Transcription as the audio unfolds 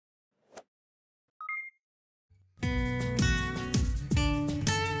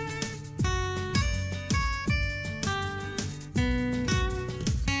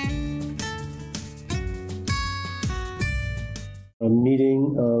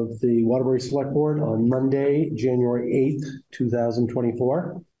of the Waterbury Selectboard on Monday, January 8th,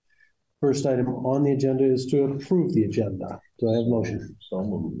 2024. First item on the agenda is to approve the agenda. Do I have a motion? So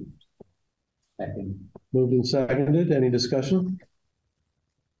moved. Second. Moved and seconded. Any discussion?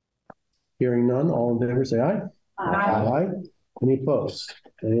 Hearing none, all in favor say aye. Aye. Aye. Any opposed?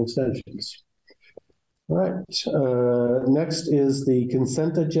 Any abstentions? All right. Next is the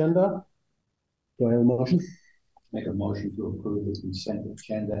consent agenda. Do I have a motion? Make a motion to approve the consent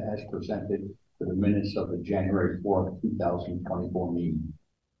agenda as presented for the minutes of the January 4th, 2024 meeting.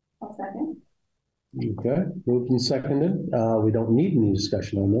 I'll second. Okay, moved and seconded. We don't need any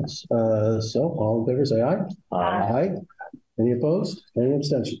discussion on this. So all in favor say aye. Aye. Any opposed? Any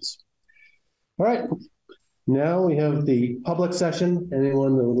abstentions? All right. Now we have the public session.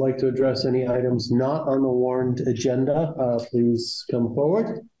 Anyone that would like to address any items not on the warned agenda, please come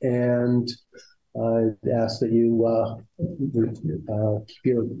forward. And I'd ask that you keep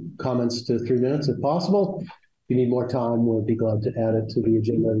your comments to 3 minutes if possible. If you need more time, we'll be glad to add it to the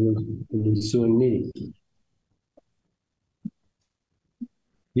agenda in the ensuing meeting.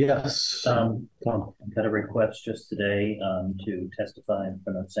 Yes, Tom. I've got a request just today to testify in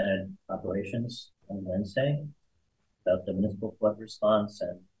front of Senate Operations on Wednesday about the municipal flood response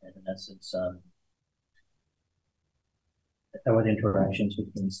and in essence, how are the interactions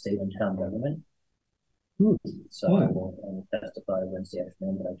between state and town government. So I will testify Wednesday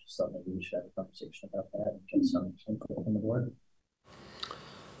afternoon, but I just thought maybe we should have a conversation about that and get some input from the board.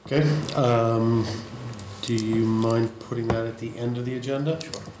 Okay. Do you mind putting that at the end of the agenda?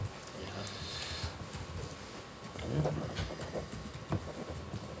 Sure. Okay.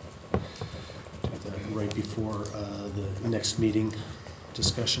 Do that right before the next meeting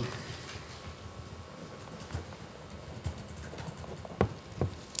discussion.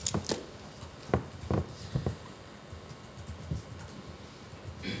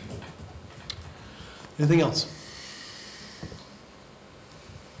 Anything else?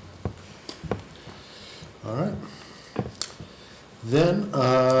 All right. Then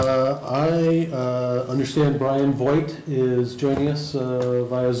I understand Brian Voigt is joining us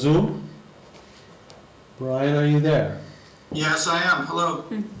via Zoom. Brian, are you there? Yes, I am.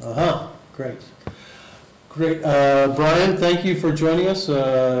 Hello. Great. Great. Brian, thank you for joining us.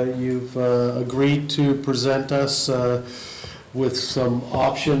 You've agreed to present us with some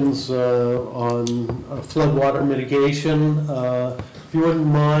options on floodwater mitigation. If you wouldn't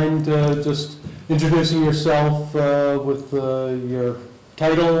mind just introducing yourself with your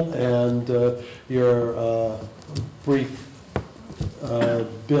title and your brief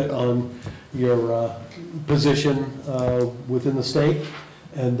bit on your position within the state,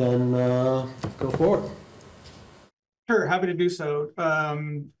 and then go forward. Sure, happy to do so.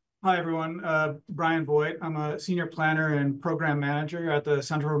 Hi, everyone. Brian Voigt. I'm a senior planner and program manager at the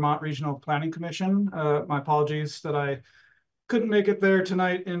Central Vermont Regional Planning Commission. My apologies that I couldn't make it there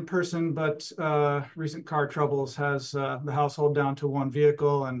tonight in person, but recent car troubles has the household down to one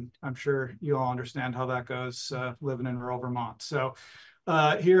vehicle, and I'm sure you all understand how that goes living in rural Vermont. So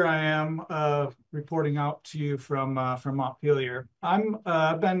here I am reporting out to you from Montpelier.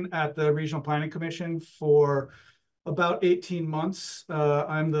 I've been at the Regional Planning Commission for about 18 months.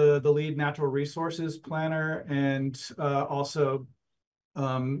 I'm the lead natural resources planner and also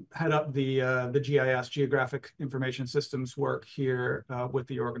head up the GIS, Geographic Information Systems work here with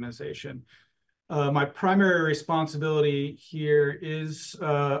the organization. My primary responsibility here is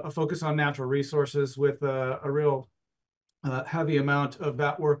a focus on natural resources with a real heavy amount of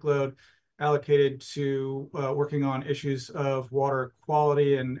that workload allocated to working on issues of water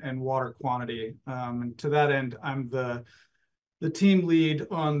quality and water quantity. And to that end, I'm the team lead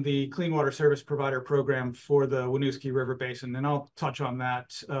on the Clean Water Service Provider program for the Winooski River Basin. And I'll touch on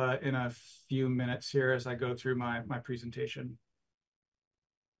that in a few minutes here as I go through my presentation.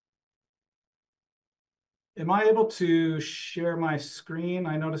 Am I able to share my screen?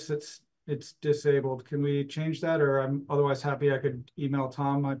 I notice it's disabled. Can we change that? Or I'm otherwise happy I could email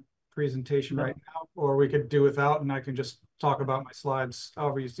Tom my presentation right now, or we could do without and I can just talk about my slides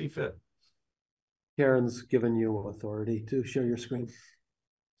however you see fit. Karen's given you authority to share your screen.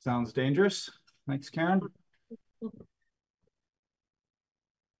 Sounds dangerous. Thanks, Karen.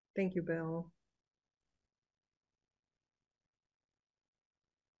 Thank you, Bill.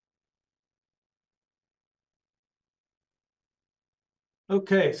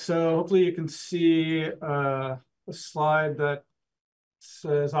 Okay, so hopefully you can see a slide that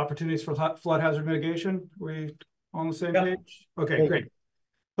says opportunities for flood hazard mitigation. We on the same page? Okay, great.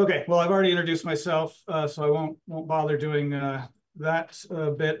 Okay, well, I've already introduced myself, so I won't bother doing that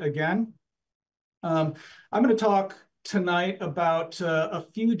bit again. I'm going to talk tonight about a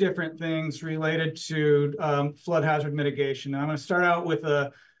few different things related to flood hazard mitigation. I'm going to start out with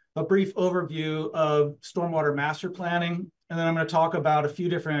a brief overview of stormwater master planning, and then I'm going to talk about a few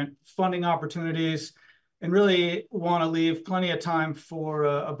different funding opportunities, and really want to leave plenty of time for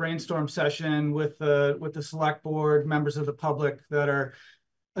a brainstorm session with the select board, members of the public that are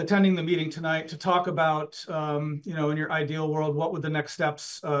attending the meeting tonight, to talk about, you know, in your ideal world, what would the next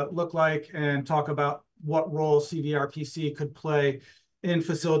steps look like, and talk about what role CVRPC could play in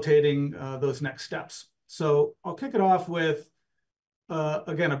facilitating those next steps. So I'll kick it off with,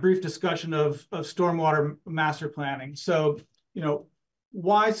 again, a brief discussion of stormwater master planning. So, you know,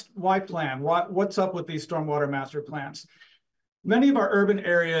 why plan? What's up with these stormwater master plans? Many of our urban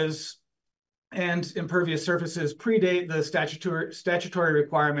areas and impervious surfaces predate the statutory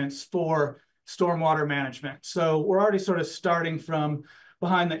requirements for stormwater management. So we're already sort of starting from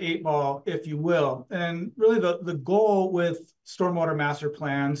behind the 8 ball, if you will. And really the goal with stormwater master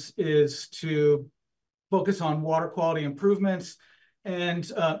plans is to focus on water quality improvements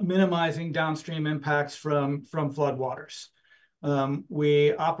and minimizing downstream impacts from floodwaters.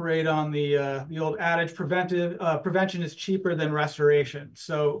 We operate on the old adage, prevention is cheaper than restoration.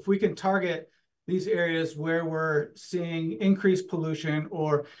 So if we can target these areas where we're seeing increased pollution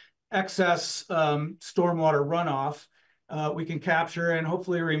or excess stormwater runoff, we can capture and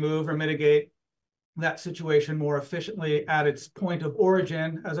hopefully remove or mitigate that situation more efficiently at its point of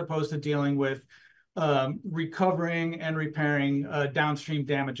origin, as opposed to dealing with recovering and repairing downstream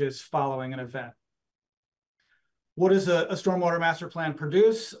damages following an event. What does a stormwater master plan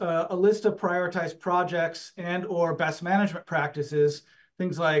produce? A list of prioritized projects and or best management practices,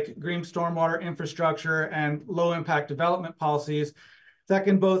 things like green stormwater infrastructure and low impact development policies that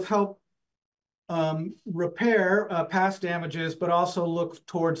can both help repair past damages, but also look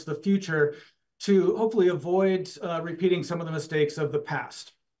towards the future to hopefully avoid repeating some of the mistakes of the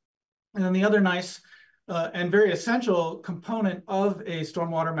past. And then the other nice and very essential component of a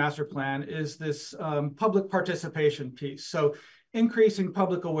stormwater master plan is this public participation piece. So increasing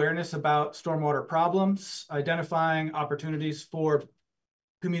public awareness about stormwater problems, identifying opportunities for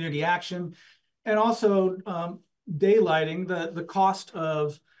community action, and also daylighting the cost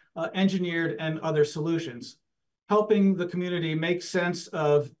of engineered and other solutions, helping the community make sense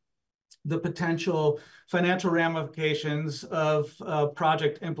of the potential financial ramifications of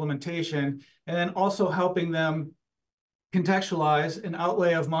project implementation, and then also helping them contextualize an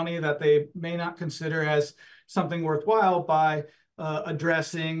outlay of money that they may not consider as something worthwhile by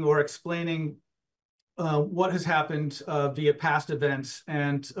addressing or explaining what has happened via past events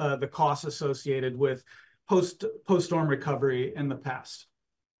and the costs associated with post-storm recovery in the past.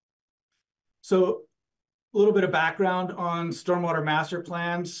 So a little bit of background on stormwater master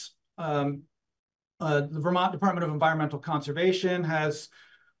plans. The Vermont Department of Environmental Conservation has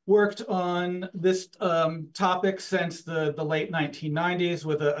worked on this topic since the late 1990s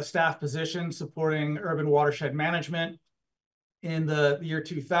with a staff position supporting urban watershed management. In the year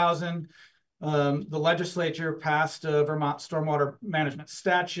 2000, the legislature passed a Vermont Stormwater Management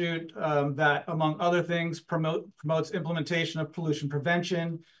Statute that, among other things, promotes implementation of pollution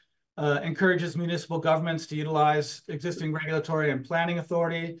prevention, encourages municipal governments to utilize existing regulatory and planning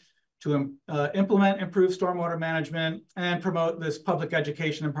authority to implement improved stormwater management, and promote this public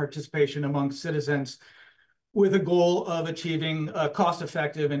education and participation among citizens with a goal of achieving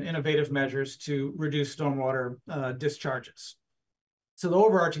cost-effective and innovative measures to reduce stormwater discharges. So the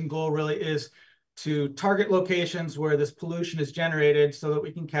overarching goal really is to target locations where this pollution is generated so that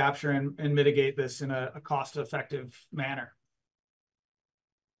we can capture and mitigate this in a cost-effective manner.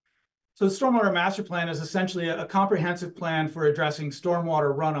 So the Stormwater Master Plan is essentially a comprehensive plan for addressing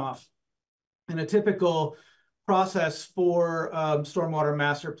stormwater runoff. And a typical process for stormwater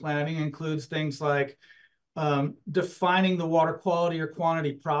master planning includes things like defining the water quality or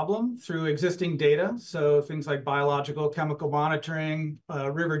quantity problem through existing data. So things like biological, chemical monitoring,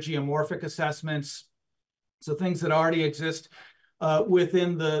 river geomorphic assessments. So things that already exist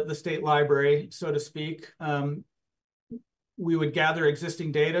within the state library, so to speak. We would gather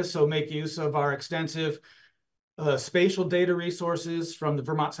existing data, so make use of our extensive spatial data resources from the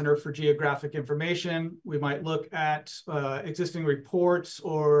Vermont Center for Geographic Information. We might look at existing reports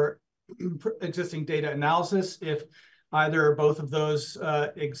or existing data analysis if either or both of those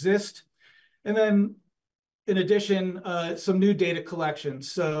exist. And then in addition, some new data collection.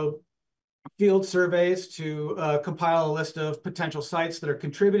 So field surveys to compile a list of potential sites that are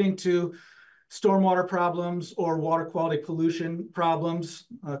contributing to stormwater problems or water quality pollution problems,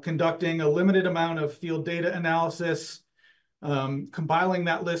 conducting a limited amount of field data analysis, compiling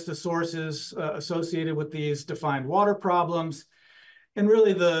that list of sources associated with these defined water problems. And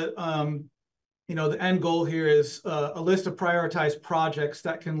really the end goal here is a list of prioritized projects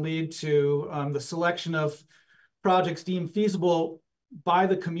that can lead to the selection of projects deemed feasible by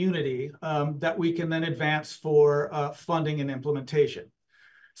the community that we can then advance for funding and implementation.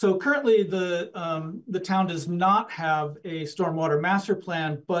 So currently the town does not have a stormwater master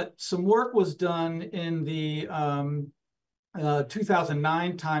plan, but some work was done in the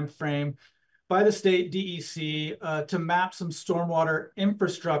 2009 timeframe by the state DEC to map some stormwater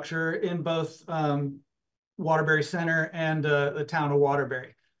infrastructure in both Waterbury Center and the town of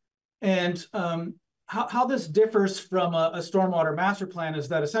Waterbury. And how this differs from a stormwater master plan is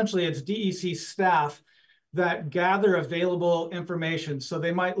that essentially it's DEC staff that gather available information. So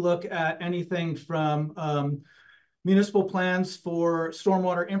they might look at anything from municipal plans for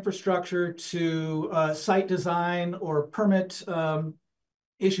stormwater infrastructure to site design or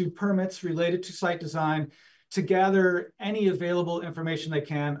issued permits related to site design to gather any available information they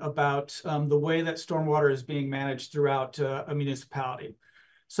can about the way that stormwater is being managed throughout a municipality.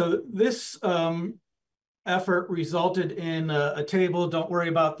 So this effort resulted in a table. Don't worry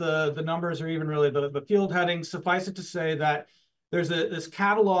about the numbers or even really the field headings. Suffice it to say that there's this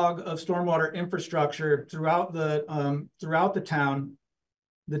catalog of stormwater infrastructure throughout the town.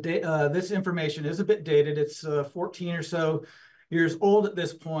 This information is a bit dated. It's 14 or so years old at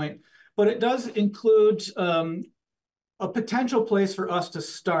this point, but it does include a potential place for us to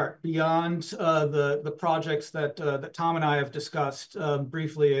start beyond the projects that Tom and I have discussed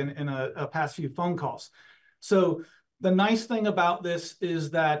briefly in a past few phone calls. So the nice thing about this is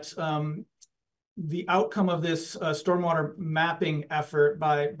that the outcome of this stormwater mapping effort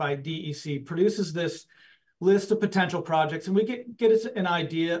by DEC produces this list of potential projects, and we get an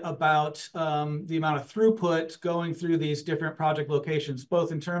idea about the amount of throughput going through these different project locations,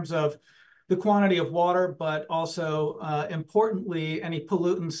 both in terms of the quantity of water, but also importantly, any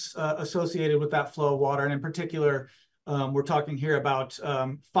pollutants associated with that flow of water. And in particular, we're talking here about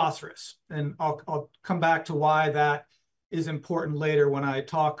phosphorus. And I'll come back to why that is important later when I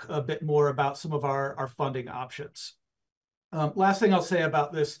talk a bit more about some of our funding options. Last thing I'll say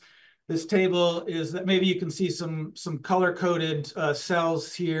about this table is that maybe you can see some color-coded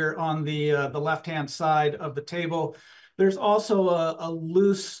cells here on the left-hand side of the table. There's also a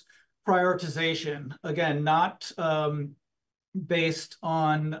loose prioritization, again, not based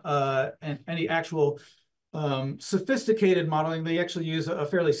on any actual sophisticated modeling. They actually use a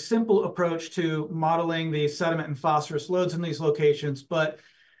fairly simple approach to modeling the sediment and phosphorus loads in these locations, but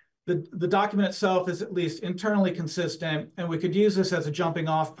the document itself is at least internally consistent, and we could use this as a jumping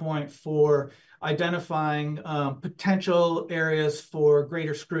off point for identifying potential areas for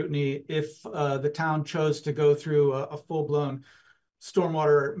greater scrutiny if the town chose to go through a full-blown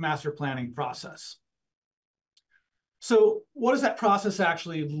stormwater master planning process. So what does that process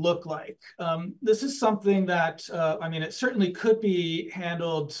actually look like? This is something that, it certainly could be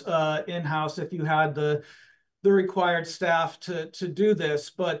handled in-house if you had the required staff to do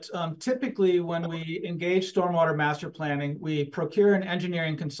this. But typically when we engage stormwater master planning, we procure an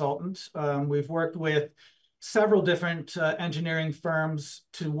engineering consultant. We've worked with several different engineering firms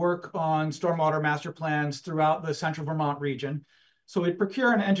to work on stormwater master plans throughout the central Vermont region. So we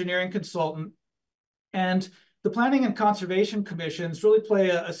procure an engineering consultant, and the Planning and Conservation Commissions really play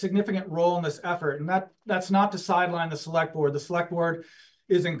a significant role in this effort. And that's not to sideline the Select Board. The Select Board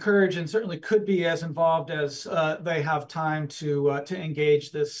is encouraged and certainly could be as involved as they have time to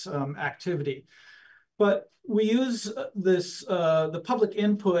engage this activity. But we use the public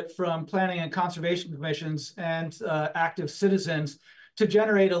input from Planning and Conservation Commissions and active citizens to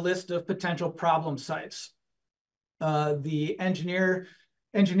generate a list of potential problem sites. The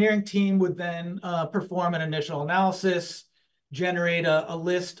engineering team would then perform an initial analysis, generate a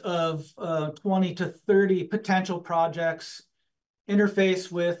list of 20 to 30 potential projects,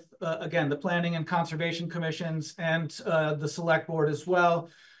 interface with, again, the Planning and Conservation Commissions and the Select Board as well,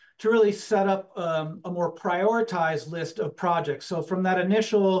 to really set up a more prioritized list of projects. So from that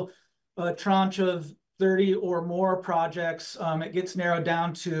initial tranche of 30 or more projects, it gets narrowed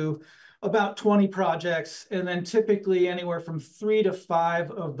down to about 20 projects, and then typically anywhere from 3 to 5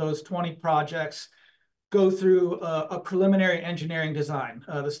 of those 20 projects go through a preliminary engineering design.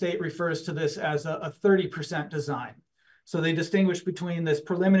 The state refers to this as a 30% design. So they distinguish between this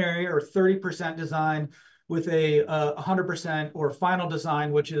preliminary or 30% design with a 100% or final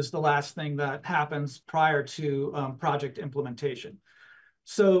design, which is the last thing that happens prior to project implementation.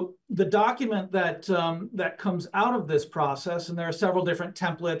 So the document that comes out of this process, and there are several different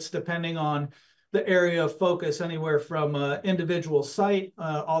templates depending on the area of focus, anywhere from individual site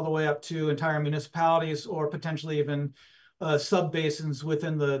all the way up to entire municipalities, or potentially even sub-basins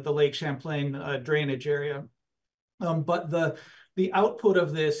within the Lake Champlain drainage area. But the output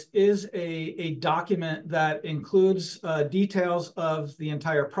of this is a document that includes details of the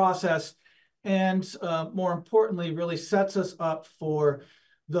entire process, and more importantly, really sets us up for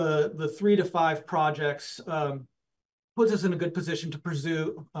the 3 to 5 projects, puts us in a good position to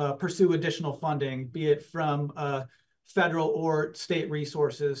pursue additional funding, be it from federal or state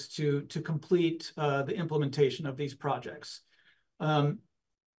resources to complete the implementation of these projects.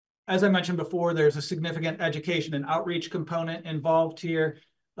 As I mentioned before, there's a significant education and outreach component involved here,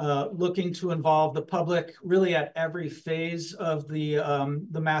 looking to involve the public really at every phase of the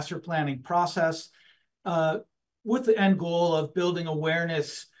master planning process, with the end goal of building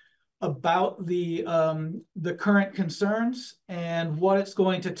awareness about the current concerns and what it's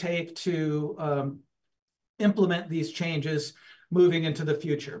going to take to implement these changes moving into the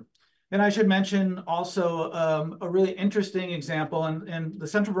future. And I should mention also a really interesting example, and the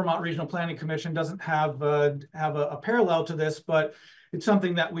Central Vermont Regional Planning Commission doesn't have a parallel to this, but it's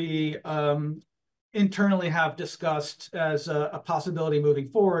something that we internally have discussed as a possibility moving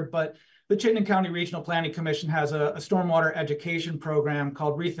forward. But the Chittenden County Regional Planning Commission has a stormwater education program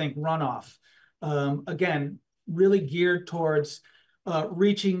called Rethink Runoff. Again, really geared towards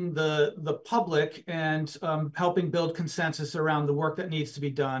reaching the public and helping build consensus around the work that needs to be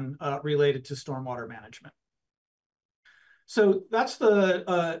done related to stormwater management. So that's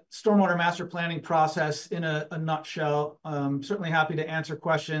the stormwater master planning process in a nutshell. Certainly happy to answer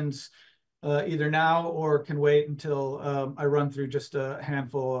questions either now or can wait until I run through just a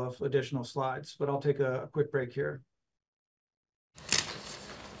handful of additional slides, but I'll take a quick break here.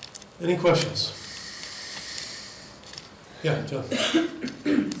 Any questions? Yeah, Joe.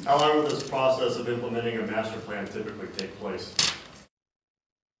 How long will this process of implementing a master plan typically take place?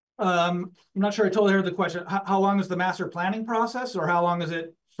 I'm not sure I totally heard the question. How long is the master planning process, or how long is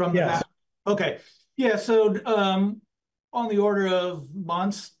it from the Okay. Yeah, so on the order of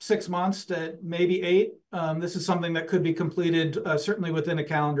months, 6 months to maybe 8. This is something that could be completed certainly within a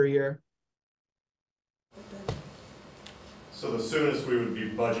calendar year. So the soonest we would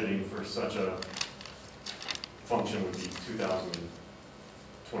be budgeting for such a function would be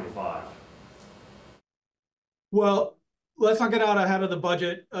 2025. Well, let's not get out ahead of the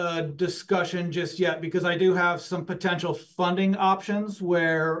budget discussion just yet, because I do have some potential funding options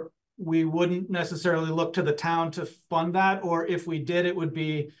where we wouldn't necessarily look to the town to fund that, or if we did, it would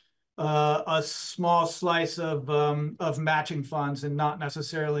be a small slice of matching funds, and not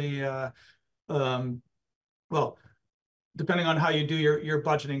necessarily, well, depending on how you do your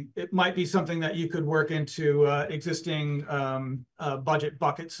budgeting, it might be something that you could work into existing budget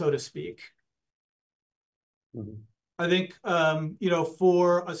bucket, so to speak. Mm-hmm. I think, you know,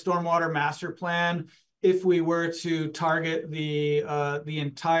 for a stormwater master plan, if we were to target the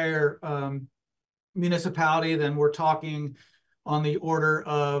entire municipality, then we're talking on the order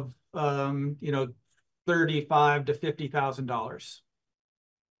of, you know, $35,000 to $50,000.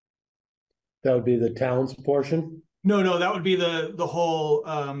 That would be the town's portion? No, that would be the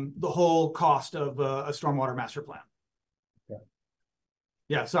whole cost of a stormwater master plan.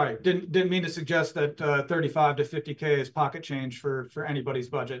 Yeah, sorry, didn't mean to suggest that 35 to 50K is pocket change for anybody's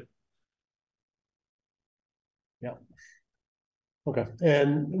budget. Yeah. Okay,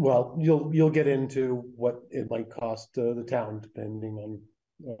 and well, you'll get into what it might cost the town depending on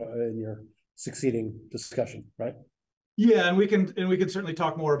in your succeeding discussion, right? Yeah, and we can certainly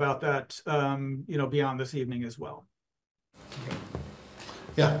talk more about that, you know, beyond this evening as well. Okay.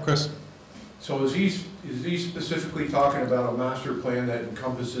 Yeah, Chris. So is he specifically talking about a master plan that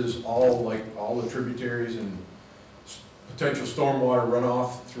encompasses all the tributaries and potential stormwater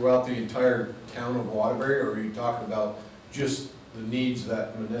runoff throughout the entire town of Waterbury, or are you talking about just the needs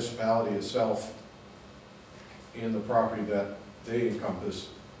that municipality itself and the property that they encompass?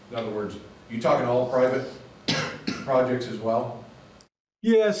 In other words, are you talking all private projects as well?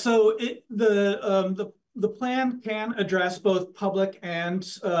 Yeah, so the plan can address both public and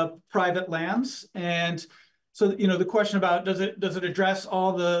private lands. And so, you know, the question about does it address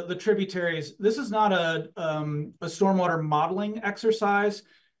all the tributaries? This is not a stormwater modeling exercise.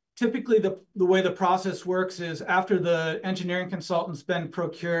 Typically, the way the process works is after the engineering consultant's been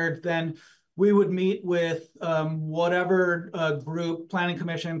procured, then we would meet with whatever group, Planning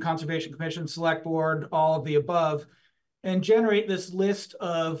Commission, Conservation Commission, Select Board, all of the above, and generate this list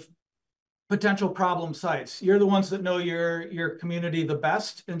of potential problem sites. You're the ones that know your community the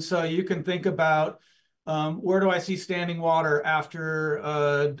best. And so you can think about Where do I see standing water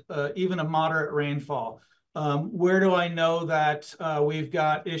after even a moderate rainfall? Where do I know that we've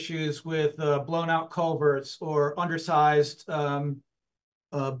got issues with blown out culverts or undersized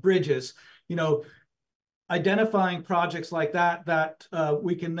bridges? You know, identifying projects like that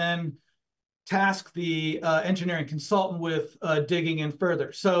we can then task the engineering consultant with digging in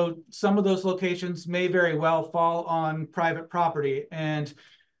further. So some of those locations may very well fall on private property, and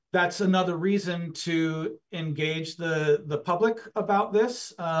that's another reason to engage the public about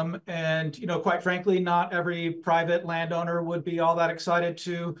this. And, you know, quite frankly, not every private landowner would be all that excited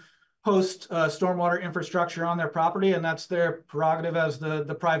to host stormwater infrastructure on their property, and that's their prerogative as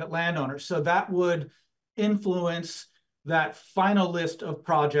the private landowner. So that would influence that final list of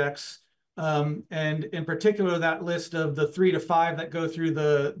projects, and in particular, that list of the 3 to 5 that go through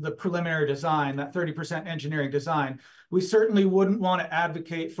the preliminary design, that 30% engineering design. We certainly wouldn't want to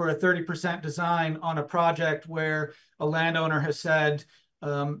advocate for a 30% design on a project where a landowner has said,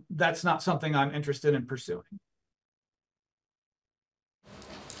 that's not something I'm interested in pursuing.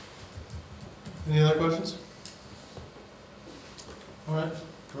 Any other questions? All right,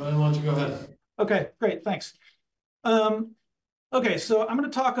 Brian, why don't you go ahead? Okay, great, thanks. Okay, so I'm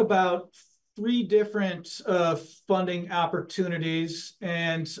going to talk about 3 different funding opportunities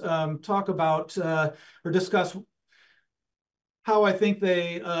and talk about or discuss how I think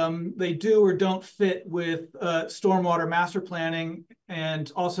they do or don't fit with stormwater master planning,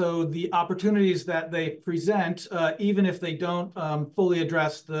 and also the opportunities that they present, even if they don't fully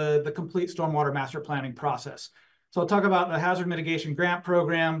address the complete stormwater master planning process. So I'll talk about the Hazard Mitigation Grant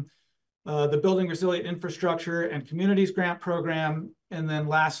Program, the Building Resilient Infrastructure and Communities Grant Program, and then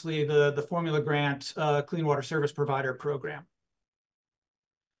lastly, the Formula Grant Clean Water Service Provider Program.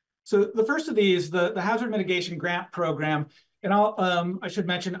 So the first of these, the Hazard Mitigation Grant Program, and I should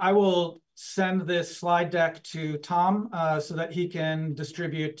mention, I will send this slide deck to Tom so that he can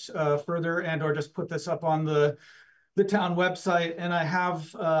distribute further and or just put this up on the town website. And I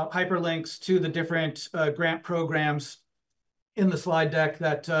have hyperlinks to the different grant programs in the slide deck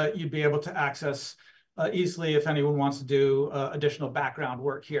that you'd be able to access easily if anyone wants to do additional background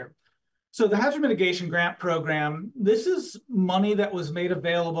work here. So the Hazard Mitigation Grant Program, this is money that was made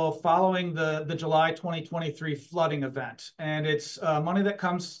available following the July 2023 flooding event. And it's money that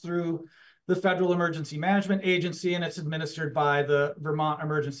comes through the Federal Emergency Management Agency, and it's administered by the Vermont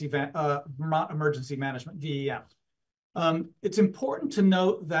Emergency Management, VEM. It's important to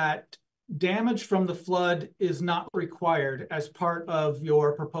note that damage from the flood is not required as part of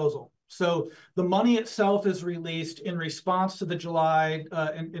your proposal. So the money itself is released in response to the July,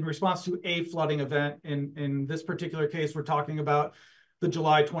 in response to a flooding event. In this particular case, we're talking about the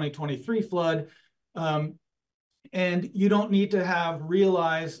July 2023 flood. And you don't need to have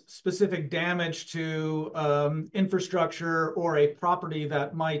realized specific damage to infrastructure or a property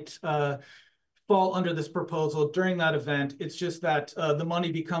that might fall under this proposal during that event. It's just that the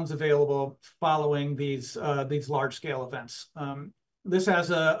money becomes available following these large-scale events. This has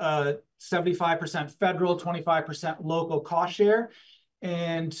a 75% federal, 25% local cost share.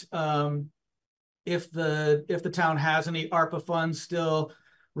 And if the town has any ARPA funds still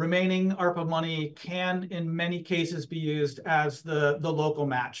remaining, ARPA money can, in many cases, be used as the local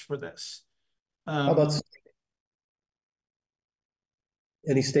match for this. How about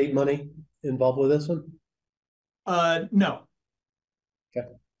any state money involved with this one? No. Okay.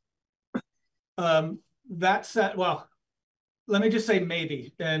 That said, well, let me just say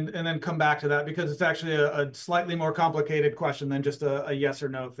maybe, and then come back to that, because it's actually a slightly more complicated question than just a yes or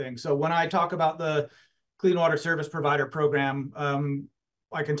no thing. So when I talk about the Clean Water Service Provider Program,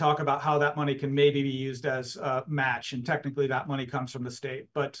 I can talk about how that money can maybe be used as a match, and technically that money comes from the state,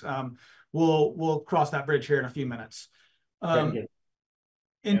 but we'll cross that bridge here in a few minutes.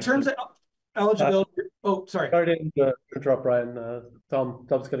 In terms of eligibility, oh, sorry. Starting to interrupt, Brian. Tom's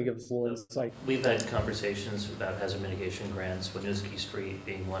going to give us a little insight. We've had conversations about hazard mitigation grants, Winooski Street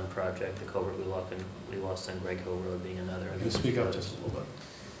being one project, the culvert we lost on Greg Hill Road being another. You can speak up just a little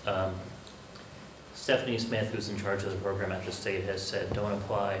bit. Stephanie Smith, who's in charge of the program at the state, has said, don't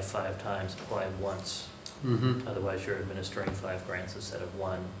apply 5 times, apply once. Otherwise, you're administering 5 grants instead of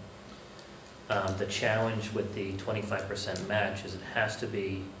 1. The challenge with the 25% match is it has to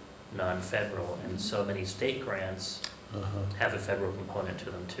be non-federal, and so many state grants have a federal component to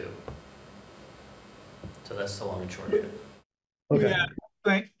them too. So that's the long and short of it. Okay.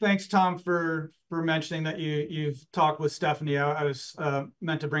 Yeah, thanks, Tom, for mentioning that you've talked with Stephanie. I was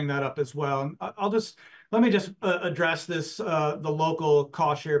meant to bring that up as well. Let me just address this the local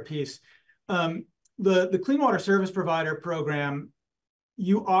cost share piece. The Clean Water Service Provider Program,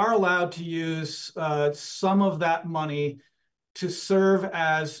 you are allowed to use some of that money to serve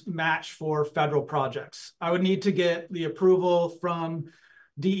as match for federal projects. I would need to get the approval from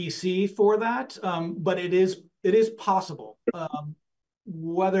DEC for that, but it is possible.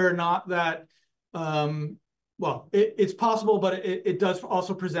 Whether or not that, well, it's possible, but it does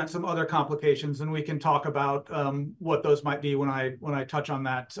also present some other complications, and we can talk about what those might be when I touch on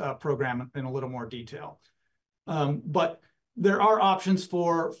that program in a little more detail. But there are options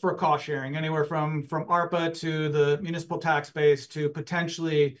for cost sharing, anywhere from ARPA to the municipal tax base to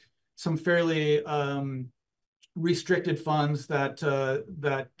potentially some fairly restricted funds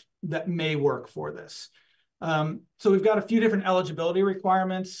that may work for this. So we've got a few different eligibility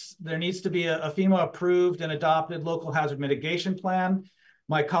requirements. There needs to be a FEMA approved and adopted local hazard mitigation plan.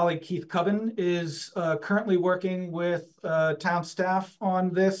 My colleague Keith Coven is currently working with town staff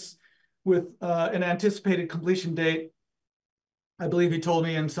on this with an anticipated completion date, I believe he told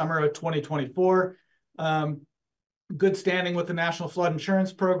me in summer of 2024. Good standing with the National Flood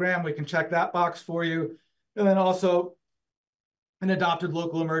Insurance Program. We can check that box for you. And then also an adopted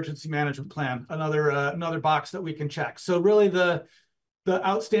local emergency management plan, another box that we can check. So really the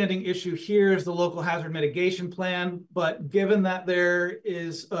outstanding issue here is the local hazard mitigation plan. But given that there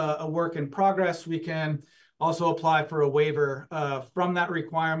is a work in progress, we can also apply for a waiver from that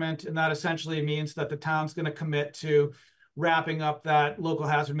requirement. And that essentially means that the town's going to commit to wrapping up that local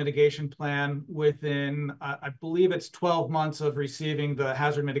hazard mitigation plan within, I believe it's 12 months of receiving the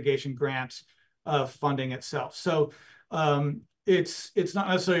hazard mitigation grant funding itself. So it's not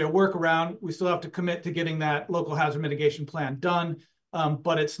necessarily a workaround. We still have to commit to getting that local hazard mitigation plan done,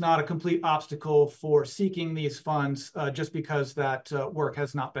 but it's not a complete obstacle for seeking these funds just because that work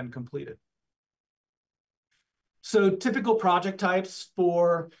has not been completed. So typical project types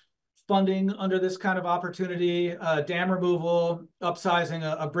for funding under this kind of opportunity: dam removal, upsizing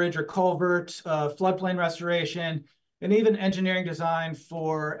a bridge or culvert, floodplain restoration, and even engineering design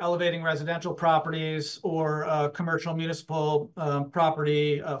for elevating residential properties or commercial municipal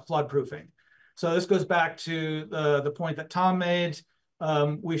property floodproofing. So this goes back to the point that Tom made.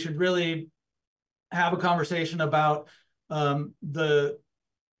 We should really have a conversation about the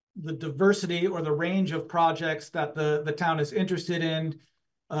diversity or the range of projects that the town is interested in,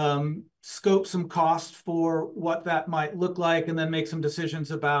 scope some cost for what that might look like, and then make some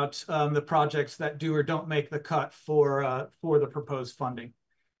decisions about the projects that do or don't make the cut for the proposed funding.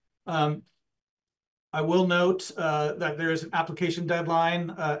 I will note that there is an application deadline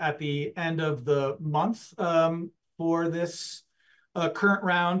at the end of the month for this current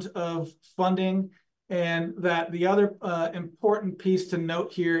round of funding, and that the other important piece to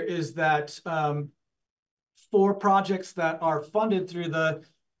note here is that for projects that are funded through the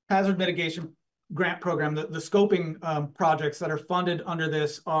hazard mitigation grant program, the scoping projects that are funded under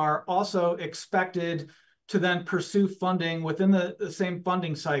this are also expected to then pursue funding within the same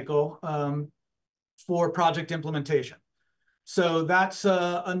funding cycle for project implementation. So that's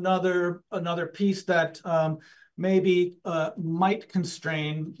another piece that maybe might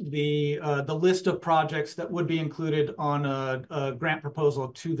constrain the list of projects that would be included on a grant proposal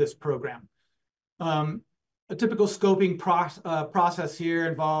to this program. A typical scoping process here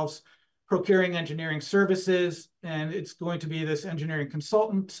involves procuring engineering services, and it's going to be this engineering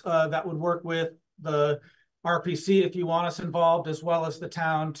consultant that would work with the RPC if you want us involved, as well as the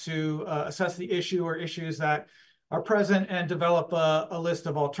town to assess the issue or issues that are present and develop a list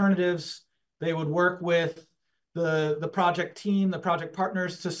of alternatives. They would work with the project team, the project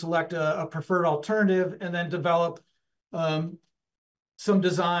partners, to select a preferred alternative, and then develop some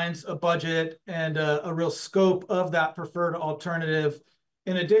designs, a budget, and a real scope of that preferred alternative,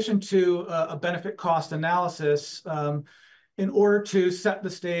 in addition to a benefit cost analysis, in order to set the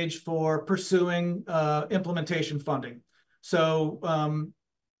stage for pursuing implementation funding. So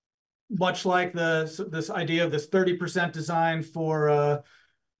much like this idea of this 30% design for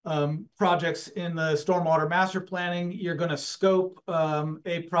projects in the stormwater master planning, you're going to scope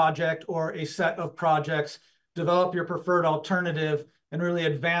a project or a set of projects, develop your preferred alternative, and really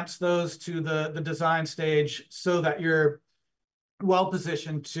advance those to the design stage so that you're well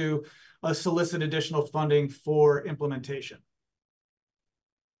positioned to solicit additional funding for implementation.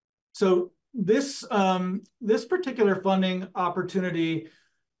 So this particular funding opportunity,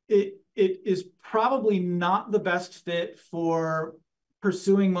 it is probably not the best fit for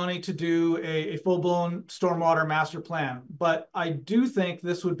pursuing money to do a full-blown stormwater master plan. But I do think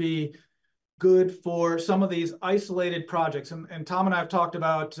this would be good for some of these isolated projects. And Tom and I have talked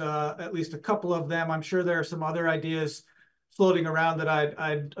about at least a couple of them. I'm sure there are some other ideas floating around that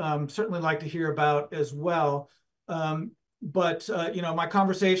I'd certainly like to hear about as well. you know, my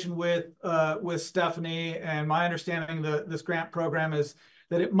conversation with Stephanie and my understanding this grant program is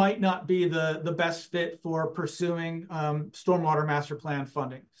that it might not be the best fit for pursuing stormwater master plan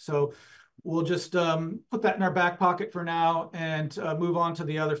funding. So we'll just put that in our back pocket for now and move on to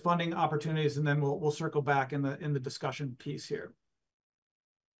the other funding opportunities, and then we'll circle back in the discussion piece here.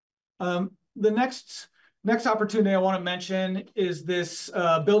 The next opportunity I want to mention is this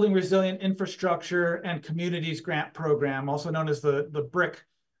Building Resilient Infrastructure and Communities Grant Program, also known as the BRIC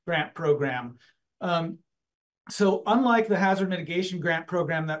Grant Program. So unlike the Hazard Mitigation Grant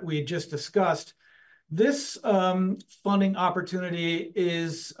Program that we just discussed, this funding opportunity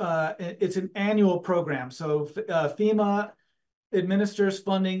is it's an annual program. So FEMA administers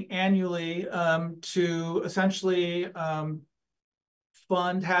funding annually to essentially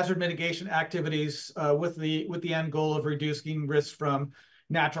fund hazard mitigation activities with the end goal of reducing risk from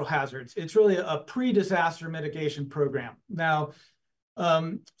natural hazards. It's really a pre-disaster mitigation program. Now,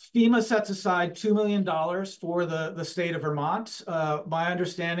 FEMA sets aside $2 million for the state of Vermont. My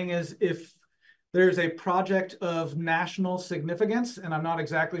understanding is if there's a project of national significance, and I'm not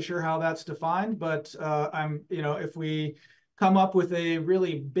exactly sure how that's defined, but you know, if we come up with a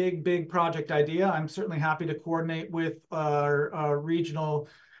really big project idea, I'm certainly happy to coordinate with our regional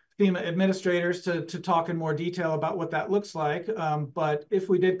FEMA administrators to talk in more detail about what that looks like. But if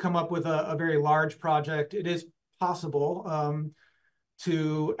we did come up with a very large project, it is possible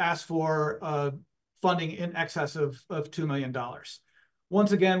to ask for funding in excess of $2 million.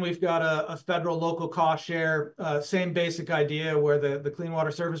 Once again, we've got a federal local cost share, same basic idea where the clean water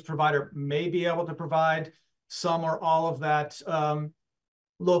service provider may be able to provide some or all of that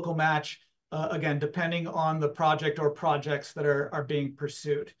local match, again, depending on the project or projects that are being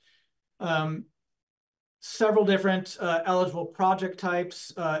pursued. Several different eligible project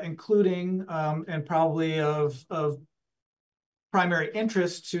types, including and probably of primary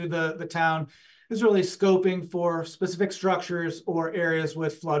interest to the town, is really scoping for specific structures or areas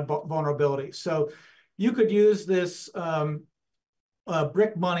with flood vulnerability. So you could use this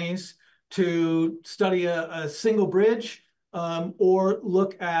BRIC monies to study a single bridge or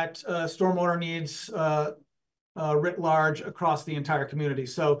look at stormwater needs writ large across the entire community.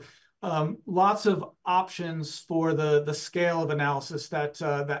 So lots of options for the scale of analysis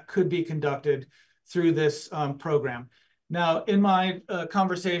that could be conducted through this program. Now, in my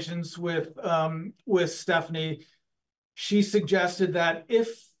conversations with Stephanie, she suggested that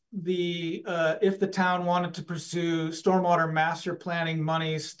if the town wanted to pursue stormwater master planning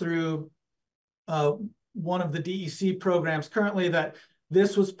monies through one of the DEC programs currently, that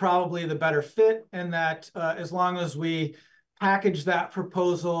this was probably the better fit, and that as long as we package that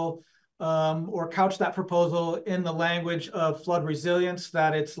proposal or couch that proposal in the language of flood resilience,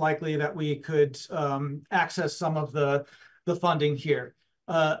 that it's likely that we could access some of the funding here.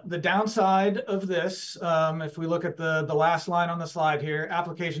 The downside of this, if we look at the last line on the slide here,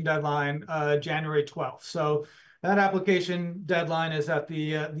 application deadline, January 12th. So that application deadline is at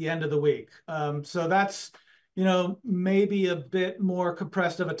the end of the week. So that's, you know, maybe a bit more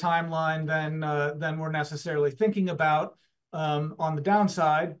compressed of a timeline than we're necessarily thinking about on the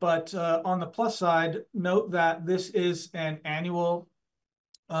downside. But on the plus side, note that this is an annual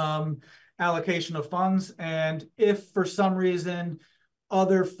allocation of funds. And if for some reason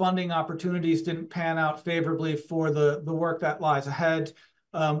other funding opportunities didn't pan out favorably for the work that lies ahead,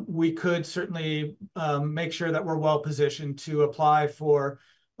 we could certainly make sure that we're well positioned to apply for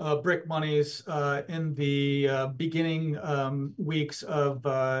BRIC monies in the beginning weeks of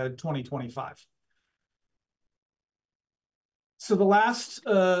 2025. So the last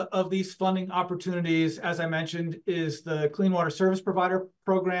of these funding opportunities, as I mentioned, is the Clean Water Service Provider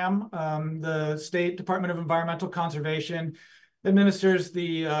Program. The State Department of Environmental Conservation administers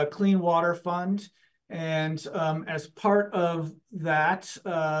the Clean Water Fund. And as part of that,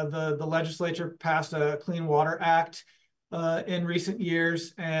 the legislature passed a Clean Water Act in recent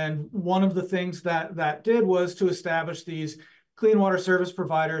years. And one of the things that did was to establish these clean water service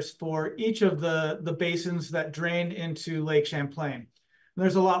providers for each of the basins that drain into Lake Champlain. And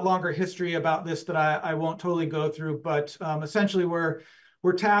there's a lot longer history about this that I won't totally go through, but essentially we're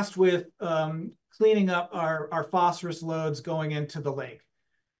tasked with cleaning up our phosphorus loads going into the lake.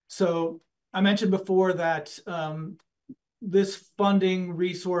 So I mentioned before that this funding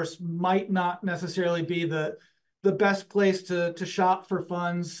resource might not necessarily be the best place to shop for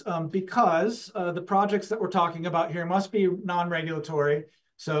funds because the projects that we're talking about here must be non-regulatory,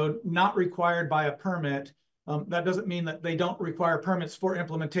 so not required by a permit. That doesn't mean that they don't require permits for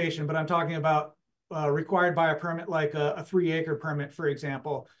implementation, but I'm talking about required by a permit like a 3-acre permit, for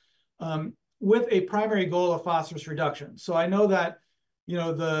example. with a primary goal of phosphorus reduction. So I know that, you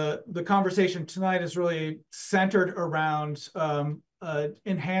know, the conversation tonight is really centered around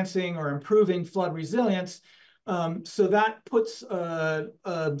enhancing or improving flood resilience. So that puts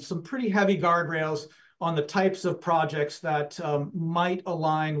some pretty heavy guardrails on the types of projects that might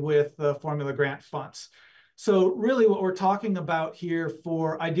align with the formula grant funds. So really what we're talking about here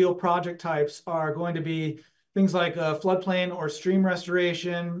for ideal project types are going to be things like floodplain or stream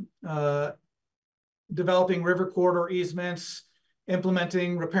restoration, developing river corridor easements,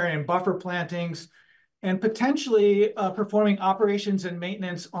 implementing riparian buffer plantings, and potentially performing operations and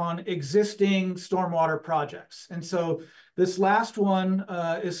maintenance on existing stormwater projects. And so this last one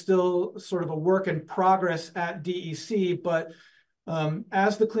is still sort of a work in progress at DEC, but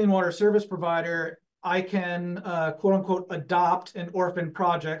as the clean water service provider, I can quote unquote adopt an orphan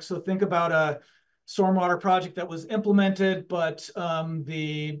project. So think about a stormwater project that was implemented, but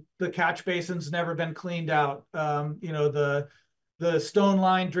the catch basin's never been cleaned out. You know, the stone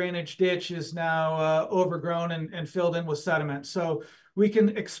line drainage ditch is now overgrown and filled in with sediment. So we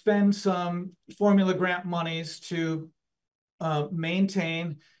can expend some formula grant monies to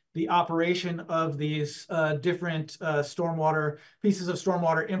maintain the operation of these different pieces of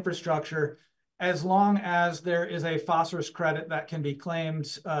stormwater infrastructure, as long as there is a phosphorus credit that can be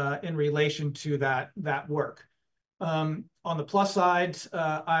claimed in relation to that work. On the plus side,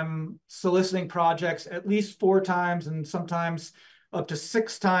 I'm soliciting projects at least 4 times and sometimes up to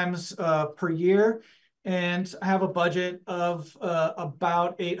 6 times per year, and I have a budget of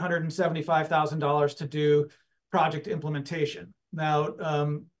about $875,000 to do project implementation.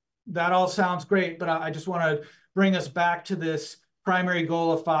 Now, that all sounds great, but I just want to bring us back to this primary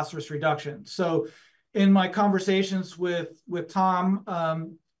goal of phosphorus reduction. So in my conversations with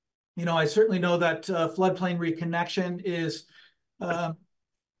Tom, you know, I certainly know that floodplain reconnection is,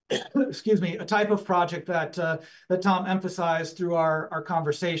 excuse me, a type of project that that Tom emphasized through our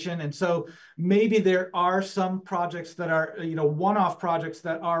conversation. And so maybe there are some projects that are, you know, one-off projects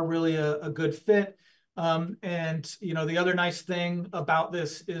that are really a good fit. And, you know, the other nice thing about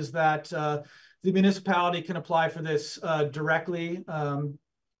this is that the municipality can apply for this directly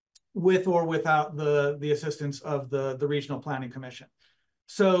with or without the assistance of the Regional Planning Commission.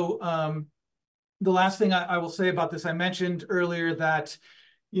 So the last thing I will say about this, I mentioned earlier that,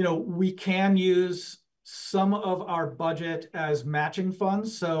 you know, we can use some of our budget as matching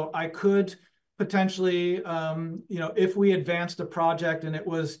funds. So I could potentially, you know, if we advanced a project and it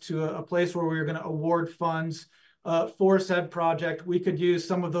was to a place where we were going to award funds for said project, we could use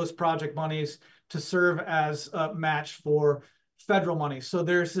some of those project monies to serve as a match for federal money. So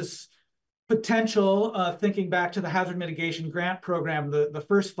there's this potential, thinking back to the hazard mitigation grant program, the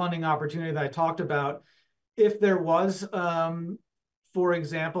first funding opportunity that I talked about, if there was, for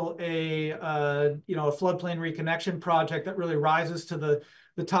example, you know, a floodplain reconnection project that really rises to the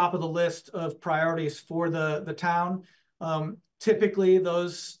top of the list of priorities for the town. Typically,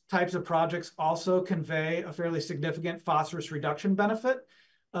 those types of projects also convey a fairly significant phosphorus reduction benefit,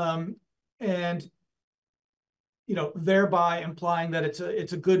 and you know, thereby implying that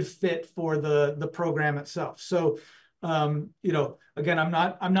it's a good fit for the program itself. So, you know, again,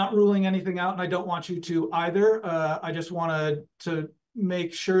 I'm not ruling anything out, and I don't want you to either. I just wanted to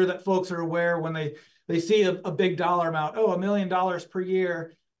make sure that folks are aware when they see a big dollar amount, oh, $1 million per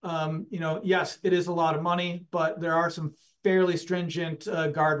year. You know, yes, it is a lot of money, but there are some fairly stringent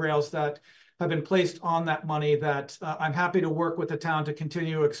guardrails that have been placed on that money that I'm happy to work with the town to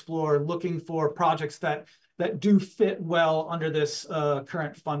continue to explore, looking for projects that do fit well under this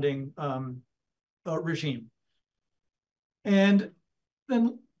current funding regime. And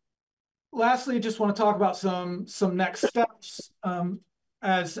then lastly, just want to talk about some next steps.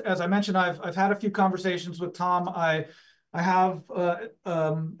 As I mentioned, I've had a few conversations with Tom. I have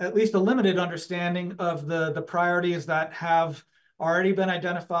at least a limited understanding of the priorities that have already been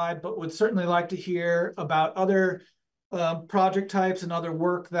identified, but would certainly like to hear about other project types and other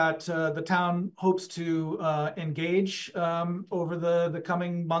work that the town hopes to engage over the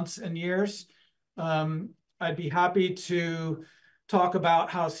coming months and years. I'd be happy to talk about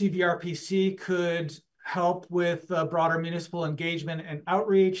how CVRPC could help with broader municipal engagement and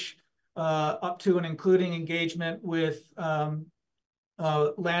outreach, up to and including engagement with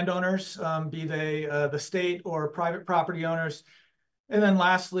landowners, be they the state or private property owners. And then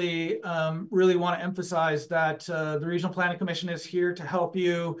lastly, really want to emphasize that the Regional Planning Commission is here to help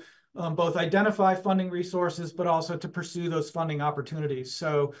you both identify funding resources, but also to pursue those funding opportunities.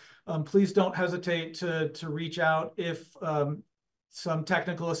 So please don't hesitate to reach out if some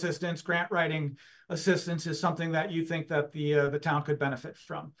technical assistance, grant writing assistance is something that you think that the town could benefit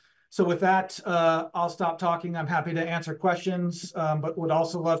from. So with that, I'll stop talking. I'm happy to answer questions, but would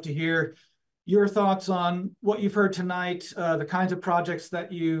also love to hear your thoughts on what you've heard tonight, the kinds of projects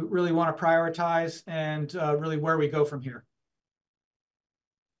that you really want to prioritize, and really where we go from here.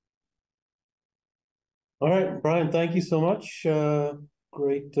 All right, Brian, thank you so much.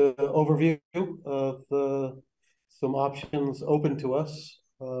 Great overview of some options open to us.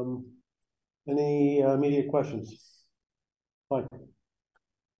 Any immediate questions? Fine.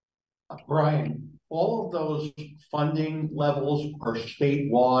 Brian, all of those funding levels are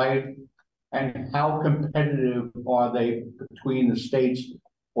statewide, and how competitive are they between the states?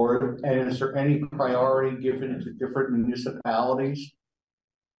 And is there any priority given to different municipalities?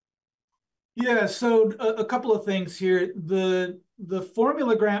 Yeah, so a couple of things here. The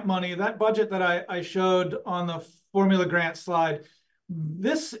formula grant money, that budget that I showed on the formula grant slide,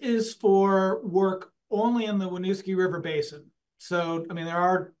 this is for work only in the Winooski River Basin. So, I mean, there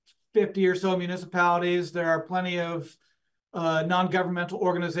are 50 or so municipalities. There are plenty of non-governmental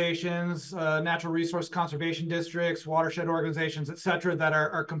organizations, natural resource conservation districts, watershed organizations, et cetera, that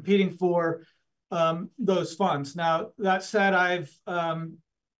are competing for those funds. Now, that said, I've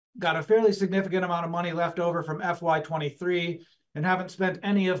got a fairly significant amount of money left over from FY23 and haven't spent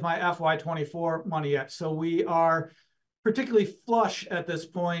any of my FY24 money yet. So we are particularly flush at this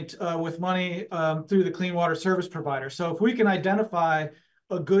point with money through the clean water service provider. So if we can identify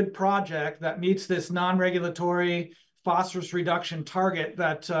a good project that meets this non-regulatory phosphorus reduction target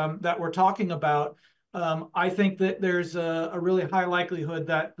that we're talking about, I think that there's a really high likelihood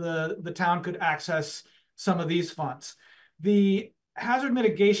that the town could access some of these funds. The hazard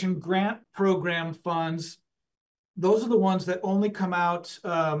mitigation grant program funds, those are the ones that only come out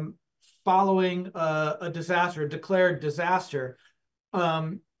following a disaster, a declared disaster.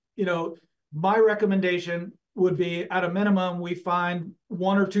 You know, my recommendation would be, at a minimum, we find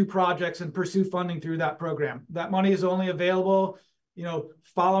 1 or 2 projects and pursue funding through that program. That money is only available, you know,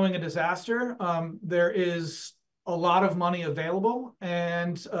 following a disaster. There is a lot of money available,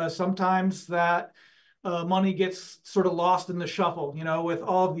 and sometimes that money gets sort of lost in the shuffle, you know, with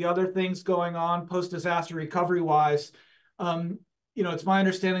all of the other things going on post-disaster recovery-wise. You know, it's my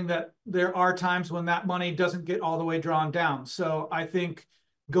understanding that there are times when that money doesn't get all the way drawn down. So I think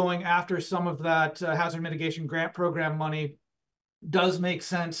going after some of that hazard mitigation grant program money does make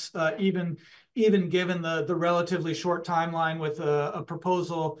sense, even given the relatively short timeline with a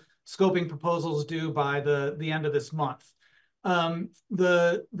scoping proposals due by the end of this month.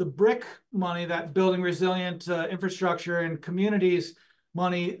 The BRIC money, that building resilient infrastructure and communities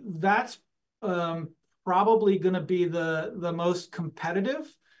money, that's probably going to be the most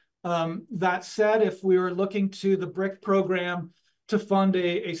competitive. That said, if we were looking to the BRIC program to fund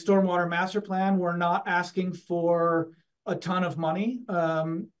a stormwater master plan, we're not asking for a ton of money,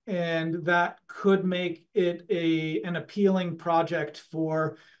 and that could make it an appealing project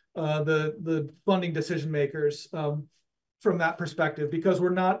for the funding decision makers from that perspective, because we're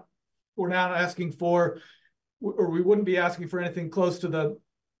not asking for, or we wouldn't be asking for anything close to the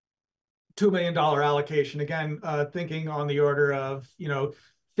 $2 million allocation. Again, thinking on the order of, you know,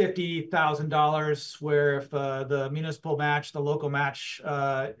 $50,000, where if the municipal match, the local match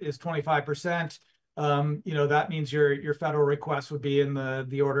is 25%, you know, that means your federal request would be in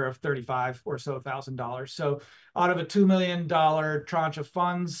the order of $35,000 or so. So out of a $2 million tranche of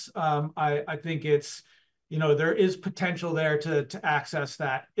funds, I think it's, you know, there is potential there to access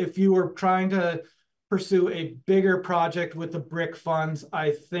that. If you were trying to pursue a bigger project with the BRIC funds,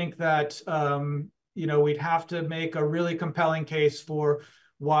 I think that, you know, we'd have to make a really compelling case for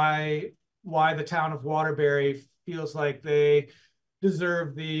why the town of Waterbury feels like they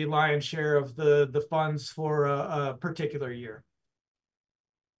deserve the lion's share of the funds for a particular year.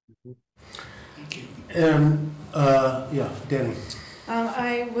 Thank you. And yeah, Danny.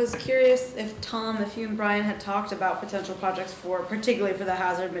 I was curious if you and Brian had talked about potential projects particularly for the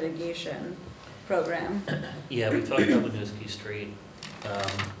hazard mitigation program. Yeah, we talked about Winooski Street.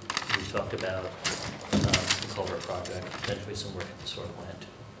 We talked about the culvert project, potentially some work at the sewer plant.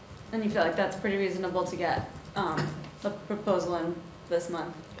 And you feel like that's pretty reasonable to get a proposal in this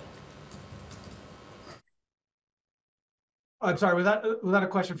month? I'm sorry, was that a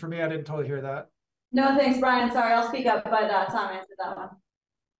question for me? I didn't totally hear that. No, thanks, Brian. Sorry, I'll speak up, but Tom answered that one.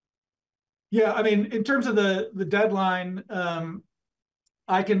 Yeah, I mean, in terms of the deadline,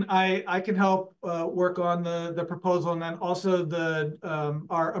 I can help work on the proposal, and then also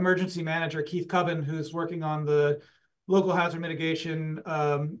our emergency manager, Keith Cubbin, who's working on the local hazard mitigation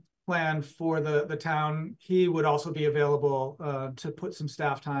plan for the town. He would also be available to put some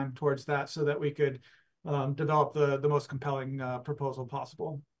staff time towards that so that we could develop the most compelling proposal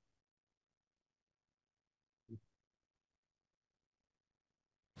possible.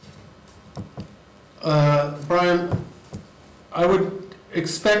 Brian, I would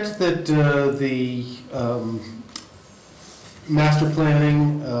expect that the master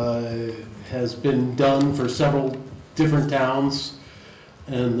planning has been done for several different towns,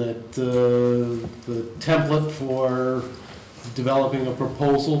 and that the template for developing a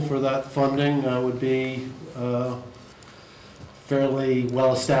proposal for that funding would be fairly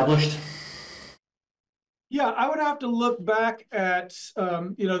well established. Yeah, I would have to look back at,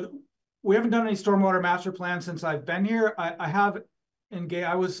 we haven't done any stormwater master plan since I've been here.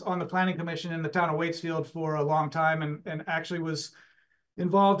 I was on the planning commission in the town of Waitsfield for a long time, and actually was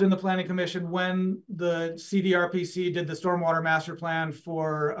involved in the planning commission when the CDRPC did the stormwater master plan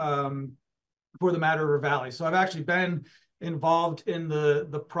for the Mad River Valley. So I've actually been involved in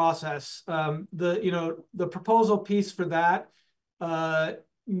the process. The proposal piece for that,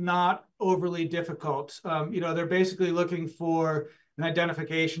 not overly difficult. They're basically looking for an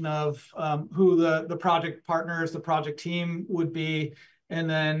identification of who the project partners, the project team would be, and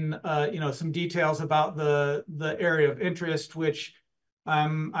then some details about the area of interest, which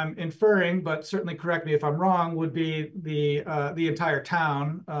I'm inferring, but certainly correct me if I'm wrong, would be the entire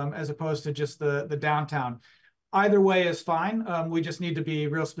town, as opposed to just the downtown. Either way is fine. We just need to be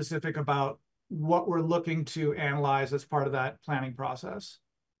real specific about what we're looking to analyze as part of that planning process.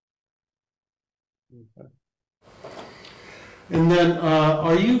 Okay. And then,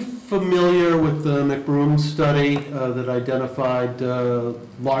 are you familiar with the McBroom study that identified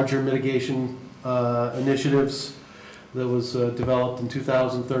larger mitigation initiatives that was developed in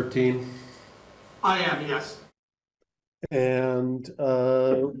 2013? I am, yes. And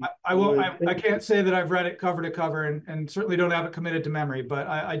I can't say that I've read it cover to cover, and certainly don't have it committed to memory, but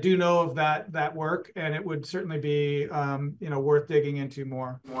I do know of that work, and it would certainly be worth digging into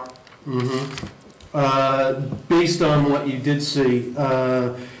more. Mm-hmm. Based on what you did see,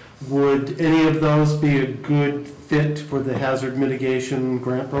 would any of those be a good fit for the hazard mitigation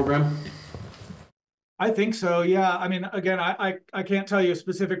grant program? I think so, yeah. I mean, again, I can't tell you a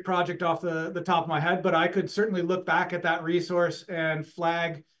specific project off the top of my head, but I could certainly look back at that resource and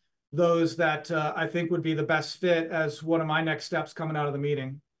flag those that I think would be the best fit as one of my next steps coming out of the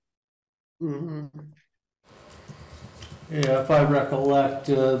meeting. Mm-hmm. Yeah, if I recollect,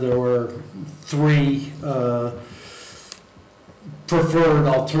 there were 3 preferred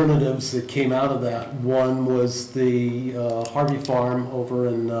alternatives that came out of that. One was the Harvey Farm over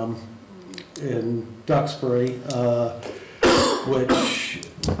in Duxbury, which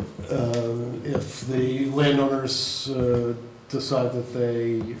if the landowners decide that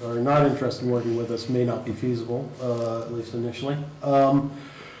they are not interested in working with us, may not be feasible, at least initially.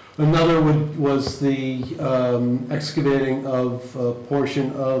 Another was the excavating of a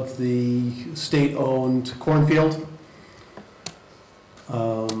portion of the state-owned cornfield.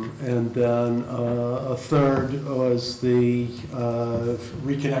 And then a third was the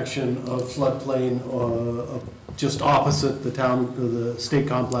reconnection of floodplain just opposite the town, the state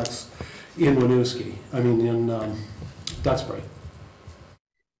complex in in Duxbury.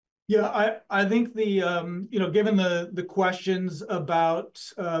 Yeah, I think given the questions about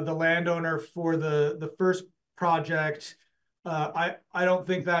the landowner for the first project, I don't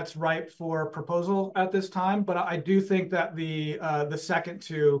think that's ripe for proposal at this time, but I do think that the second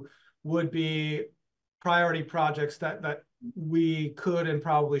 2 would be priority projects that we could and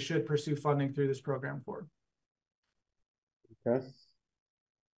probably should pursue funding through this program for. Okay.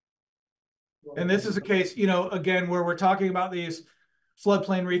 And this is a case, again, where we're talking about these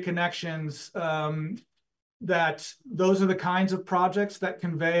floodplain reconnections, that those are the kinds of projects that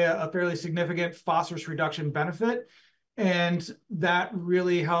convey a fairly significant phosphorus reduction benefit. And that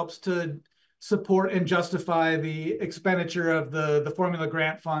really helps to support and justify the expenditure of the formula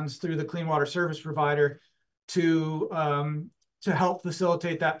grant funds through the clean water service provider to help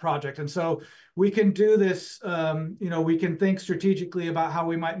facilitate that project. And so we can do this, we can think strategically about how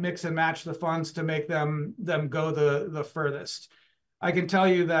we might mix and match the funds to make them go the furthest. I can tell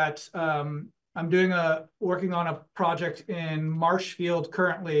you that I'm working on a project in Marshfield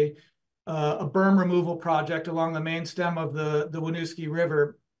currently, a berm removal project along the main stem of the Winooski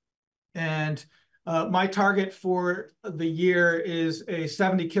River. And my target for the year is a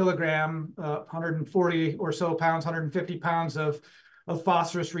 70 kilogram, 140 or so pounds, 150 pounds of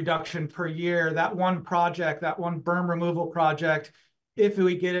phosphorus reduction per year. That one project, that one berm removal project, if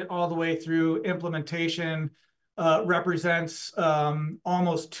we get it all the way through implementation, represents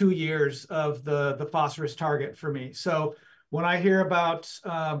almost 2 years of the phosphorus target for me. So when I hear about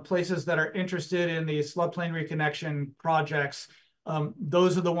places that are interested in these floodplain reconnection projects,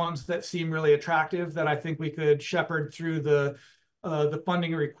 those are the ones that seem really attractive that I think we could shepherd through the the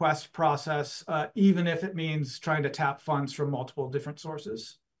funding request process, even if it means trying to tap funds from multiple different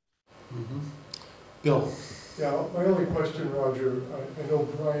sources. Bill? Yeah, my only question, Roger, I know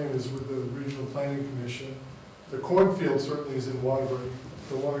Brian is with the Regional Planning Commission. The cornfield certainly is in Waterbury.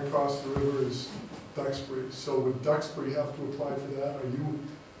 The one across the river is Duxbury. So would Duxbury have to apply for that?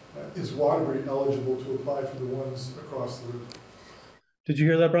 Is Waterbury eligible to apply for the ones across the river? Did you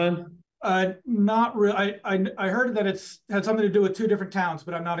hear that, Brian? Not really. I heard that it's had something to do with two different towns,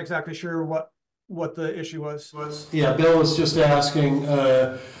 but I'm not exactly sure what the issue was. Yeah, Bill was just asking,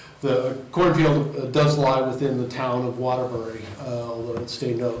 the cornfield does lie within the town of Waterbury, although it's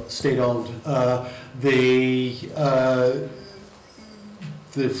state-owned.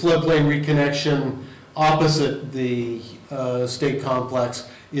 The floodplain reconnection opposite the state complex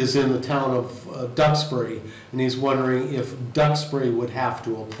is in the town of Duxbury, and he's wondering if Duxbury would have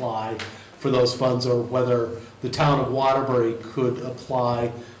to apply for those funds, or whether the town of Waterbury could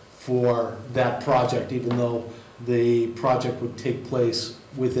apply for that project, even though the project would take place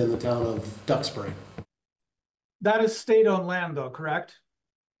within the town of Duxbury. That is state-owned land, though, correct?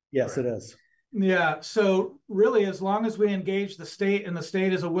 Yes, it is. Yeah, so really, as long as we engage the state and the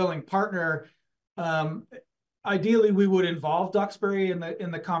state is a willing partner, ideally we would involve Duxbury in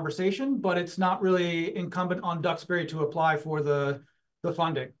the conversation, but it's not really incumbent on Duxbury to apply for the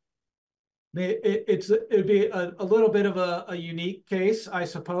funding. It'd be a little bit of a unique case, I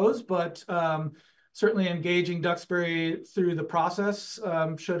suppose, but certainly engaging Duxbury through the process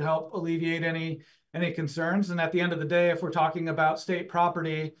should help alleviate any concerns. And at the end of the day, if we're talking about state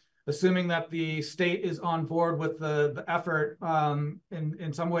property, assuming that the state is on board with the effort,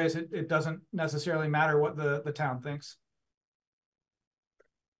 in some ways it doesn't necessarily matter what the town thinks.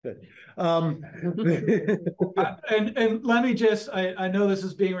 Good. And let me just, I know this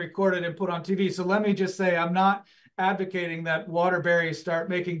is being recorded and put on TV, so let me just say I'm not advocating that Waterbury start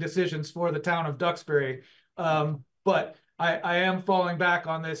making decisions for the town of Duxbury, but I am falling back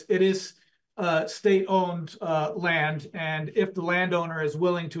on this. It is state-owned land, and if the landowner is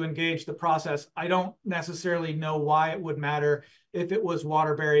willing to engage the process, I don't necessarily know why it would matter if it was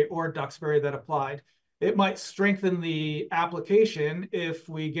Waterbury or Duxbury that applied. It might strengthen the application if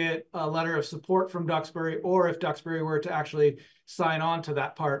we get a letter of support from Duxbury, or if Duxbury were to actually sign on to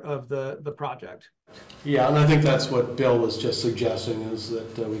that part of the project. Yeah, and I think that's what Bill was just suggesting, is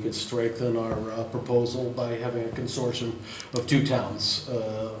that we could strengthen our proposal by having a consortium of two towns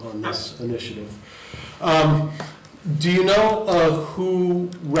on this initiative. Do you know who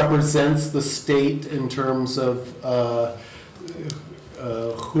represents the state in terms of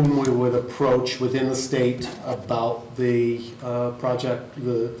whom we would approach within the state about the project,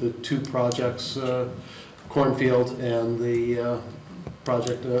 the two projects, Cornfield and the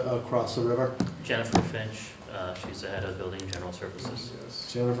project across the river? Jennifer Finch, she's the head of Building General Services.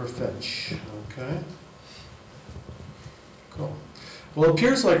 Yes. Jennifer Finch, okay. Cool. Well, it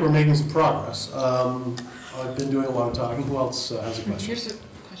appears like we're making some progress. I've been doing a lot of talking. Who else has a question? Here's a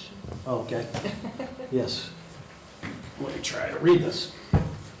question. Oh, okay. Yes. Let me try to read this.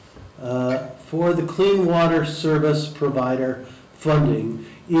 For the clean water service provider funding,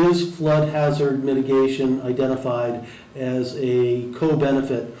 is flood hazard mitigation identified as a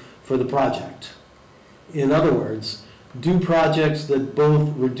co-benefit for the project? In other words, do projects that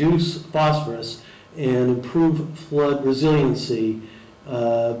both reduce phosphorus and improve flood resiliency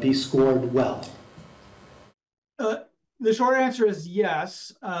be scored well? The short answer is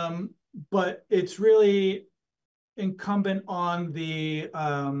yes, but it's really incumbent on the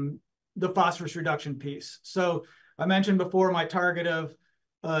phosphorus reduction piece. So I mentioned before my target of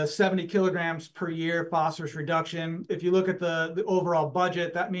 70 kilograms per year phosphorus reduction. If you look at the overall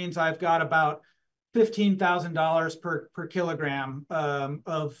budget, that means I've got about $15,000 per kilogram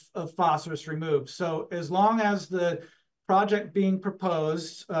of phosphorus removed. So as long as the project being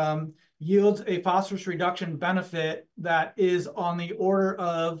proposed yields a phosphorus reduction benefit that is on the order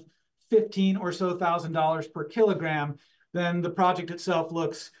of $15,000 or so per kilogram, then the project itself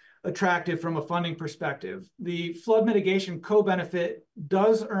looks attractive from a funding perspective. The flood mitigation co-benefit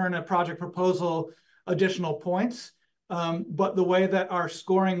does earn a project proposal additional points, but the way that our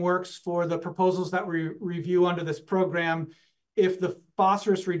scoring works for the proposals that we review under this program, if the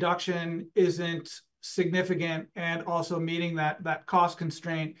phosphorus reduction isn't significant and also meeting that cost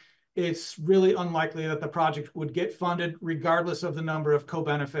constraint, it's really unlikely that the project would get funded regardless of the number of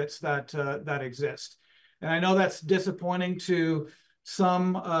co-benefits that exist. And I know that's disappointing to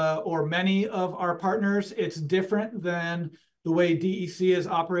some or many of our partners. It's different than the way DEC has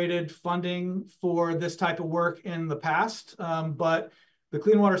operated funding for this type of work in the past, but the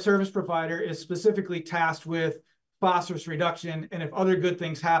Clean Water Service Provider is specifically tasked with phosphorus reduction, and if other good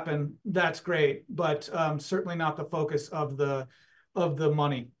things happen, that's great, but certainly not the focus of the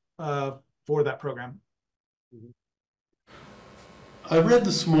money for that program. I read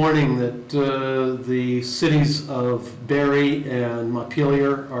this morning that the cities of Barry and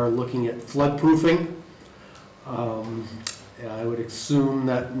Montpelier are looking at floodproofing. I would assume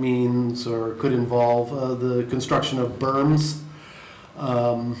that means or could involve the construction of berms.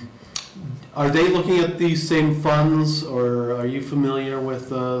 Are they looking at these same funds, or are you familiar with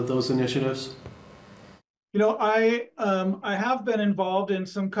those initiatives? You know, I have been involved in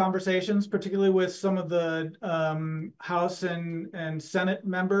some conversations, particularly with some of the House and Senate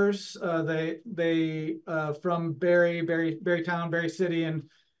members. They from Barrytown, Barry City, and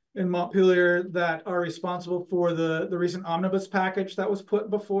in Montpelier that are responsible for the recent omnibus package that was put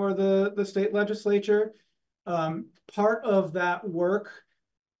before the state legislature. Part of that work,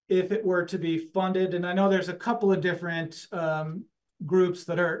 if it were to be funded, and I know there's a couple of different groups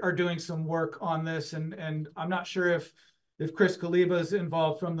that are doing some work on this, and I'm not sure if Chris Kaliba is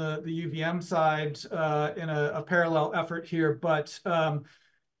involved from the UVM side in a parallel effort here, but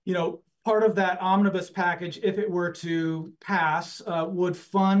you know, part of that omnibus package, if it were to pass, would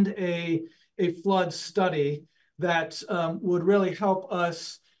fund a flood study that would really help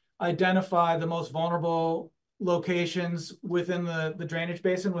us identify the most vulnerable locations within the drainage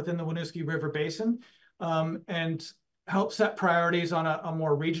basin, within the Winooski River Basin, and help set priorities on a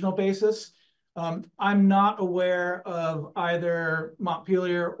more regional basis. I'm not aware of either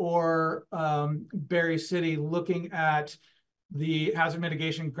Montpelier or Barry City looking at the hazard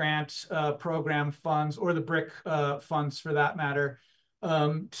mitigation grant program funds, or the BRIC funds for that matter,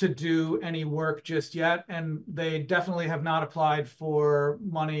 to do any work just yet. And they definitely have not applied for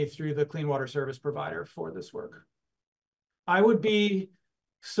money through the Clean Water Service Provider for this work. I would be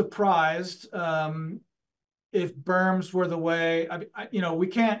surprised if berms were the way. You know, we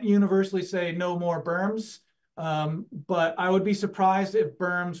can't universally say no more berms, but I would be surprised if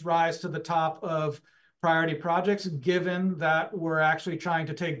berms rise to the top of priority projects, given that we're actually trying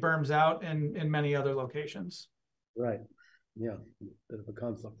to take berms out in many other locations. Right. Yeah, bit of a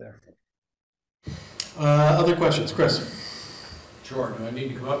conflict there. Other questions, Chris? Sure. Do I need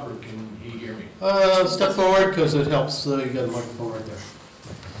to come up, or can he hear me? Step forward, because it helps. You got a microphone right there.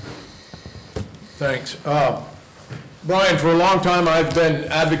 Thanks. Brian, for a long time I've been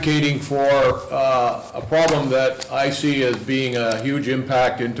advocating for a problem that I see as being a huge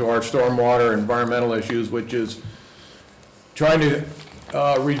impact into our stormwater environmental issues, which is trying to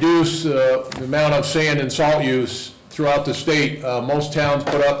reduce the amount of sand and salt use throughout the state. Most towns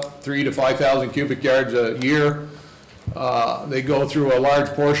put up 3,000 to 5,000 cubic yards a year. They go through a large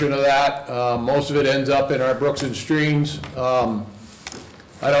portion of that. Most of it ends up in our brooks and streams.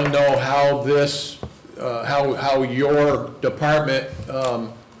 I don't know how this, how your department,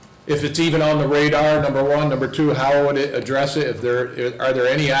 if it's even on the radar, number one. Number two, how would it address it? Are there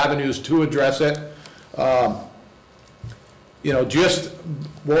any avenues to address it? You know, just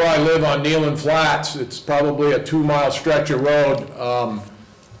where I live on Nealon Flats, it's probably a 2-mile stretch of road.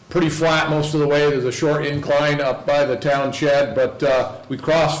 Pretty flat most of the way. There's a short incline up by the town shed, but we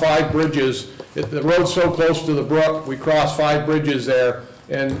cross 5 bridges. The road's so close to the brook, we cross 5 bridges there,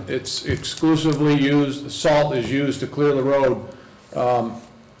 and it's exclusively used, salt is used to clear the road.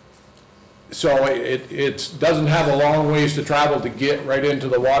 So it doesn't have a long ways to travel to get right into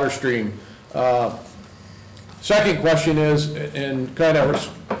the water stream. Second question is, and kind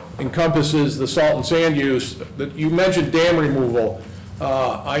of encompasses the salt and sand use, that you mentioned dam removal.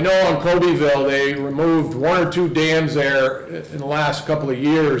 I know on Codyville they removed 1 or 2 dams there in the last couple of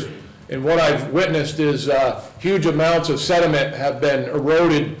years, and what I've witnessed is huge amounts of sediment have been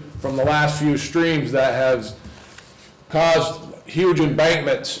eroded from the last few streams that has caused huge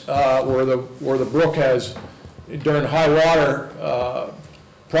embankments where the brook has, during high water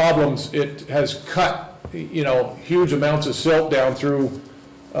problems, it has cut, you know, huge amounts of silt down through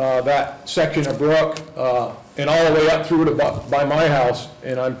that section of brook and all the way up through to by my house.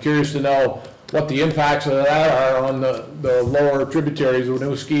 And I'm curious to know what the impacts of that are on the lower tributaries of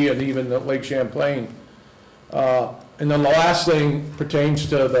Winooski and even the Lake Champlain. And then the last thing pertains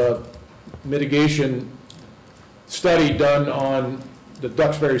to the mitigation study done on the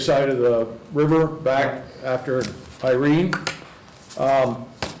Duxbury side of the river back after Irene.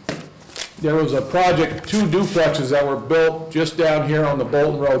 There was a project, 2 duplexes that were built just down here on the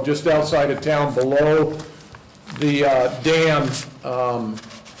Bolton Road, just outside of town, below the dam,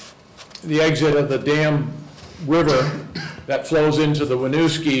 the exit of the dam river that flows into the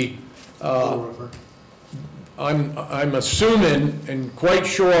Winooski. I'm assuming and quite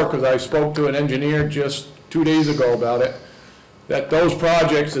sure, because I spoke to an engineer just 2 days ago about it, that those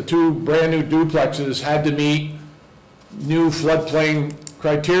projects, the 2 brand-new duplexes, had to meet new floodplain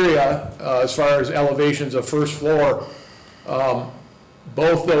criteria as far as elevations of first floor.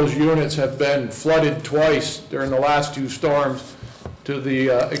 Both those units have been flooded twice during the last 2 storms to the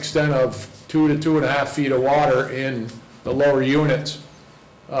extent of 2 to 2.5 feet of water in the lower units.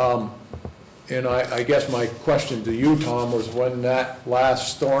 And I guess my question to you, Tom, was when that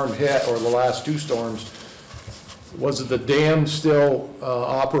last storm hit, or the last 2 storms, was the dam still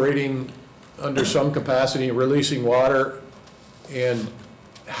operating under some capacity and releasing water? And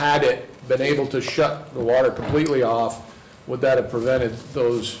had it been able to shut the water completely off, would that have prevented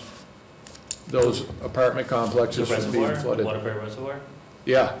those apartment complexes The from being reservoir, flooded? Waterbury Reservoir?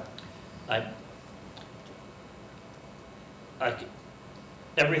 Yeah.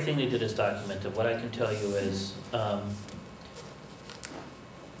 Everything they did is documented. What I can tell you is,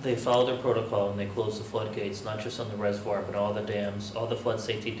 they followed their protocol and they closed the floodgates, not just on the reservoir, but all the dams, all the flood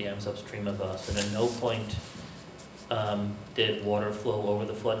safety dams upstream of us. And at no point did water flow over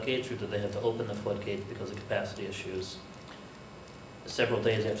the floodgates, or did they have to open the floodgates because of capacity issues. Several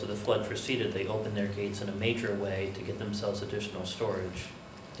days after the flood proceeded, they opened their gates in a major way to get themselves additional storage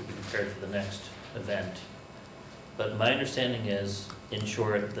to be prepared for the next event. But my understanding is, in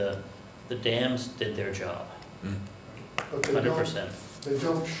short, the dams did their job, But they 100%. They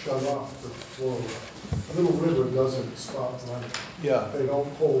don't shut off the flow. A little river doesn't stop running. Yeah. They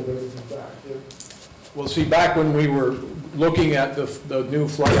don't hold everything back. Well, see, back when we were looking at the new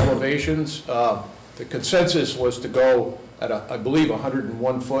flood elevations, the consensus was to go at, I believe,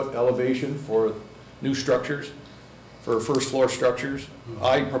 101-foot elevation for new structures, for first floor structures.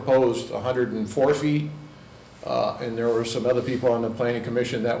 I proposed 104 feet, and there were some other people on the planning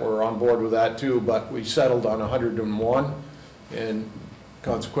commission that were on board with that too, but we settled on 101, and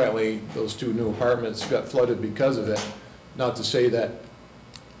consequently, those 2 new apartments got flooded because of it. Not to say that,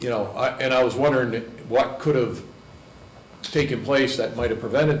 you know, I was wondering what could have taken place that might have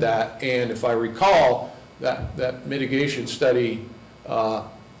prevented that. And if I recall, that mitigation study,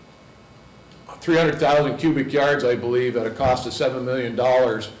 300,000 cubic yards, I believe, at a cost of $7 million,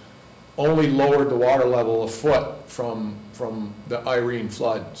 only lowered the water level a foot from the Irene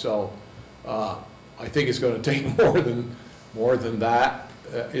flood. So I think it's going to take more than that.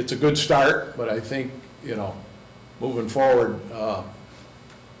 It's a good start, but I think, you know, moving forward, I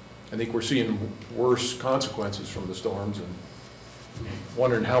think we're seeing worse consequences from the storms, and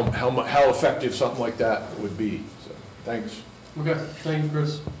wondering how effective something like that would be. So, thanks. Okay, thank you,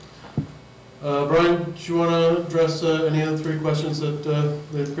 Chris. Brian, do you want to address any of the 3 questions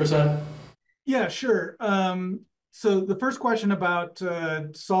that Chris had? Yeah, sure. So the first question about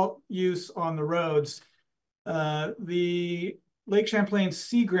salt use on the roads, the Lake Champlain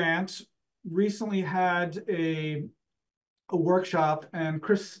Sea Grant recently had a workshop, and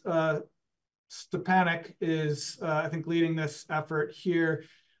Chris Stepanek is, I think, leading this effort here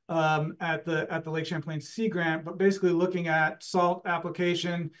at the Lake Champlain Sea Grant, but basically looking at salt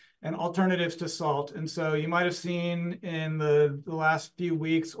application and alternatives to salt. And so you might have seen in the last few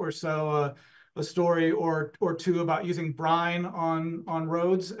weeks or so a story or 2 about using brine on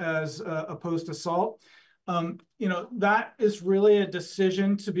roads as opposed to salt. You know, that is really a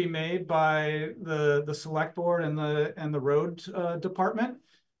decision to be made by the select board and the road department.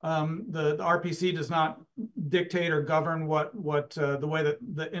 The RPC does not dictate or govern what the way that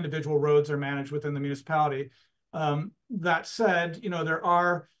the individual roads are managed within the municipality. That said, you know, there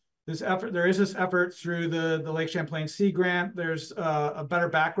is this effort through the Lake Champlain Sea Grant. There's a Better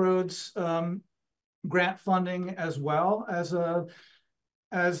Backroads grant funding, as well as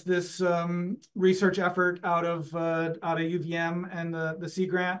this research effort out of UVM and the Sea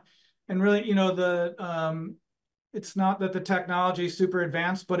Grant. And really, you know, it's not that the technology is super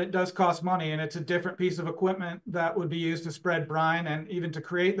advanced, but it does cost money, and it's a different piece of equipment that would be used to spread brine and even to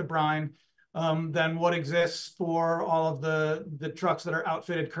create the brine than what exists for all of the trucks that are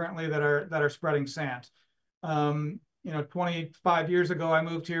outfitted currently that are spreading sand. You know, 25 years ago, I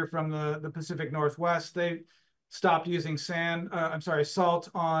moved here from the Pacific Northwest. They stopped using salt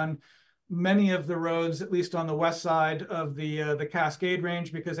on many of the roads, at least on the west side of the Cascade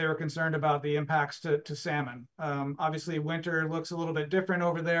Range, because they were concerned about the impacts to salmon. Obviously, winter looks a little bit different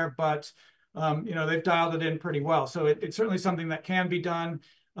over there, but you know, they've dialed it in pretty well. So it's certainly something that can be done,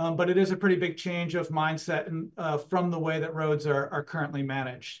 but it is a pretty big change of mindset from the way that roads are currently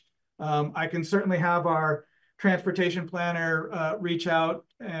managed. I can certainly have our transportation planner reach out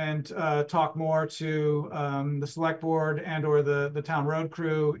and talk more to the select board and or the town road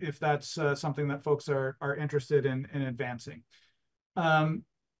crew if that's something that folks are interested in advancing.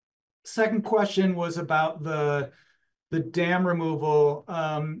 second question was about the dam removal,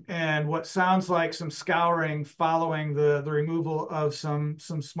 and what sounds like some scouring following the removal of some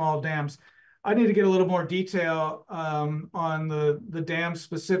small dams. I need to get a little more detail on the dam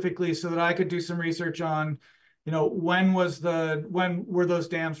specifically so that I could do some research on, you know, when were those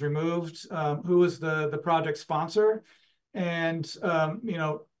dams removed? Who was the project sponsor? And, you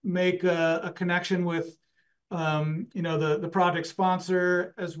know, make a connection with, you know, the project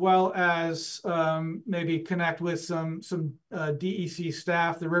sponsor, as well as maybe connect with some DEC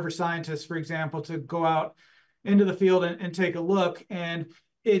staff, the river scientists, for example, to go out into the field and take a look. And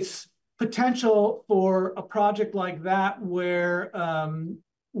it's potential for a project like that where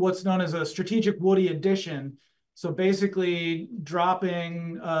what's known as a strategic woody addition. So basically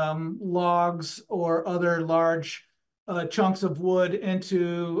dropping logs or other large chunks of wood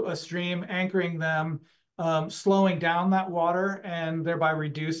into a stream, anchoring them, slowing down that water and thereby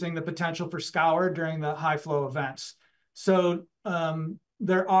reducing the potential for scour during the high flow events. So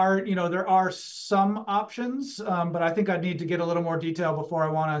there are some options, but I think I need to get a little more detail before I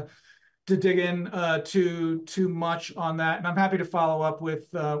want to dig in too much on that. And I'm happy to follow up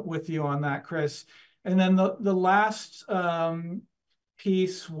with you on that, Chris. And then the last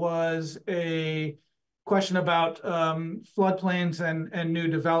piece was a question about floodplains and new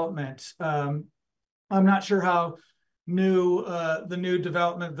development. I'm not sure how new the new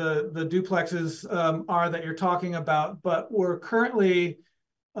development, the duplexes are that you're talking about, but we're currently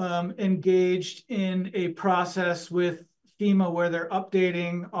engaged in a process with FEMA where they're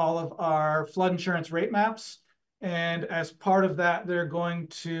updating all of our flood insurance rate maps. And as part of that, they're going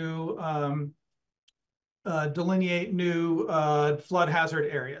to delineate new flood hazard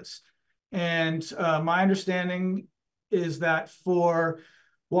areas. And my understanding is that for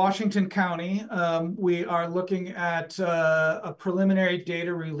Washington County, we are looking at a preliminary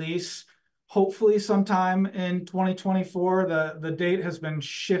data release, hopefully sometime in 2024. The date has been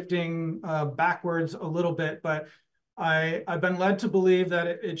shifting backwards a little bit, but I've been led to believe that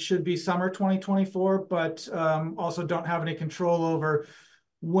it should be summer 2024, but also don't have any control over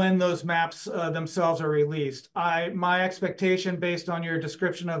when those maps themselves are released. My expectation, based on your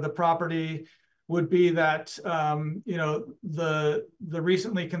description of the property, would be that you know, the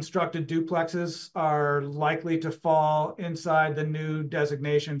recently constructed duplexes are likely to fall inside the new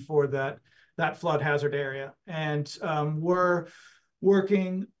designation for that flood hazard area. And we're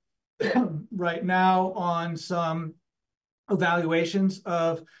working right now on some evaluations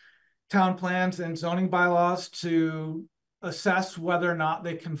of town plans and zoning bylaws to assess whether or not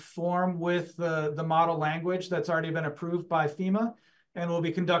they conform with the model language that's already been approved by FEMA. And we'll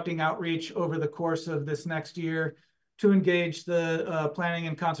be conducting outreach over the course of this next year to engage the planning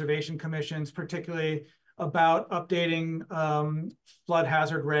and conservation commissions, particularly about updating flood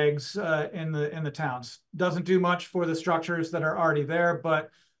hazard regs in the towns. Doesn't do much for the structures that are already there, but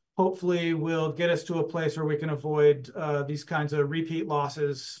hopefully will get us to a place where we can avoid these kinds of repeat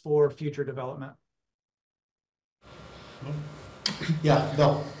losses for future development. Yeah,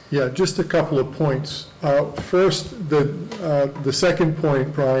 Bill. Yeah, just a couple of points. First, the second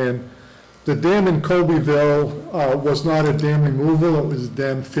point, Brian, the dam in Colbyville was not a dam removal, it was a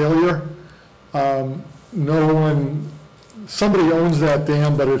dam failure. Somebody owns that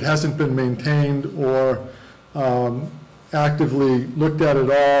dam, but it hasn't been maintained or actively looked at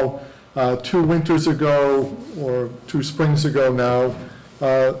all. 2 winters ago, or 2 springs ago now,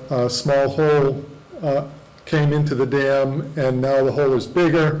 a small hole came into the dam, and now the hole is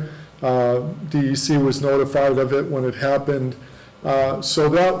bigger. DEC was notified of it when it happened. So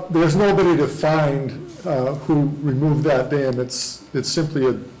there's nobody to find who removed that dam. It's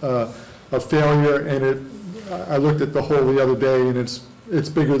simply a failure, and I looked at the hole the other day, and it's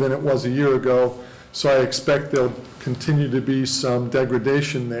bigger than it was a year ago. So I expect there'll continue to be some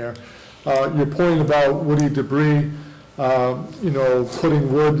degradation there. Your point about woody debris, you know,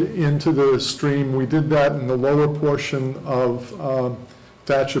 putting wood into the stream, we did that in the lower portion of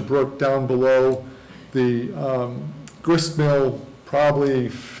Thatcher Brook down below the grist mill probably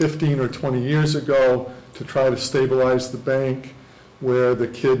 15 or 20 years ago to try to stabilize the bank where the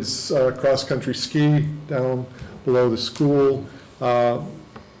kids cross-country ski down below the school.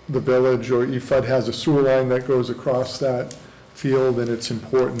 The village or EFUD has a sewer line that goes across that field, and it's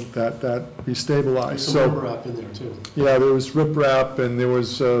important that that be stabilized. There's some riprap in there too. Yeah, there was riprap, and there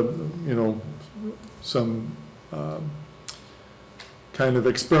was, you know, some kind of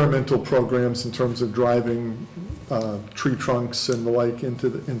experimental programs in terms of driving tree trunks and the like into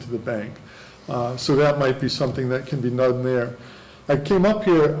the bank. So that might be something that can be done there. I came up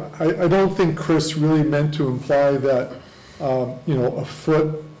here, I don't think Chris really meant to imply that, you know, a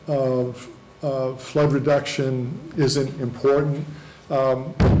foot of flood reduction isn't important.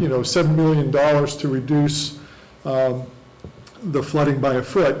 You know, $7 million to reduce the flooding by a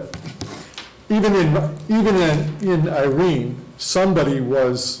foot. Even in Irene, somebody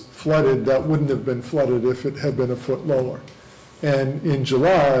was flooded that wouldn't have been flooded if it had been a foot lower. And in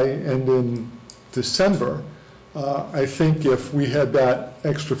July and in December, I think if we had that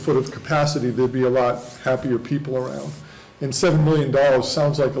extra foot of capacity, there'd be a lot happier people around. And $7 million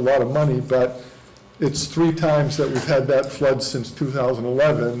sounds like a lot of money, but it's 3 times that we've had that flood since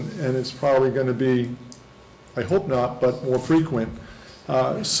 2011, and it's probably going to be, I hope not, but more frequent.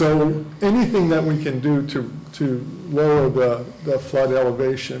 So anything that we can do to lower the flood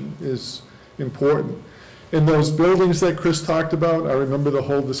elevation is important. In those buildings that Chris talked about, I remember the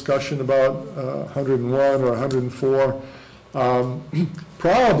whole discussion about 101 or 104.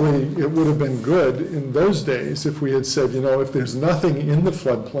 Probably it would have been good in those days if we had said, you know, if there's nothing in the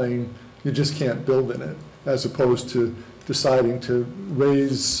floodplain, you just can't build in it, as opposed to deciding to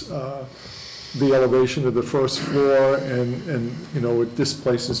raise the elevation of the first floor and you know, it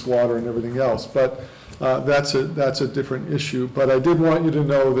displaces water and everything else. But that's a different issue. But I did want you to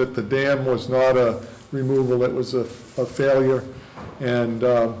know that the dam was not a removal, it was a failure, and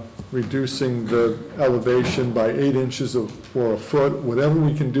reducing the elevation by 8 inches or a foot, whatever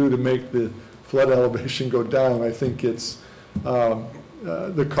we can do to make the flood elevation go down, I think it's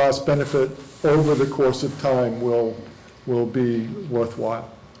the cost benefit over the course of time will be worthwhile.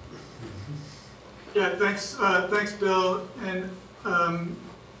 Yeah, thanks, Bill. And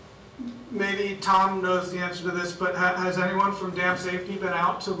maybe Tom knows the answer to this, but has anyone from Dam Safety been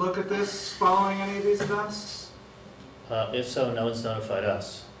out to look at this following any of these events? If so, no one's notified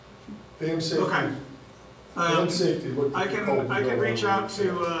us. Dam Safety. Okay. Dam Safety looked I at the can code reach out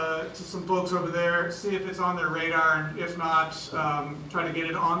to some folks over there, see if it's on their radar, and if not, try to get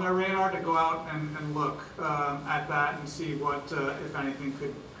it on their radar to go out and look at that and see what, if anything,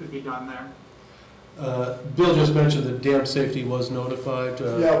 could be done there. Bill just mentioned that Dam Safety was notified.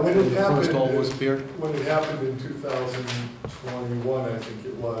 Yeah, when it the happened, first hole was appeared. When it happened in 2021, I think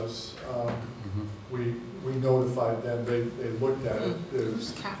it was, we notified them, they looked at it.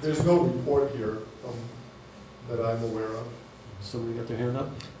 There's no report here that I'm aware of. Somebody got their hand up?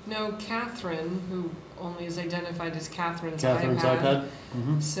 No, Catherine, who only is identified as Catherine's Catherine's iPad?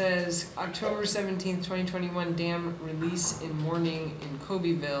 says October 17th, 2021, dam release in morning in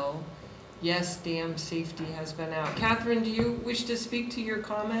Cobeyville. Yes, dam safety has been out. Catherine, do you wish to speak to your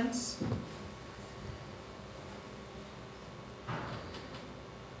comments?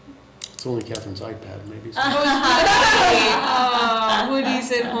 It's only Catherine's iPad, maybe. Oh,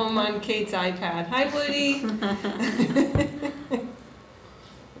 Woody's at home on Kate's iPad. Hi, Woody.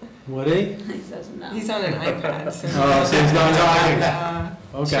 Woody? He says no. He's on an iPad. So, so he's not talking.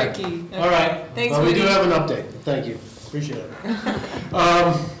 Okay. Tricky. All right. Thanks, well, we Woody. do have an update. Thank you. Appreciate it.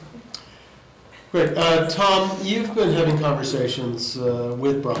 Great. Tom, you've been having conversations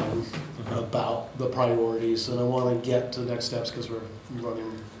with Brian about the priorities, and I want to get to the next steps because we're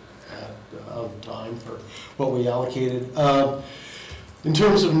running out of time for what we allocated. In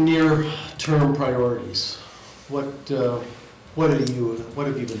terms of near-term priorities, what have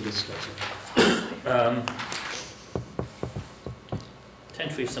you been discussing?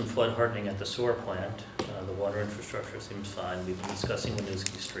 Potentially some flood hardening at the sewer plant. The water infrastructure seems fine. We've been discussing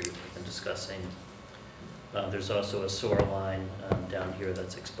Winooski Street. We've been discussing, there's also a sewer line down here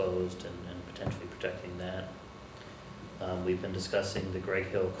that's exposed and potentially protecting that. We've been discussing the Greg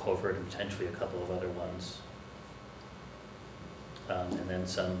Hill culvert and potentially a couple of other ones. And then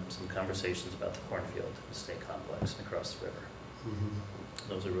some conversations about the cornfield, the state complex, and across the river.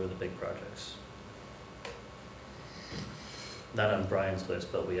 Those are really the big projects. Not on Brian's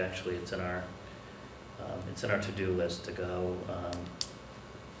list, but we actually, it's in our to-do list to go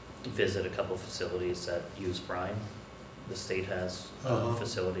visit a couple of facilities that use brine. The state has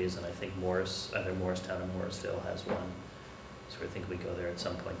facilities, and I think either Morristown or Morrisville has one. So I think we go there at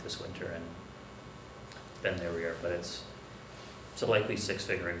some point this winter and bend their rear, but it's a likely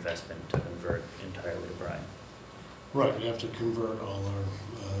 6-figure investment to convert entirely to brine. Right, we have to convert all our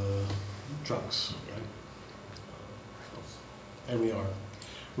trucks, right? And we are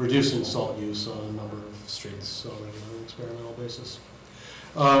reducing salt use on a number of streets already on an experimental basis.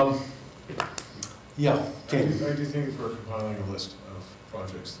 Yeah, Kane. I do think if we're compiling a list of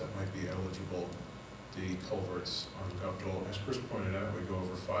projects that might be eligible, the culverts on Gupdell, as Chris pointed out, we go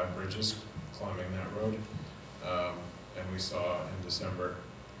over 5 bridges climbing that road. And we saw in December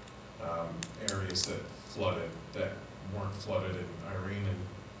areas that flooded that weren't flooded in Irene and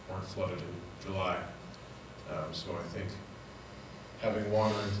weren't flooded in July. So I think having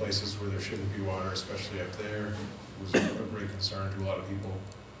water in places where there shouldn't be water, especially up there, was a great concern to a lot of people.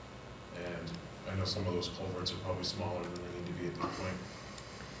 And I know some of those culverts are probably smaller than they need to be at this point.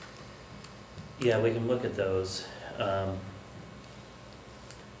 Yeah, we can look at those.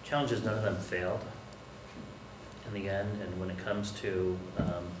 Challenge is none of them failed in the end, and when it comes to,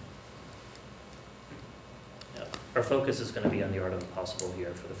 our focus is going to be on the art of the possible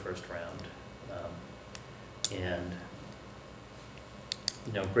here for the first round. And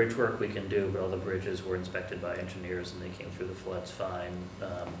bridge work we can do, but all the bridges were inspected by engineers and they came through the floods fine.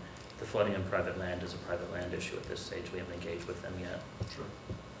 The flooding on private land is a private land issue at this stage. We haven't engaged with them yet. Sure.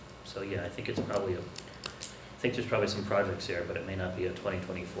 So yeah, I think it's probably I think there's probably some projects here, but it may not be a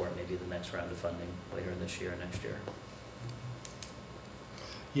 2024, maybe the next round of funding later in this year or next year.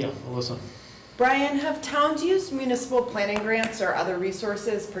 Yeah, Alyssa. Brian, have towns used municipal planning grants or other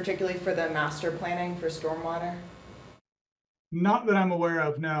resources, particularly for the master planning for stormwater? Not that I'm aware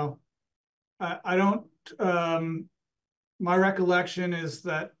of, no. I don't, my recollection is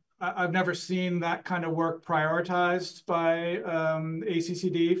that I've never seen that kind of work prioritized by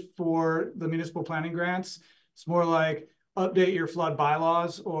ACCD for the municipal planning grants. It's more like update your flood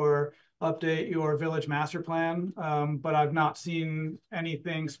bylaws or update your village master plan, but I've not seen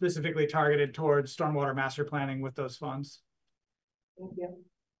anything specifically targeted towards stormwater master planning with those funds. Thank you.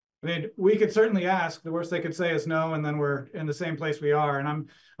 I mean, we could certainly ask. The worst they could say is no, and then we're in the same place we are. And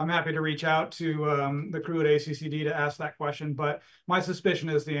I'm happy to reach out to the crew at ACCD to ask that question. But my suspicion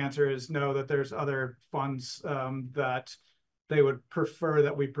is the answer is no, that there's other funds that they would prefer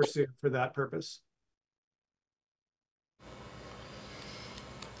that we pursue for that purpose.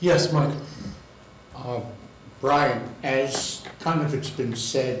 Yes, Mike. Brian, as kind of it's been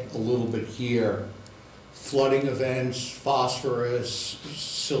said a little bit here, flooding events, phosphorus,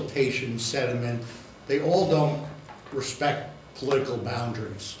 siltation, sediment, they all don't respect political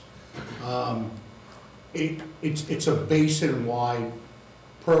boundaries. It's a basin-wide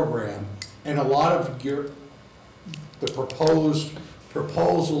program, and a lot of the proposed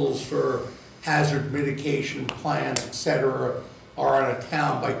proposals for hazard mitigation plan, et cetera, are on a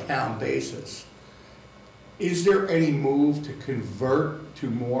town-by-town basis. Is there any move to convert to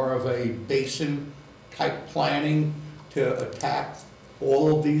more of a basin-type planning to attack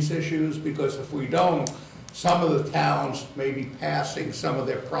all of these issues? Because if we don't, some of the towns may be passing some of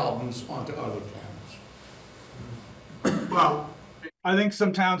their problems onto other towns. Well, I think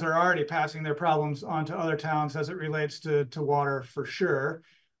some towns are already passing their problems onto other towns as it relates to water for sure.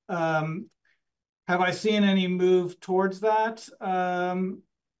 Have I seen any move towards that?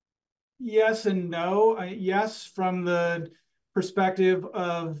 Yes and no. Yes, from the perspective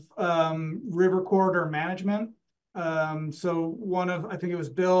of river corridor management. So I think it was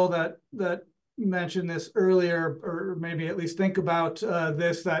Bill that mentioned this earlier, or maybe at least think about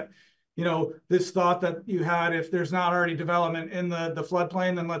this, that this thought that you had, if there's not already development in the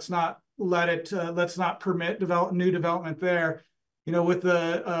floodplain, then let's not permit new development there. With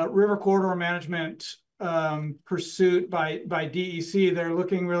the river corridor management pursuit by DEC, they're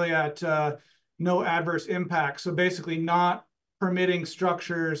looking really at no adverse impact. So basically not permitting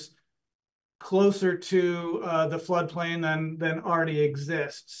structures closer to the floodplain than already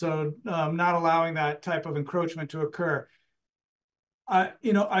exists. So not allowing that type of encroachment to occur.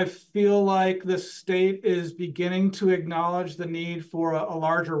 I feel like the state is beginning to acknowledge the need for a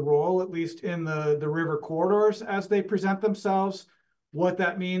larger role, at least in the river corridors as they present themselves. What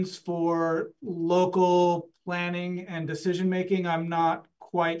that means for local planning and decision-making, I'm not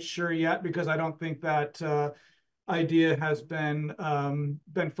quite sure yet, because I don't think that idea has been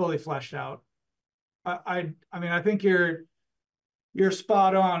fully fleshed out. I mean, I think you're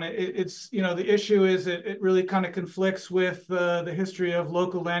spot on. It's the issue is it really kind of conflicts with the history of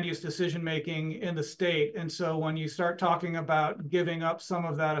local land use decision-making in the state. And so when you start talking about giving up some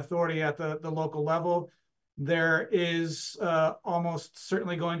of that authority at the local level, there is almost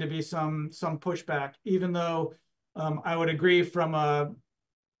certainly going to be some pushback, even though I would agree from a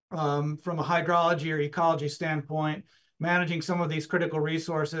hydrology or ecology standpoint, managing some of these critical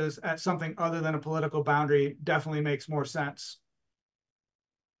resources at something other than a political boundary definitely makes more sense.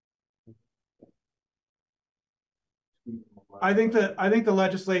 I think the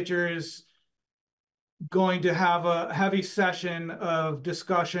legislature is going to have a heavy session of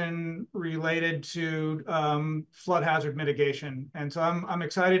discussion related to flood hazard mitigation. And so I'm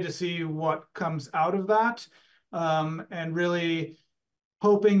excited to see what comes out of that, and really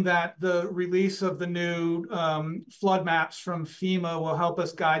hoping that the release of the new flood maps from FEMA will help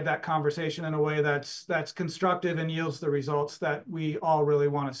us guide that conversation in a way that's constructive and yields the results that we all really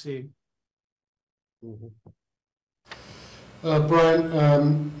want to see. Mm-hmm.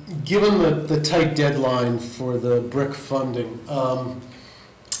 Brian, given the tight deadline for the brick funding,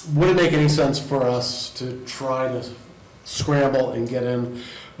 would it make any sense for us to try to scramble and get in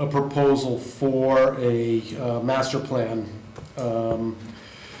a proposal for a master plan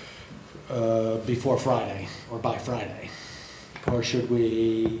before Friday or by Friday? Or should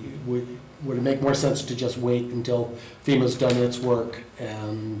would it make more sense to just wait until FEMA's done its work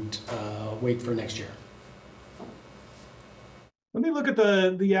and wait for next year? Let me look at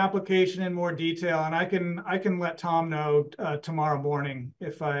the application in more detail, and I can let Tom know tomorrow morning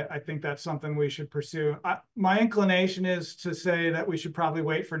if I think that's something we should pursue. My inclination is to say that we should probably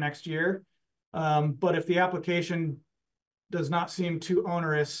wait for next year, but if the application does not seem too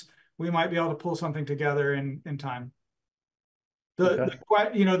onerous, we might be able to pull something together in time.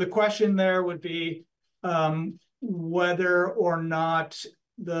 The question there would be whether or not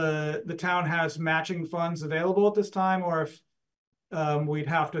the town has matching funds available at this time, or if we'd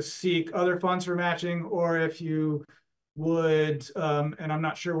have to seek other funds for matching, or if you would, and I'm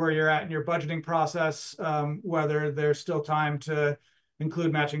not sure where you're at in your budgeting process, whether there's still time to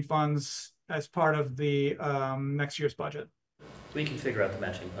include matching funds as part of the next year's budget. We can figure out the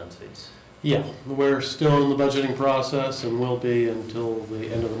matching funds fees. Yeah, we're still in the budgeting process and will be until the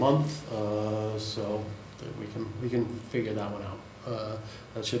end of the month, so we can figure that one out.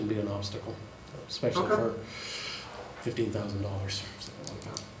 That shouldn't be an obstacle, especially for $15,000, something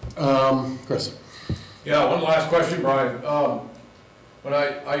like that. Chris. Yeah, one last question, Brian. But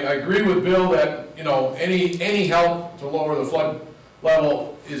I agree with Bill that, you know, any help to lower the flood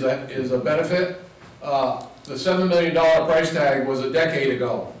level is a benefit. The $7 million price tag was a decade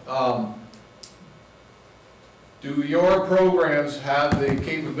ago. Do your programs have the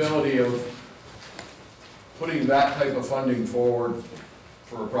capability of putting that type of funding forward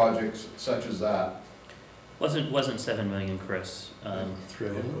for projects such as that? Wasn't 7 million, Chris. You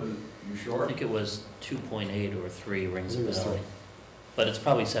sure? I think it was 2.8 or 3 rings a bell. But it's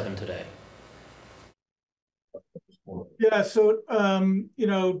probably 7 today. Yeah, so you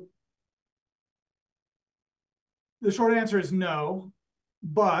know, the short answer is no,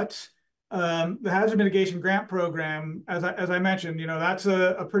 but the hazard mitigation grant program, as I mentioned, you know, that's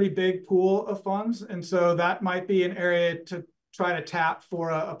a pretty big pool of funds, and so that might be an area to try to tap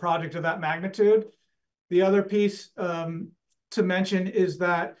for a project of that magnitude. The other piece to mention is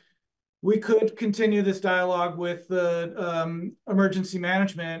that we could continue this dialogue with the emergency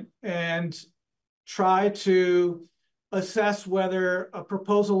management and try to assess whether a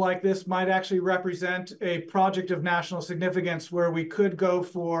proposal like this might actually represent a project of national significance where we could go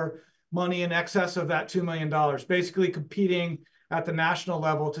for money in excess of that $2 million, basically competing at the national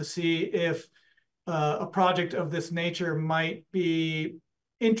level to see if a project of this nature might be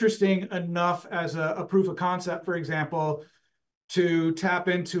interesting enough as a proof of concept, for example, to tap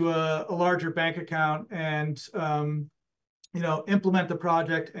into a larger bank account and you know, implement the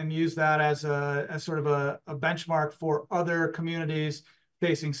project and use that as sort of a benchmark for other communities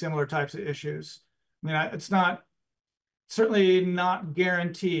facing similar types of issues. I mean, it's certainly not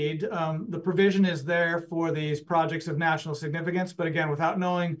guaranteed. The provision is there for these projects of national significance, but again, without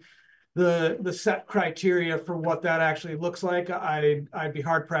knowing the set criteria for what that actually looks like, I'd be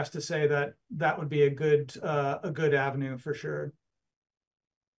hard pressed to say that that would be a good avenue for sure.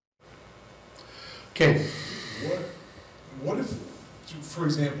 Okay. What if, for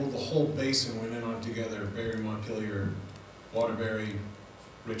example, the whole basin went in on together, Barry, Montpelier, Waterbury,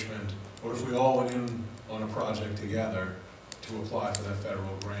 Richmond? What if we all went in on a project together to apply for that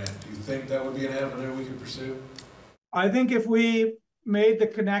federal grant? Do you think that would be an avenue we could pursue? I think if we made the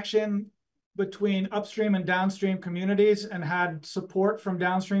connection between upstream and downstream communities and had support from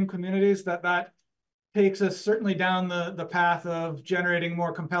downstream communities, that takes us certainly down the path of generating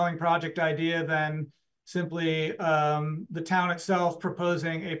more compelling project idea than simply the town itself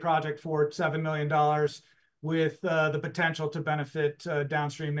proposing a project for $7 million with the potential to benefit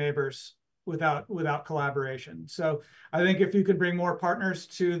downstream neighbors without collaboration. So I think if you could bring more partners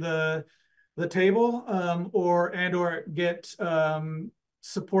to the table or get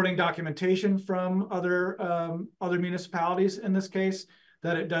supporting documentation from other municipalities in this case,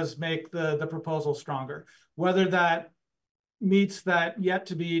 that it does make the proposal stronger. Whether that meets that yet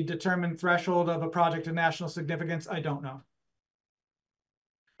to be determined threshold of a project of national significance, I don't know.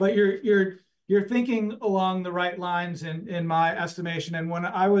 But you're thinking along the right lines in my estimation. And when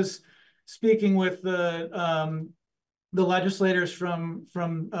I was speaking with the legislators from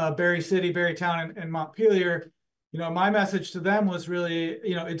Barry City, Barry Town, and Montpelier, you know, my message to them was really,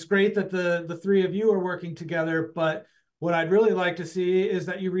 you know, it's great that the three of you are working together, but what I'd really like to see is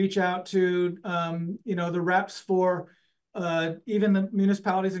that you reach out to, you know, the reps for even the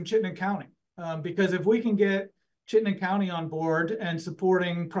municipalities in Chittenden County. Because if we can get Chittenden County on board and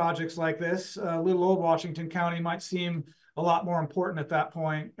supporting projects like this, little old Washington County might seem a lot more important at that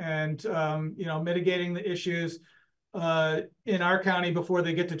point. And, you know, mitigating the issues in our county before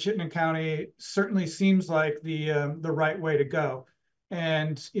they get to Chittenden County certainly seems like the right way to go.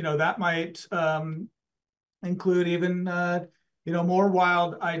 And, you know, that might include even, you know, more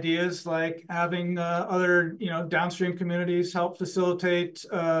wild ideas like having other, you know, downstream communities help facilitate,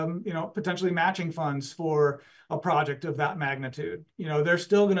 you know, potentially matching funds for a project of that magnitude. You know, they're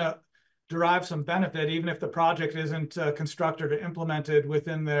still going to derive some benefit even if the project isn't constructed or implemented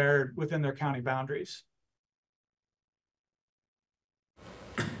within their county boundaries.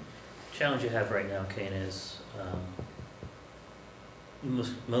 Challenge you have right now, Kane, is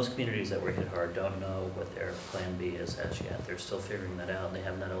most communities that were hit hard don't know what their plan B is as yet. They're still figuring that out, and they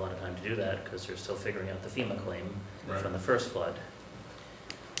haven't had a lot of time to do that because they're still figuring out the FEMA claim from the first flood.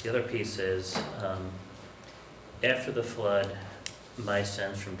 The other piece is, after the flood, my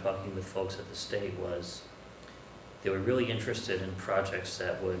sense from talking with folks at the state was they were really interested in projects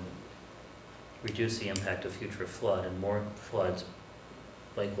that would reduce the impact of future flood and more floods,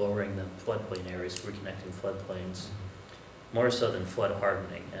 like lowering the floodplain areas, reconnecting floodplains, more so than flood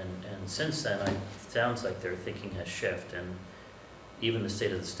hardening. And since then, it sounds like their thinking has shifted. And even the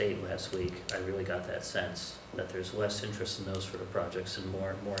state of the state last week, I really got that sense that there's less interest in those sort of projects and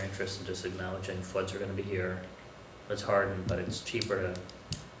more interest in just acknowledging floods are going to be here. Let's harden, but it's cheaper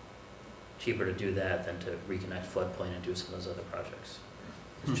to do that than to reconnect floodplain and do some of those other projects.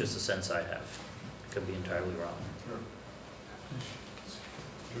 It's just a sense I have. I could be entirely wrong.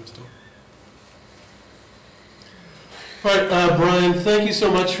 All right, Brian, thank you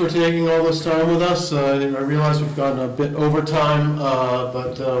so much for taking all this time with us. I realize we've gone a bit over time,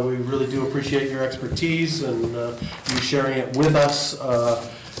 but we really do appreciate your expertise and you sharing it with us.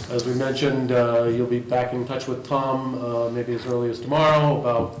 As we mentioned, you'll be back in touch with Tom maybe as early as tomorrow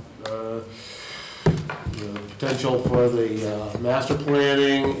about the potential for the master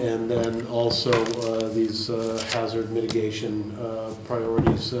planning and then also these hazard mitigation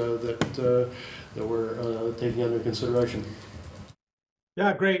priorities that we're taking under consideration.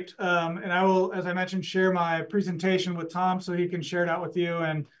 Yeah, great. And I will, as I mentioned, share my presentation with Tom so he can share it out with you.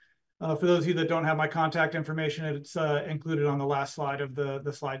 And for those of you that don't have my contact information, it's included on the last slide of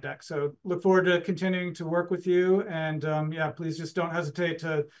the slide deck. So look forward to continuing to work with you. And yeah, please just don't hesitate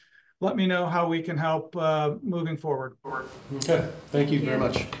to let me know how we can help moving forward. Okay, thank you very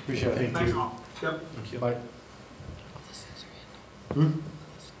much. Appreciate it. Thanks all. Yep. Thank you. Bye.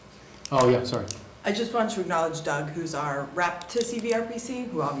 Oh, yeah, sorry. I just want to acknowledge Doug, who's our rep to CVRPC,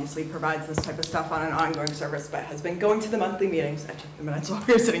 who obviously provides this type of stuff on an ongoing service, but has been going to the monthly meetings. I took the minutes while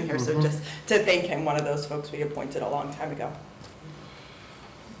we were sitting here, so just to thank him, one of those folks we appointed a long time ago.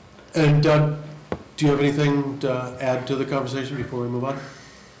 And Doug, do you have anything to add to the conversation before we move on?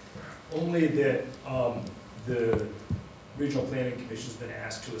 Only that the Regional Planning Commission's been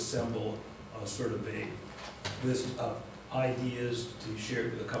asked to assemble sort of a list of ideas to share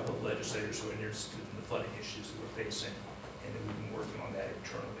with a couple of legislators who are interested in the flooding issues that we're facing, and then we've been working on that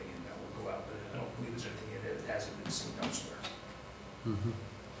internally, and that will go out. But I don't believe there's anything in it that hasn't been seen elsewhere.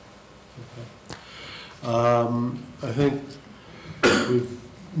 Okay. I think we've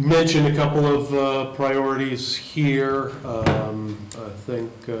mentioned a couple of priorities here. I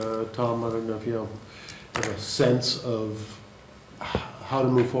think, Tom, I don't know if you have a sense of how to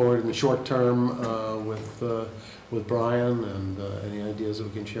move forward in the short term with Brian, and any ideas that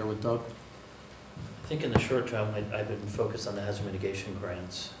we can share with Doug? I think in the short term, I've been focused on the hazard mitigation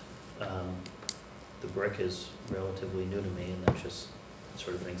grants. The BRIC is relatively new to me, and that's just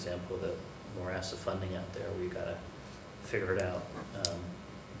sort of an example of the morass of funding out there where you got to figure it out.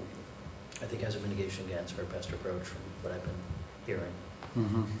 I think hazard mitigation grants are our best approach from what I've been hearing.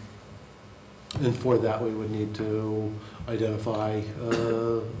 Mm-hmm. And for that, we would need to identify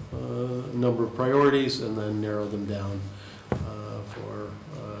a number of priorities and then narrow them down for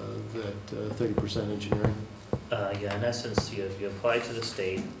that 30% engineering. Yeah, in essence, you apply to the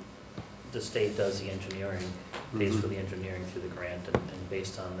state does the engineering, pays for the engineering through the grant, and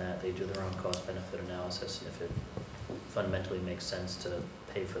based on that, they do their own cost-benefit analysis, and if it fundamentally makes sense to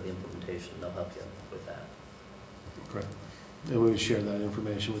pay for the implementation, they'll help you with that. Correct. And we would share that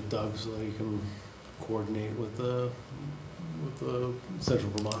information with Doug so that he can coordinate with the Central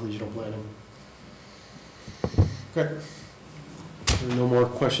Vermont Regional Planning. Okay. If there are no more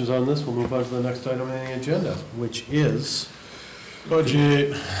questions on this, we'll move on to the next item on the agenda, which is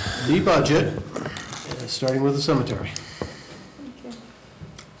budget. The budget, starting with the cemetery.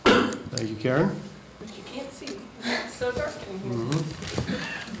 Thank you, Karen. Which you can't see. so dark in here.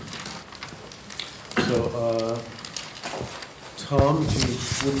 So, Tom,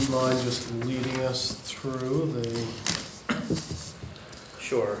 if you wouldn't mind just leading us through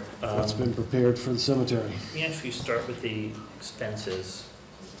Sure. what's been prepared for the cemetery. Let me actually start with the expenses,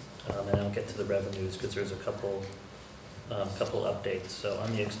 and I'll get to the revenues, because there's a couple updates. So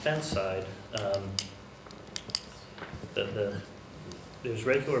on the expense side, there's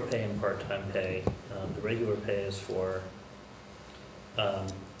regular pay and part-time pay. The regular pay is for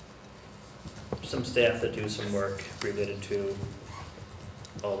some staff that do some work related to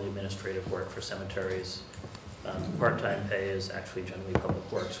all the administrative work for cemeteries. Part-time pay is actually generally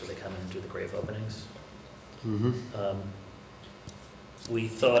public works, where they come in and do the grave openings. We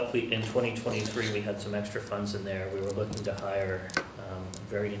thought in 2023 we had some extra funds in there. We were looking to hire a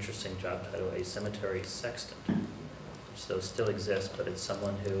very interesting job title, a cemetery sexton, which those still exists, but it's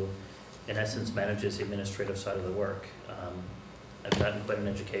someone who, in essence, manages the administrative side of the work. I've gotten quite an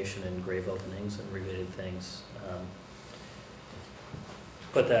education in grave openings and related things.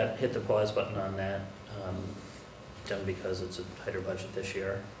 Hit the pause button on that, done because it's a tighter budget this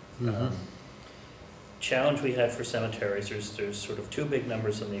year. Challenge we had for cemeteries, there's sort of two big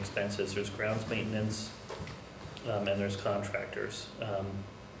numbers on the expenses. There's grounds maintenance, and there's contractors.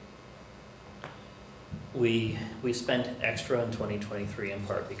 We spent extra in 2023 in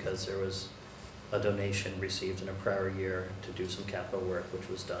part because there was a donation received in a prior year to do some capital work, which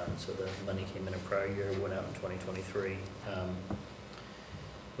was done. So the money came in a prior year, went out in 2023.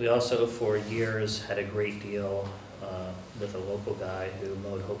 We also, for years, had a great deal with a local guy who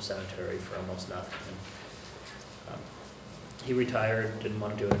mowed Hope Cemetery for almost nothing. He retired, didn't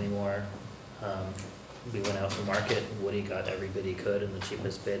want to do it anymore. We went out to market. Woody got every bid he could, and the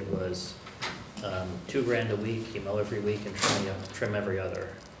cheapest bid was $2,000 a week. He mow every week and trim every other.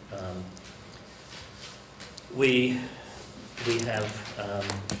 We have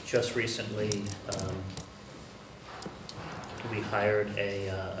just recently we hired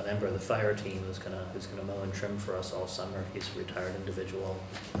a member of the fire team who's gonna mow and trim for us all summer. He's a retired individual,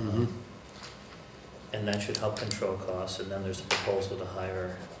 and that should help control costs. And then there's a proposal to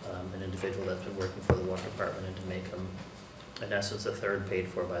hire an individual that's been working for the water department and to make him, in essence, a third paid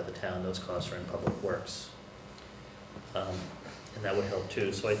for by the town. Those costs are in public works, and that would help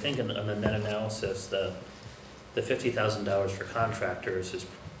too. So I think on the net analysis, the $50,000 for contractors is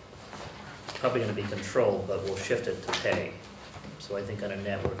probably going to be controlled, but we'll shift it to pay. So I think on a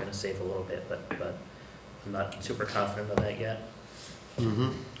net, we're going to save a little bit, but I'm not super confident of that yet.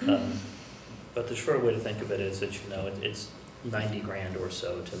 But the short way to think of it is that, it's $90,000 or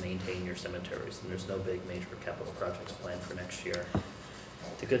so to maintain your cemeteries, and there's no big major capital projects planned for next year.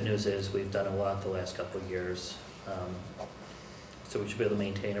 The good news is we've done a lot the last couple of years, so we should be able to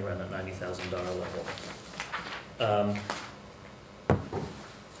maintain around that $90,000 level.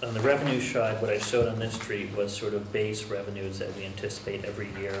 On the revenue side, what I showed on this street was sort of base revenues that we anticipate every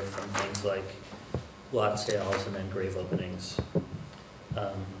year from things like lot sales and then grave openings,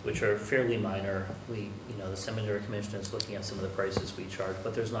 which are fairly minor. The cemetery commission is looking at some of the prices we charge,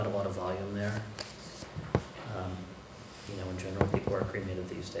 but there's not a lot of volume there. In general, people are cremated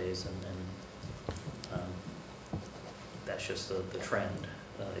these days, and that's just the trend,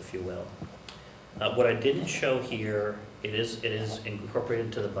 if you will. What I didn't show here, it is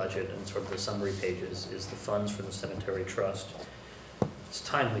incorporated to the budget and sort of the summary pages, is the funds for the cemetery trust. It's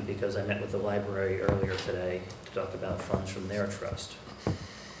timely because I met with the library earlier today to talk about funds from their trust.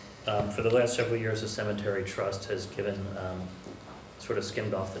 For the last several years, the cemetery trust has given, sort of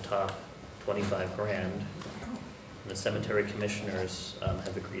skimmed off the top, $25,000. And the cemetery commissioners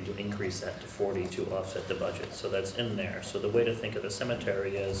have agreed to increase that to $40,000 to offset the budget. So that's in there. So the way to think of the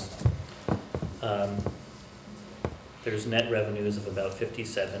cemetery is there's net revenues of about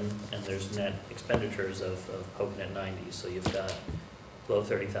 57, and there's net expenditures of poking at 90. So you've got below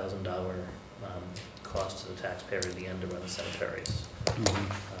 $30,000 cost to the taxpayer at the end to run the cemeteries,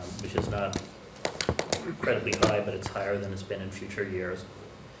 which is not incredibly high, but it's higher than it's been in future years.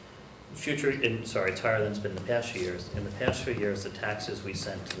 It's higher than it's been in the past few years. In the past few years, the taxes we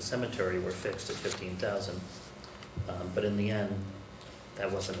sent to the cemetery were fixed at $15,000, but in the end,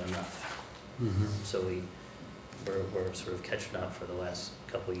 that wasn't enough. So we're sort of catching up for the last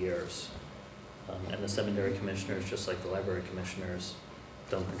couple of years. And the cemetery commissioners, just like the library commissioners,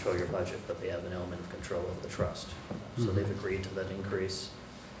 don't control your budget, but they have an element of control over the trust. So they've agreed to that increase.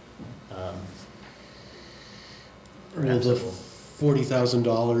 Will the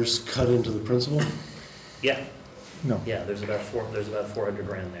 $40,000 cut into the principal? Yeah. No. Yeah, there's about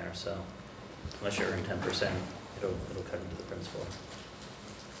 $400,000 there, so unless you're in 10%, it'll cut into the principal.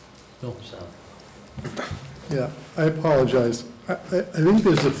 Bill? So. Yeah, I apologize. I think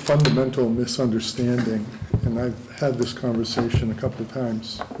there's a fundamental misunderstanding, and I've had this conversation a couple of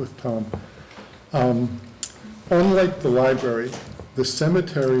times with Tom. Unlike the library, the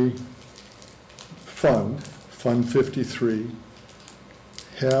cemetery fund, Fund 53,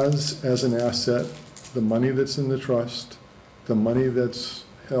 has as an asset the money that's in the trust, the money that's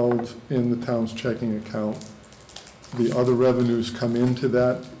held in the town's checking account. The other revenues come into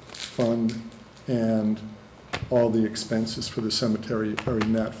that fund, and all the expenses for the cemetery are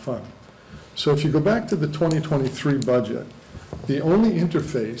in that fund. So if you go back to the 2023 budget, the only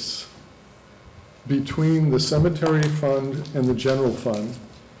interface between the cemetery fund and the general fund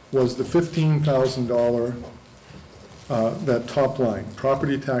was the $15,000, that top line,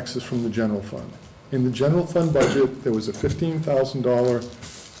 property taxes from the general fund. In the general fund budget, there was a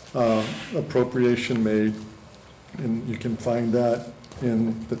 $15,000 appropriation made, and you can find that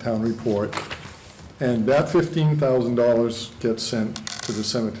in the town report. And that $15,000 gets sent to the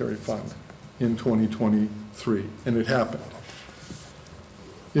cemetery fund in 2023, and it happened.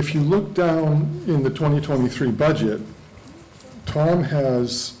 If you look down in the 2023 budget, Tom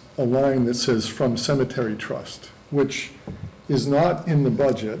has a line that says from cemetery trust, which is not in the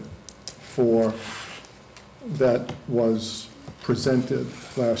budget for that was presented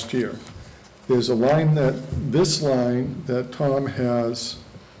last year. There's a line this line that Tom has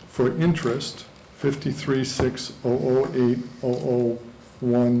for interest,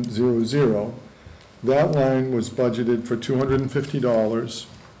 53,600,800,100. That line was budgeted for $250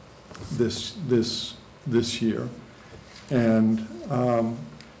 this year, and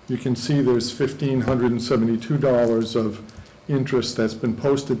you can see there's $1,572 of interest that's been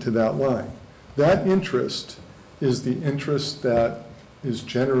posted to that line. That interest is the interest that is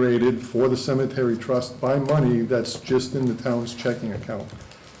generated for the cemetery trust by money that's just in the town's checking account.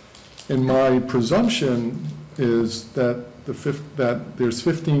 And my presumption is that there's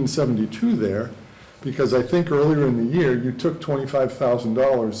 $1,572 there, because I think earlier in the year you took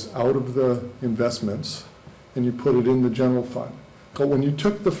 $25,000 out of the investments and you put it in the general fund. But when you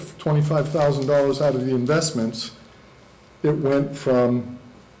took the $25,000 out of the investments, it went from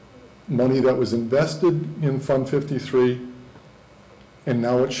money that was invested in Fund 53, and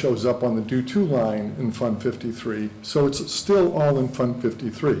now it shows up on the due to line in Fund 53. So it's still all in Fund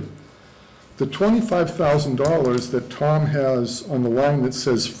 53. The $25,000 that Tom has on the line that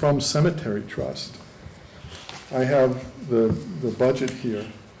says from cemetery trust, I have the budget here.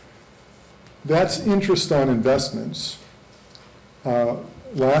 That's interest on investments.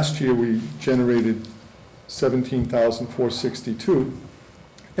 Last year we generated $17,462,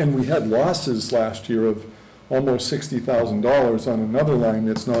 and we had losses last year of almost $60,000 on another line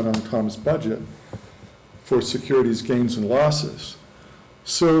that's not on Tom's budget for securities gains and losses.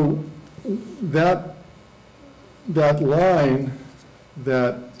 So that line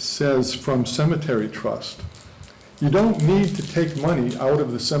that says from cemetery trust, you don't need to take money out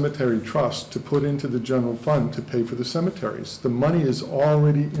of the cemetery trust to put into the general fund to pay for the cemeteries. The money is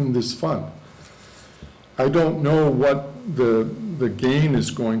already in this fund. I don't know what the gain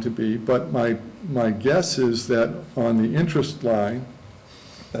is going to be, but my guess is that on the interest line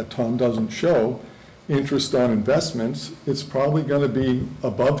that Tom doesn't show, interest on investments, it's probably going to be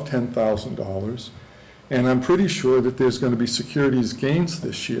above $10,000. And I'm pretty sure that there's going to be securities gains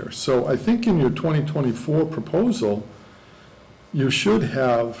this year. So I think in your 2024 proposal, you should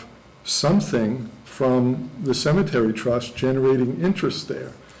have something from the cemetery trust generating interest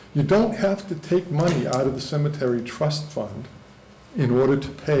there. You don't have to take money out of the cemetery trust fund in order to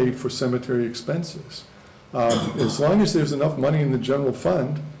pay for cemetery expenses. As long as there's enough money in the general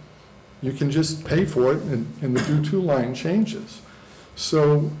fund, you can just pay for it, and the due to line changes.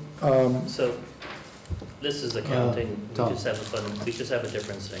 So this is accounting. We just have a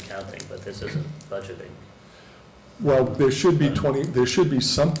difference in accounting, but this isn't budgeting. Well, there should be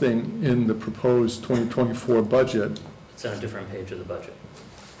something in the proposed 2024 budget. It's on a different page of the budget.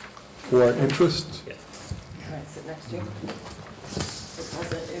 For interest? Yeah. Can I sit next to you? It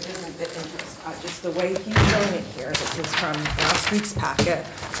isn't the interest, just the way he's showing it here. This is from last week's packet.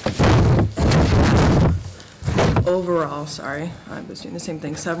 Overall, sorry, I was doing the same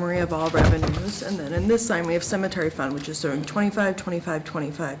thing, summary of all revenues, and then in this line we have cemetery fund, which is showing 25, 25,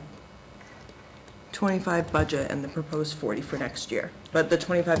 25. 25 budget and the proposed 40 for next year. But the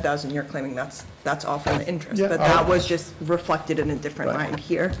 25,000 you're claiming that's all from the interest, Yeah, but that was just reflected in a different line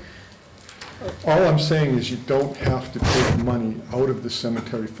here. All I'm saying is you don't have to take money out of the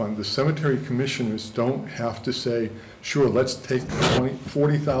cemetery fund. The cemetery commissioners don't have to say, sure, let's take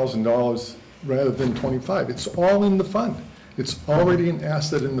 $40,000 rather than 25. It's all in the fund. It's already an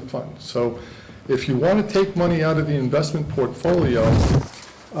asset in the fund. So If you want to take money out of the investment portfolio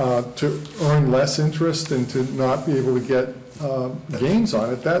to earn less interest and to not be able to get gains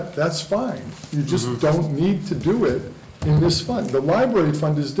on it, that's fine. You just don't need to do it in this fund. The library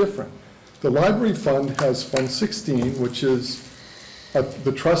fund is different. The library fund has Fund 16, which is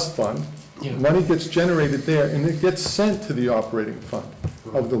the trust fund. Yeah. Money gets generated there, and it gets sent to the operating fund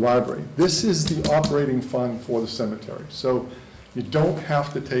of the library. This is the operating fund for the cemetery. So you don't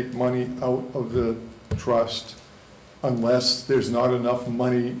have to take money out of the trust unless there's not enough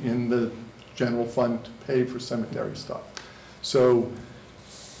money in the general fund to pay for cemetery stuff. So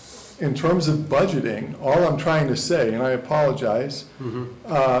in terms of budgeting, all I'm trying to say, and I apologize,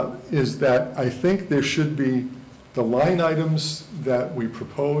 is that I think there should be the line items that we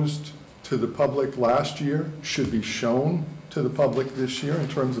proposed to the public last year should be shown to the public this year in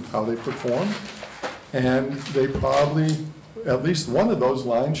terms of how they perform. And they probably, at least one of those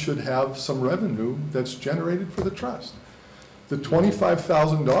lines should have some revenue that's generated for the trust. The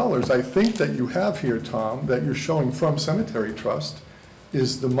 $25,000 I think that you have here, Tom, that you're showing from Cemetery Trust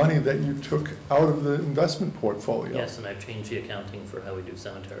is the money that you took out of the investment portfolio. Yes, and I've changed the accounting for how we do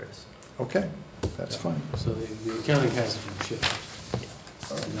cemeteries. Okay, that's fine. So the accounting has been shifted.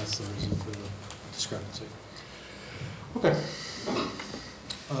 And that's the reason for the discrepancy. Okay.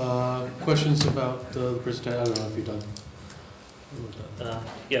 Questions about the presentation? I don't know if you're done.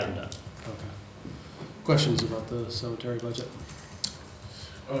 Yeah, I'm done. Okay. Questions about the cemetery budget?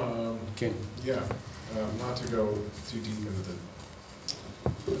 King? Yeah, not to go too deep into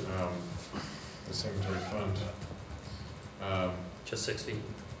the cemetery fund. Just 6 feet.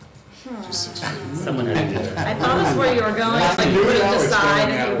 Just 6 feet. Someone had to do that. I thought that's where you were going, but you couldn't decide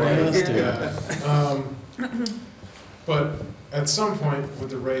if you were. Yeah. But at some point, with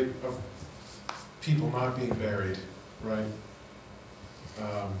the rate of people not being buried, right,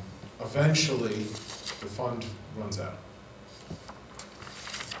 eventually the fund runs out.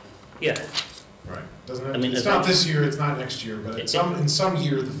 Yeah. Right. Doesn't it? I mean, it's not this year, it's not next year, but in some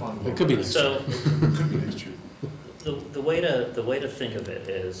year the fund will. It could be next year. It could be next year. The way to think of it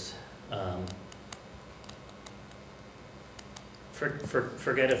is,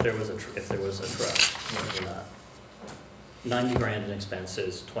 forget if there was a trust, or not. 90 grand in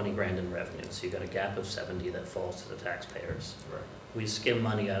expenses, 20 grand in revenue, so you got a gap of 70 that falls to the taxpayers. Right. We skim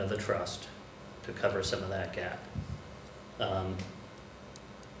money out of the trust to cover some of that gap.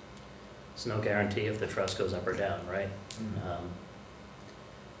 It's no guarantee if the trust goes up or down, right?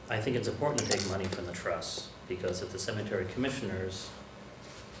 I think it's important to take money from the trust, because if the cemetery commissioners,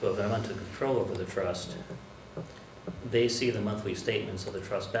 who have unlimited control over the trust, they see the monthly statements of the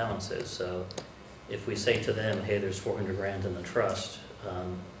trust balances. So if we say to them, hey, there's 400 grand in the trust,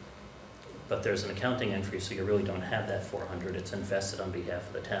 but there's an accounting entry, so you really don't have that 400, it's invested on behalf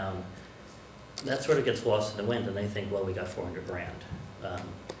of the town, that sort of gets lost in the wind, and they think, well, we got 400 grand.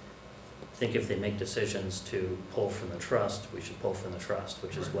 I think if they make decisions to pull from the trust, we should pull from the trust,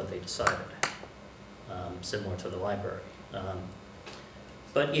 which is what they decided, similar to the library.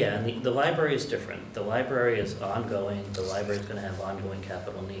 But yeah, and the library is different. The library is ongoing. The library is going to have ongoing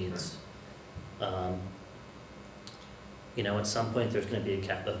capital needs. You know, at some point there's going to be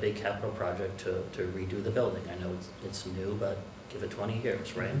a big capital project to redo the building. I know it's new, but give it 20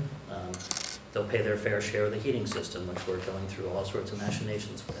 years, right? They'll pay their fair share of the heating system, which we're going through all sorts of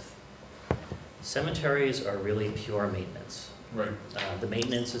machinations with. Cemeteries are really pure maintenance. Right. The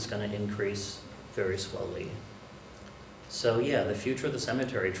maintenance is going to increase very slowly. So yeah, the future of the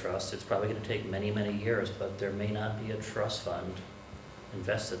cemetery trust, it's probably going to take many, many years, but there may not be a trust fund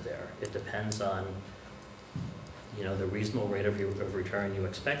invested there. It depends on, you know, the reasonable rate of return you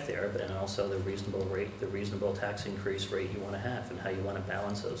expect there, but and also the reasonable tax increase rate you want to have, and how you want to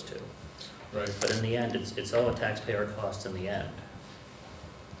balance those two. Right. But in the end, it's all a taxpayer cost in the end.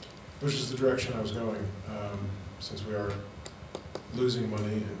 Which is the direction I was going, since we are losing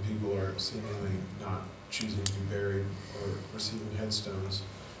money and people are seemingly not choosing to be buried or receiving headstones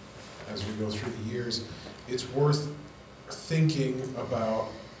as we go through the years. It's worth thinking about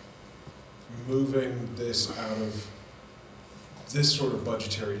moving this out of this sort of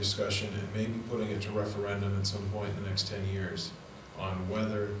budgetary discussion and maybe putting it to referendum at some point in the next 10 years on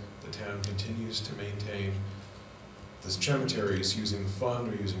whether the town continues to maintain the cemeteries using the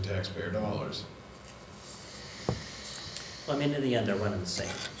fund or using taxpayer dollars. Well, I mean, in the end, they're one and the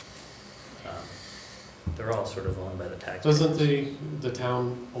same. They're all sort of owned by the taxpayers. Doesn't the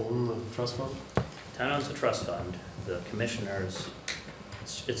town own the trust fund? Town owns the trust fund. The commissioners,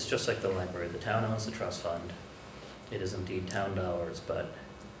 it's just like the library. The town owns the trust fund. It is indeed town dollars, but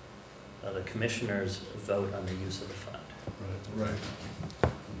the commissioners vote on the use of the fund. Right.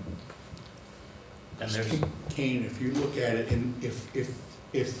 And there's, Kane, if you look at it, and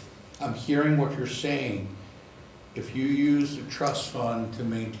if I'm hearing what you're saying, if you use the trust fund to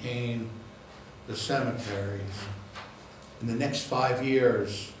maintain the cemeteries, in the next 5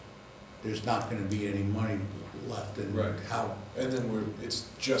 years, there's not gonna be any money left in Right. how. And then it's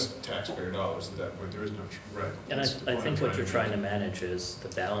just taxpayer dollars at that point, there is no, right. and That's I I'm think what you're trying to make. manage is the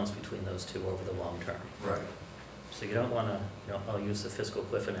balance between those two over the long term. Right. So you don't wanna, I'll use the fiscal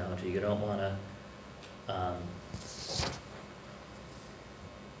cliff analogy, you don't wanna,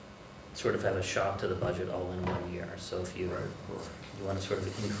 sort of have a shock to the budget all in 1 year. So if you, you wanna sort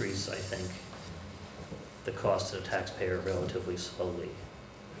of increase, I think, the cost to the taxpayer relatively slowly,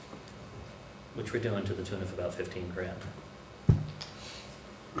 which we're doing to the tune of about 15 grand.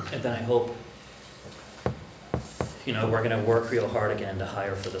 And then I hope, we're gonna work real hard again to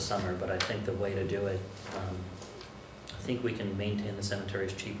hire for the summer, but I think the way to do it, I think we can maintain the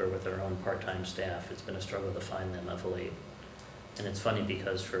cemeteries cheaper with our own part-time staff. It's been a struggle to find them of late. And it's funny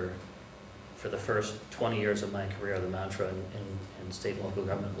because for the first 20 years of my career, the mantra in state and local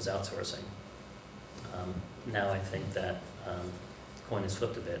government was outsourcing. Now I think that coin has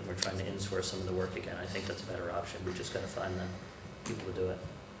flipped a bit and we're trying to insource some of the work again. I think that's a better option. We've just got to find the people to do it.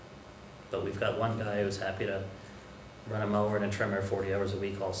 But we've got one guy who's happy to run a mower and a trimmer 40 hours a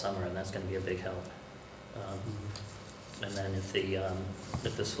week all summer, and that's going to be a big help. And then if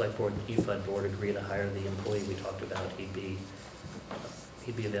the select board and EFUD board agree to hire the employee we talked about, he'd be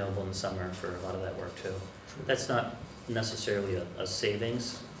available in the summer for a lot of that work too. That's not necessarily a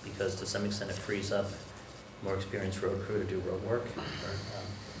savings, because to some extent it frees up more experienced road crew to do road work.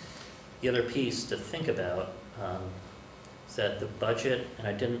 The other piece to think about is that the budget, and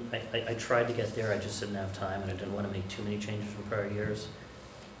I tried to get there, I just didn't have time, and I didn't want to make too many changes from prior years.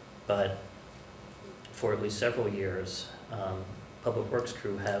 But for at least several years, Public Works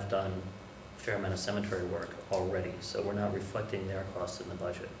crew have done a fair amount of cemetery work already, so we're not reflecting their costs in the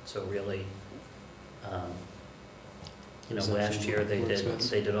budget. So really, last year they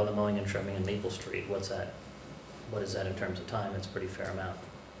did all the mowing and trimming in Maple Street. What's that? What is that in terms of time? It's a pretty fair amount.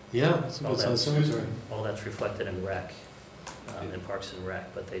 Yeah, it's a good size cemetery. All that's reflected in rec, in Parks and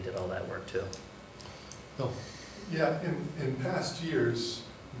Rec, but they did all that work too. Oh. Yeah, in past years,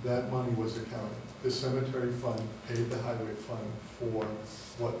 that money was accounted. The cemetery fund paid the highway fund for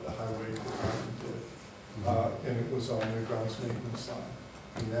what the highway department did. And it was on the grounds maintenance line.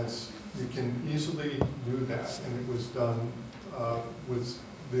 And you can easily do that, and it was done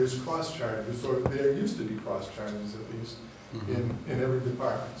there's cross charges, or there used to be cross charges at least, in every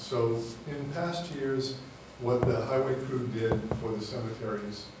department. So in past years, what the highway crew did for the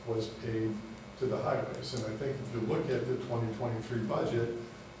cemeteries was paid to the highways. And I think if you look at the 2023 budget,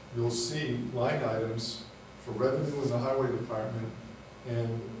 you'll see line items for revenue in the highway department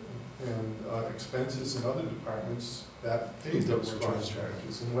and expenses in other departments that paid those cross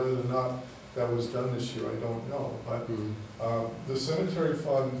charges. And whether or not that was done this year, I don't know. But the cemetery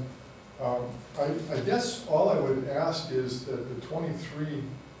fund, I guess all I would ask is that the 23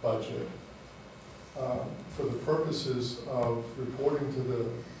 budget, for the purposes of reporting to the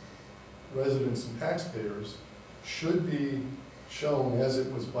residents and taxpayers, should be shown as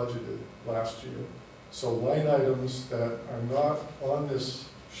it was budgeted last year. So line items that are not on this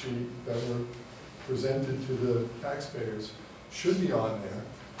sheet that were presented to the taxpayers should be on there,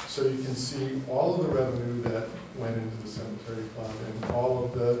 so you can see all of the revenue that went into the cemetery fund and all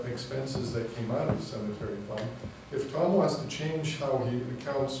of the expenses that came out of the cemetery fund. If Tom wants to change how he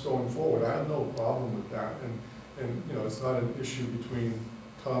accounts going forward, I have no problem with that. And it's not an issue between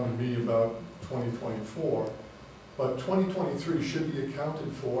Tom and me about 2024. But 2023 should be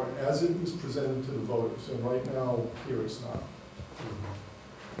accounted for as it was presented to the voters, and right now, here it's not.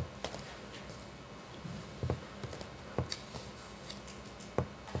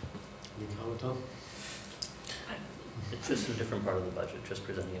 Any comment, Tom? It's just a different part of the budget, just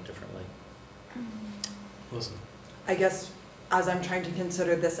presenting it differently. Listen. I guess as I'm trying to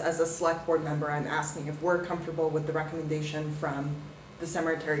consider this as a select board member, I'm asking if we're comfortable with the recommendation from the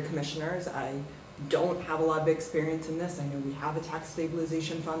cemetery commissioners. I don't have a lot of experience in this. I know we have a tax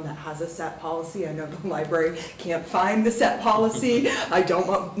stabilization fund that has a set policy. I know the library can't find the set policy. I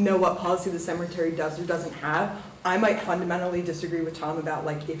don't know what policy the cemetery does or doesn't have. I might fundamentally disagree with Tom about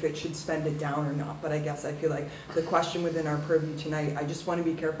if it should spend it down or not, but I guess I feel like the question within our purview tonight, I just want to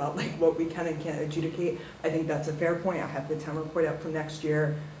be careful about what we can and can't adjudicate. I think that's a fair point. I have the town report up for next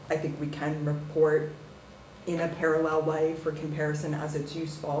year. I think we can report in a parallel way for comparison as it's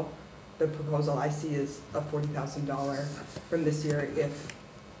useful. The proposal I see is a $40,000 from this year. If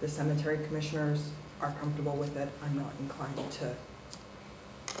the cemetery commissioners are comfortable with it, I'm not inclined to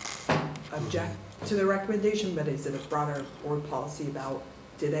object to the recommendation, but is it a broader board policy about,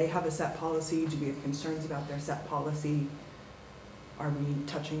 do they have a set policy? Do we have concerns about their set policy? Are we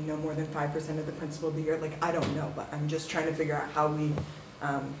touching no more than 5% of the principal of the year? Like, I don't know, but I'm just trying to figure out how we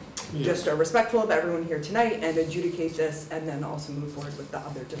just are respectful of everyone here tonight and adjudicate this, and then also move forward with the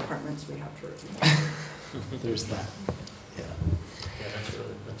other departments we have to review. There's that. Yeah. Yeah,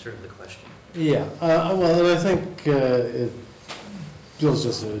 that's really the question. Yeah, well, and I think Bill's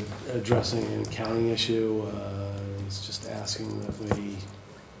just addressing an accounting issue. He's just asking that we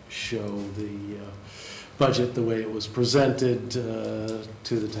show the budget the way it was presented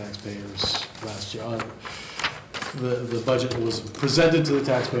to the taxpayers last year. The budget that was presented to the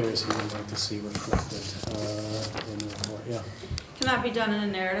taxpayers, he would like to see reflected in the report. Yeah. Can that be done in a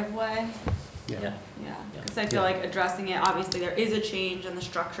narrative way? Yeah. Yeah, because I feel like addressing it, obviously there is a change in the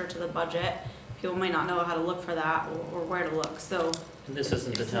structure to the budget. People might not know how to look for that or where to look, so. And this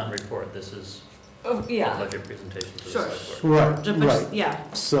isn't the town report, this is Oh, yeah. a budget presentation to the Sure. select board. Right, Just- right.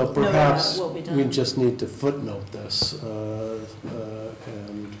 Yeah. So that perhaps will be done. we just need to footnote this, and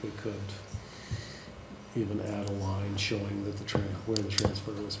we could even add a line showing that where the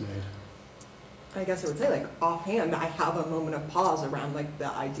transfer was made. I guess I would say, like, offhand, I have a moment of pause around, like, the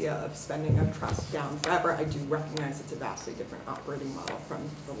idea of spending a trust down forever. I do recognize it's a vastly different operating model from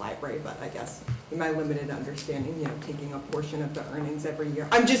the library, but I guess in my limited understanding, you know, taking a portion of the earnings every year.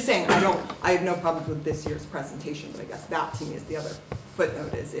 I'm just saying, I have no problems with this year's presentation, but I guess that to me is the other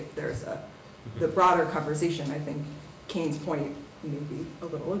footnote, is if there's the broader conversation. I think Kane's point may be a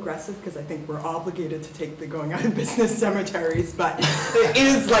little aggressive, because I think we're obligated to take the going out of business cemeteries, but it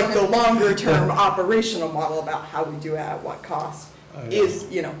is like the longer term operational model about how we do it at what cost is,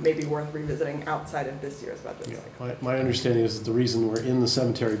 you know, maybe worth revisiting outside of this year's budget cycle. My understanding is that the reason we're in the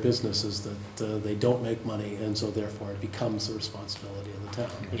cemetery business is that they don't make money, and so therefore it becomes the responsibility of the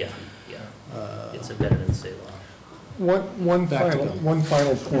town. Yeah, it's embedded in state law. One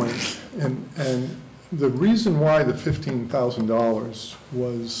final point, and the reason why the $15,000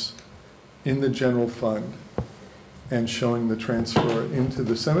 was in the general fund and showing the transfer into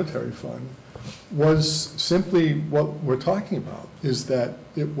the cemetery fund was simply what we're talking about, is that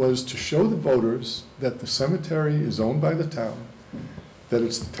it was to show the voters that the cemetery is owned by the town, that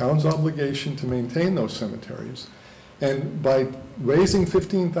it's the town's obligation to maintain those cemeteries, and by raising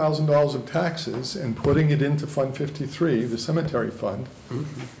 $15,000 of taxes and putting it into Fund 53, the cemetery fund,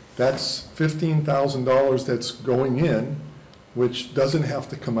 that's $15,000 that's going in, which doesn't have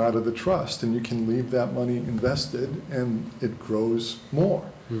to come out of the trust, and you can leave that money invested and it grows more.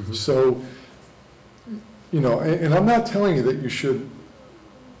 So, you know, and I'm not telling you that you should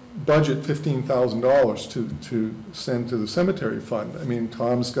budget $15,000 to send to the cemetery fund. I mean,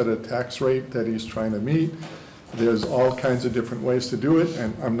 Tom's got a tax rate that he's trying to meet. There's all kinds of different ways to do it,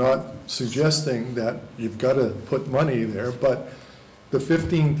 and I'm not suggesting that you've got to put money there, but the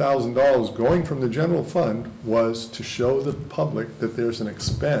 $15,000 going from the general fund was to show the public that there's an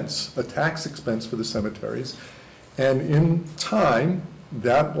expense, a tax expense for the cemeteries, and in time,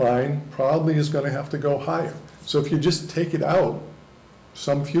 that line probably is going to have to go higher. So if you just take it out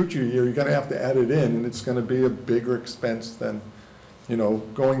some future year, you're going to have to add it in, and it's going to be a bigger expense than, you know,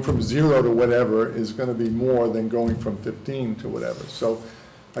 going from 0 to whatever is going to be more than going from 15 to whatever. So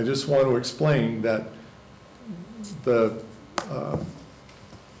I just want to explain that the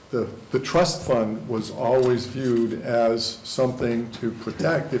trust fund was always viewed as something to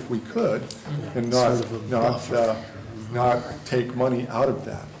protect if we could, and not take money out of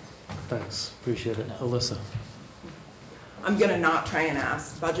that. Thanks, appreciate it. Alyssa. I'm gonna not try and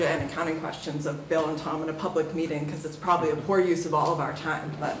ask budget and accounting questions of Bill and Tom in a public meeting, because it's probably a poor use of all of our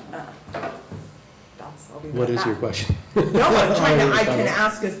time, but I'll leave it What at is that. your question? No, I'm trying to, I can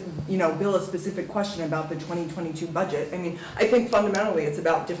ask us, you know, Bill a specific question about the 2022 budget. I mean, I think fundamentally it's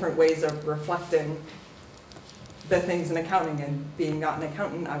about different ways of reflecting the things in accounting, and being not an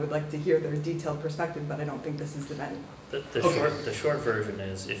accountant, I would like to hear their detailed perspective, but I don't think this is the venue. The short version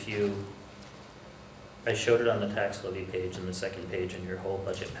is, I showed it on the tax levy page and the second page in your whole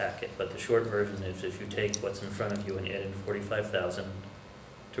budget packet, but the short version is if you take what's in front of you and add in 45,000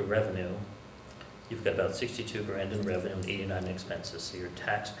 to revenue, you've got about 62 grand in revenue and 89 in expenses, so your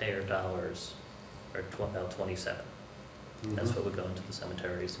taxpayer dollars are about 27. That's what would go into the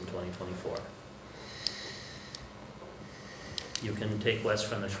cemeteries in 2024. You can take less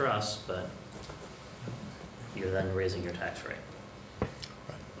from the trust, but you're then raising your tax rate.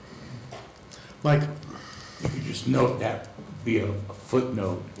 Mike? You could just note that via a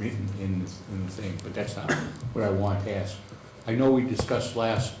footnote in the thing, but that's not what I want to ask. I know we discussed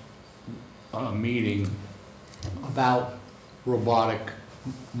last meeting about robotic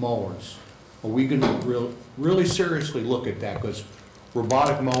mowers. Are we gonna really seriously look at that? Because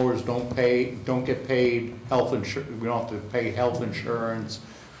robotic mowers don't get paid health insurance, we don't have to pay health insurance,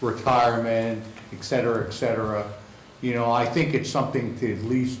 retirement, et cetera, et cetera. You know, I think it's something to at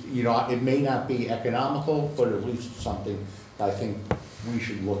least, you know, it may not be economical, but at least something I think we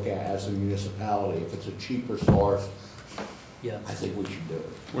should look at as a municipality. If it's a cheaper source, Yeah. I think we should do it.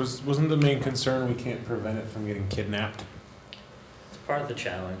 Wasn't the main concern we can't prevent it from getting kidnapped? It's part of the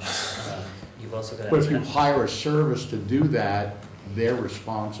challenge. You've also got to. But if you hire a service to do that, they're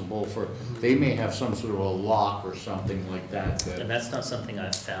responsible for, they may have some sort of a lock or something like that. And that's not something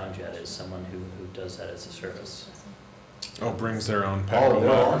I've found yet, is someone who does that as a service. Oh, brings their own Oh, petrol.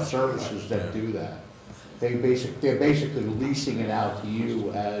 there are services that do that. They're basically leasing it out to you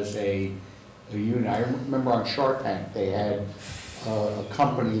as a unit. I remember on Shark Tank, they had a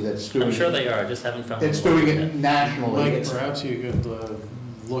company that's doing. I'm sure they are, I just haven't found. It's doing it nationally. Mike, perhaps you could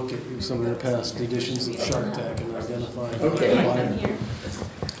look at some of the past editions of Shark Tank and identify. Okay.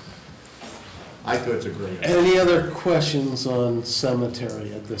 I thought it's a great. Any other questions on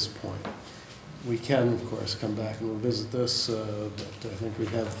cemetery at this point? We can, of course, come back and revisit this, but I think we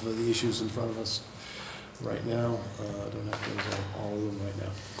have the issues in front of us right now. I don't have to resolve all of them right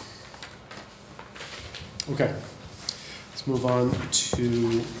now. Okay, let's move on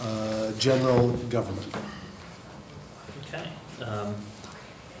to general government. Okay.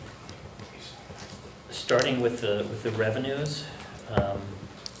 Starting with the revenues,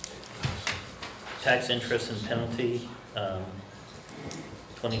 tax interest and penalty,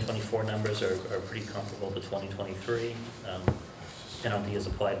 2024 numbers are pretty comparable to 2023. Penalty is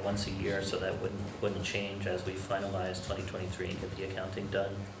applied once a year, so that wouldn't change as we finalize 2023 and get the accounting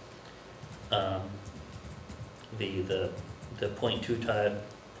done. The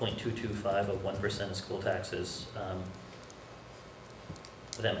 0.225 of 1% of school taxes,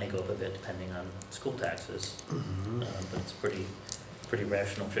 that may go up a bit depending on school taxes, but it's pretty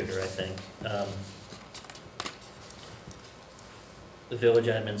rational figure, I think. The village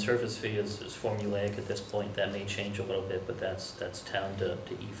admin service fee is formulaic at this point. That may change a little bit, but that's town to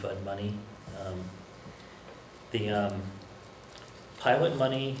e-fund money. The pilot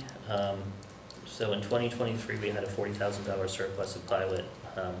money, so in 2023 we had a $40,000 surplus of pilot.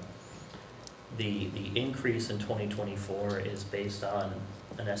 The increase in 2024 is based on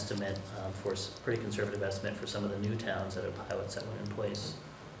an estimate, for a pretty conservative estimate for some of the new towns that have pilots that went in place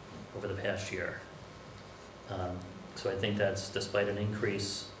over the past year. So I think that's, despite an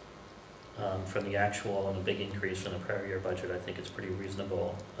increase from the actual and a big increase from the prior year budget, I think it's pretty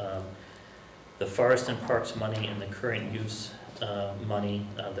reasonable. The forest and parks money and the current use money,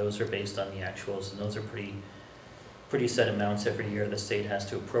 those are based on the actuals, and those are pretty set amounts every year. The state has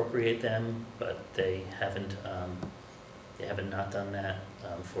to appropriate them, but they haven't not done that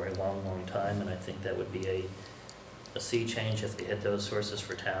for a long time, and I think that would be a sea change if they hit those sources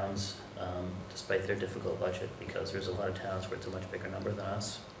for towns, despite their difficult budget, because there's a lot of towns where it's a much bigger number than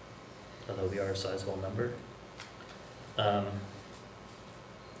us, although we are a sizable number.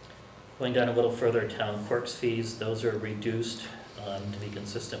 Going down a little further, town clerk's fees, those are reduced to be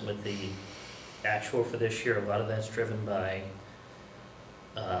consistent with the actual for this year. A lot of that's driven by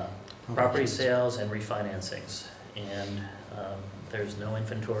property sales and refinancings, and there's no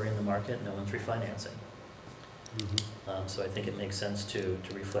inventory in the market, no one's refinancing. So I think it makes sense to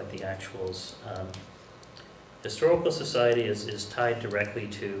reflect the actuals. Historical Society is tied directly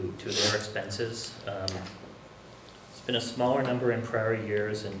to their expenses. It's been a smaller number in prior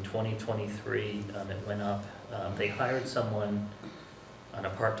years. In 2023, it went up. They hired someone on a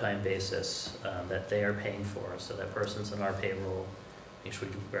part-time basis that they are paying for, so that person's on our payroll.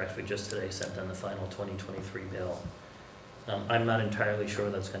 We're actually just today sent them the final 2023 bill. I'm not entirely sure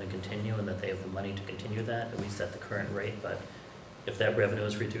that's going to continue and that they have the money to continue that, at least at the current rate, but if that revenue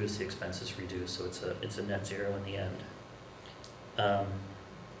is reduced, the expense is reduced, so it's a net zero in the end.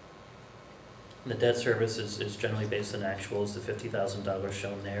 The debt service is generally based on actuals. The $50,000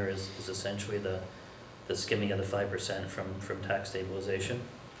 shown there is essentially the skimming of the 5% from tax stabilization.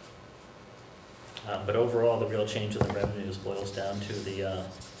 But overall, the real change in the revenues boils down to a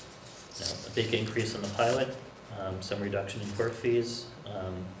big increase in the pilot, some reduction in clerk fees,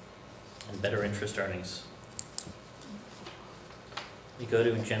 and better interest earnings. We go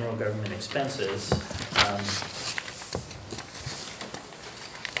to general government expenses.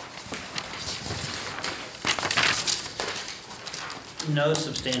 No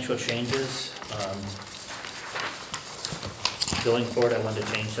substantial changes. Going forward, I wanted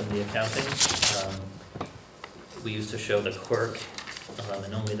to change some of the accounting. We used to show the clerk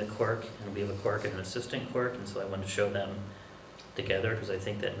and only the clerk, and we have a clerk and an assistant clerk, and so I wanted to show them together, because I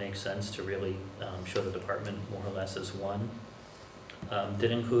think that makes sense to really show the department more or less as one.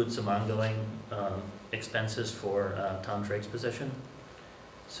 Did include some ongoing expenses for Tom Drake's position,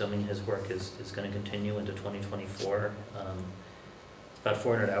 assuming his work is going to continue into 2024. About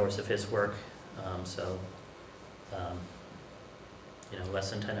 400 hours of his work, you know, less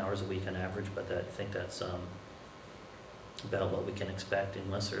than 10 hours a week on average, but I think that's about what we can expect,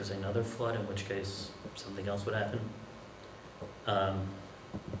 unless there's another flood, in which case something else would happen.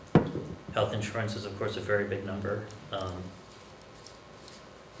 Health insurance is, of course, a very big number.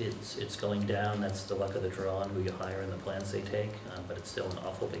 It's going down. That's the luck of the draw on who you hire and the plans they take, but it's still an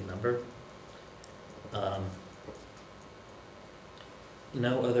awful big number.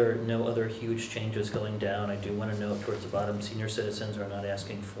 No other huge changes going down. I do want to note towards the bottom, senior citizens are not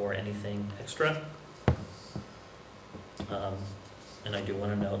asking for anything extra. And I do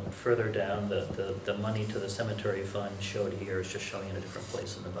want to note further down the money to the cemetery fund showed here is just showing in a different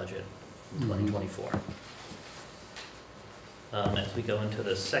place in the budget in 2024. As we go into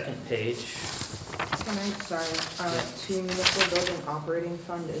the second page. To municipal building operating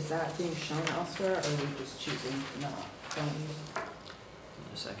fund, is that being shown elsewhere, or are we just choosing not?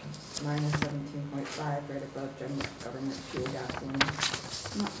 A second. Minus 17.5, right above general government fuel gasoline.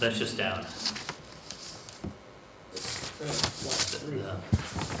 That's just down.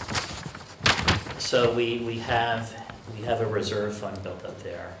 So we have a reserve fund built up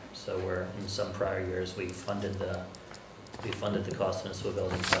there. So we're in some prior years we funded the cost of municipal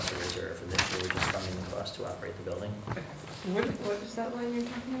building plus a reserve, and this year we're just funding the cost to operate the building. What is that line you're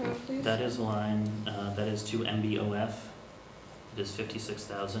talking about, please? That is line that is to MBOF. It is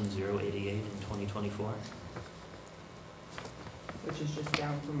 $56,088 in 2024. Which is just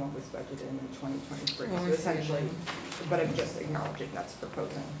down from what was budgeted in 2023. So essentially, but I'm just acknowledging that's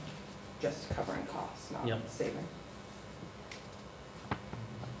proposing just covering costs, not saving.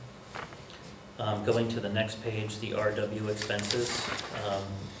 Going to the next page, the RW expenses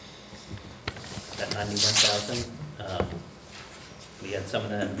at $91,000. We had some of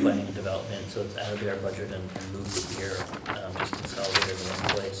that in planning and development, so it's out of our budget and moved it here, just consolidated in one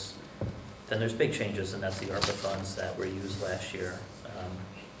place. Then there's big changes, and that's the ARPA funds that were used last year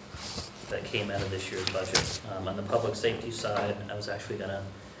that came out of this year's budget. On the public safety side, I was actually going to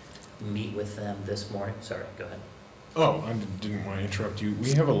meet with them this morning. Sorry, go ahead. Oh, I didn't want to interrupt you.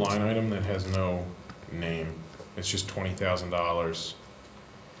 We have a line item that has no name. It's just $20,000,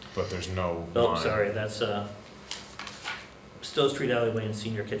 but there's no line. Sorry, that's Stowe Street alleyway and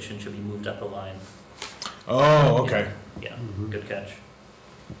senior kitchen should be moved up a line. Oh, okay. Yeah, good catch.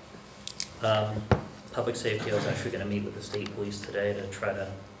 Public safety, I was actually going to meet with the state police today to try to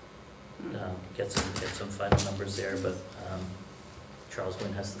get some final numbers there, but Charles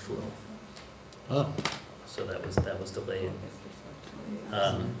Wynn has the flu. Oh. So that was delayed.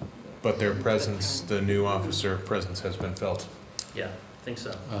 But their presence, the new officer presence has been felt. Yeah, I think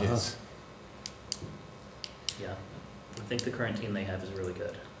so. Yes. Yeah, I think the current team they have is really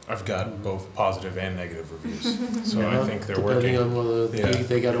good. I've got both positive and negative reviews, so I think they're depending working. on whether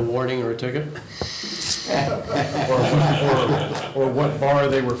they got a warning or a ticket. or what bar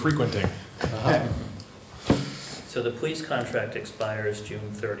they were frequenting. So the police contract expires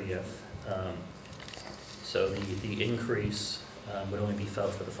June 30th. So the increase would only be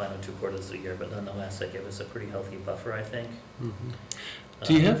felt for the final 2 quarters of the year, but nonetheless, that gives us a pretty healthy buffer, I think.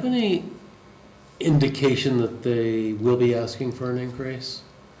 Do you have any indication that they will be asking for an increase?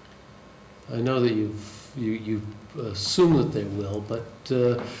 I know that you assume that they will, but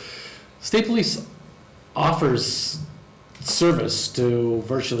state police offers service to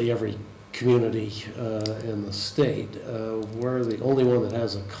virtually every community in the state. We're the only one that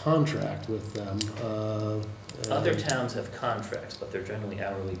has a contract with them. Other towns have contracts, but they're generally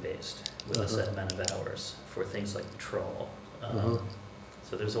hourly based with a set amount of hours for things like patrol.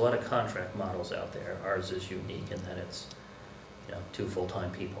 So there's a lot of contract models out there. Ours is unique in that it's 2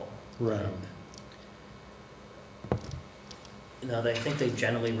 full-time people. Right. I think they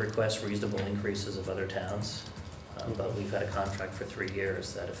generally request reasonable increases of other towns, but we've had a contract for 3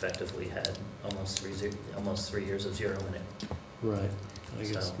 years that effectively had almost 3 years of zero in it. Right. I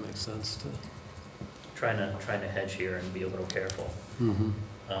guess it makes sense to trying to hedge here and be a little careful.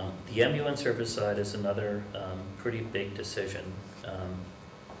 The ambulance service side is another pretty big decision.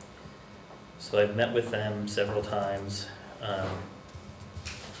 So I've met with them several times.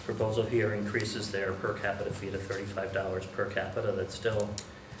 Proposal here increases their per capita fee to $35 per capita. That's still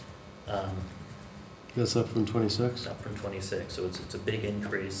that's up from 26? Up from 26, so it's a big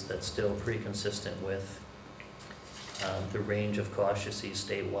increase that's still pretty consistent with the range of costs you see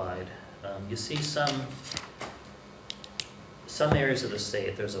statewide. You see some some areas of the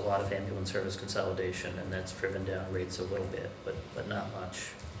state, there's a lot of ambulance service consolidation, and that's driven down rates a little bit, but not much.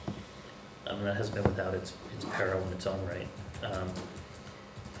 That has been without its peril in its own right.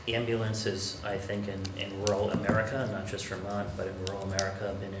 Ambulances, I think, in rural America, not just Vermont, but in rural America,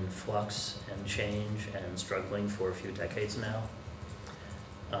 have been in flux and change and struggling for a few decades now.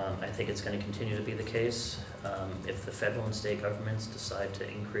 I think it's going to continue to be the case. If the federal and state governments decide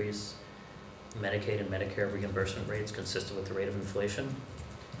to increase Medicaid and Medicare reimbursement rates consistent with the rate of inflation,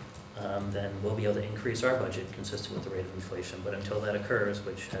 then we'll be able to increase our budget consistent with the rate of inflation. But until that occurs,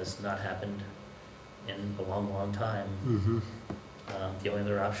 which has not happened in a long, long time, the only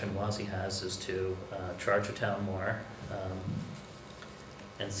other option WASI has is to charge the town more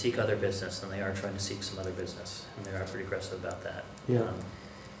and seek other business, and they are trying to seek some other business, and they are pretty aggressive about that. Yeah.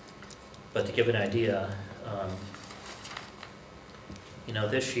 But to give an idea,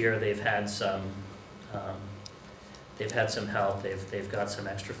 this year they've had some help. They've got some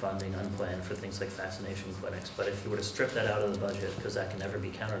extra funding unplanned for things like vaccination clinics. But if you were to strip that out of the budget, because that can never be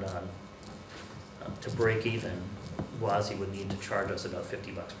counted on, to break even, WASI would need to charge us about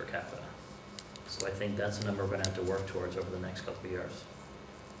 $50 per capita. So I think that's a number we're going to have to work towards over the next couple of years.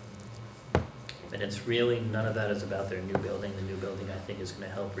 And it's really, none of that is about their new building. The new building, I think, is going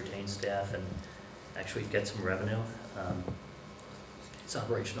to help retain staff and actually get some revenue. It's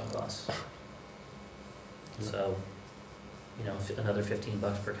operational costs. So, another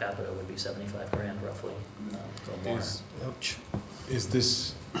 $15 per capita would be 75 grand roughly, or more. Is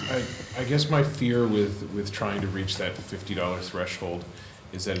this, I guess my fear with trying to reach that $50 threshold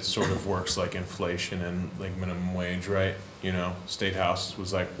is that it sort of works like inflation and like minimum wage, right? State House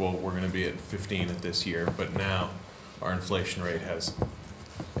was like, well, we're gonna be at 15 at this year, but now our inflation rate has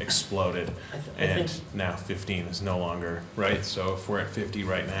exploded, and now 15 is no longer, right? So if we're at 50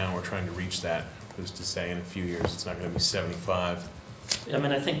 right now, we're trying to reach that, who's to say in a few years it's not gonna be 75.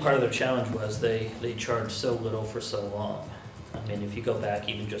 I think part of their challenge was they charged so little for so long. If you go back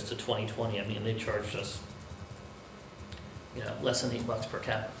even just to 2020, they charged us, less than $8 per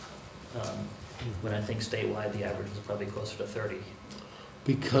cap. When I think statewide, the average was probably closer to 30.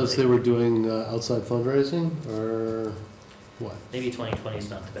 Because they were doing outside fundraising, or what? Maybe 2020 is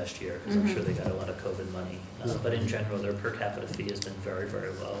not the best year, because I'm sure they got a lot of COVID money. But in general, their per capita fee has been very,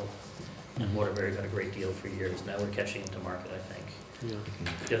 very low. And Waterbury got a great deal for years. Now we're catching into market, I think. Yeah.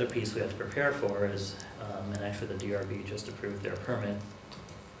 The other piece we have to prepare for is, and actually the DRB just approved their permit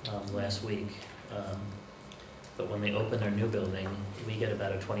last week. But when they open their new building, we get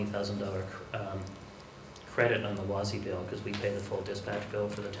about a $20,000 credit on the WASI bill, because we pay the full dispatch bill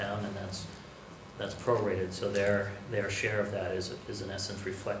for the town, and that's prorated. So their share of that is in essence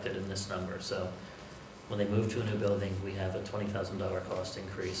reflected in this number. So when they move to a new building, we have a $20,000 cost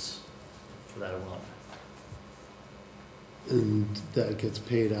increase for that alone. And that gets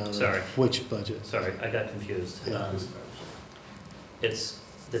paid out of which budget? Sorry, I got confused. Yeah.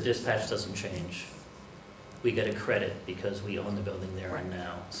 The dispatch doesn't change. We get a credit because we own the building there and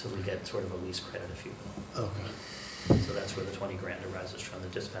now, so we get sort of a lease credit, if you will. Okay. So that's where the 20 grand arises from. The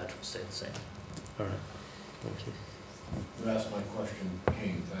dispatch will stay the same. All right. Thank you. That's my question,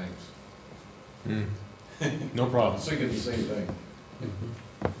 Kane, thanks. No problem. I was thinking the same thing.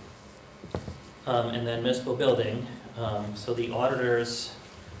 And then municipal building, so the auditors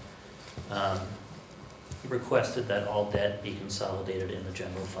requested that all debt be consolidated in the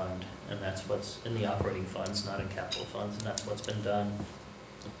general fund, and that's what's in the operating funds, not in capital funds, and that's what's been done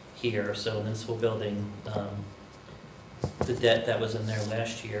here. So municipal building, the debt that was in there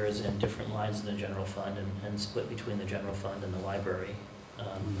last year is in different lines in the general fund and split between the general fund and the library,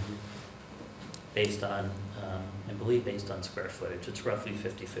 based on, I believe based on square footage. It's roughly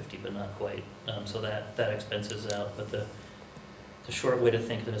 50-50, but not quite. So that expense is out, but the short way to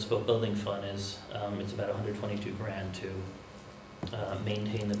think the municipal building fund is, it's about 122 grand to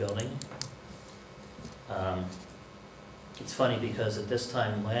maintain the building. It's funny because at this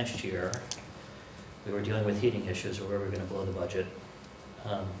time last year, we were dealing with heating issues, or where we were going to blow the budget.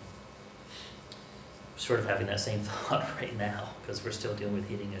 Sort of having that same thought right now, because we're still dealing with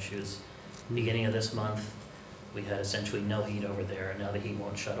heating issues. Beginning of this month, we had essentially no heat over there, and now the heat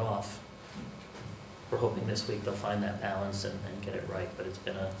won't shut off. We're hoping this week they'll find that balance and get it right, but it's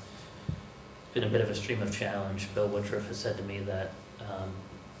been a bit of a stream of challenge. Bill Woodruff has said to me that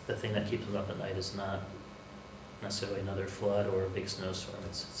the thing that keeps him up at night is not necessarily another flood or a big snowstorm.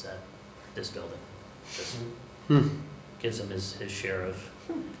 It's that this building just gives him his share of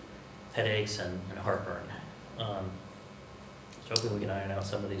headaches and heartburn. So hopefully we can iron out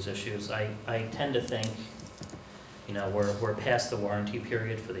some of these issues. I tend to think, we're past the warranty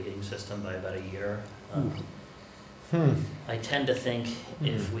period for the heating system by about a year. I tend to think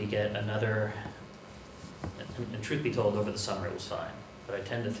if we get another, and truth be told, over the summer it was fine, but I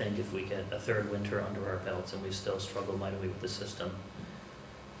tend to think if we get a third winter under our belts and we still struggle mightily with the system,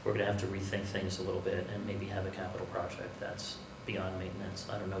 we're gonna have to rethink things a little bit and maybe have a capital project that's beyond maintenance.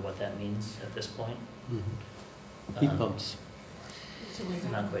 I don't know what that means at this point. Heat pumps.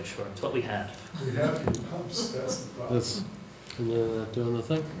 I'm not quite sure. It's what we had. We have heat pumps, that's the problem. That's doing the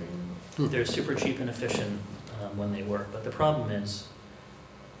thing. They're super cheap and efficient when they work, but the problem is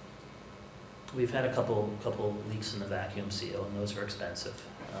we've had a couple leaks in the vacuum seal, and those are expensive.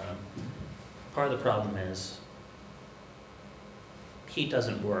 Part of the problem is heat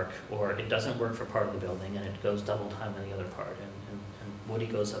doesn't work, or it doesn't work for part of the building, and it goes double time on the other part. And Woody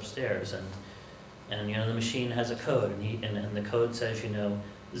goes upstairs, and you know the machine has a code, and the code says, you know,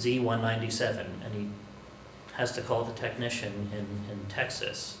 Z197, and he has to call the technician in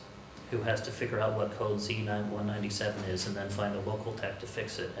Texas, who has to figure out what code Z197 is, and then find a local tech to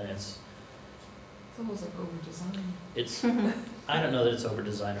fix it, and it's almost like over-design. It's, I don't know that it's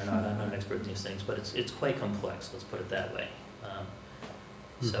over-design or not, I'm not an expert in these things, but it's quite complex, let's put it that way.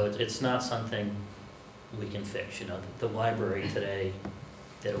 So it's not something we can fix, you know. The library today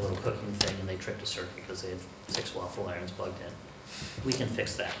did a little cooking thing and they tripped a circuit because they had 6 waffle irons plugged in. We can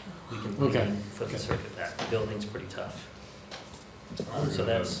fix that. We can put the circuit back. The building's pretty tough. So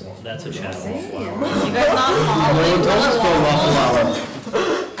that's a challenge. You guys not following?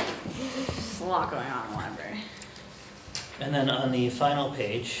 There's a lot going on in the library. And then on the final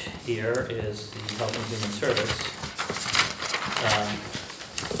page here is the Health and Human Service.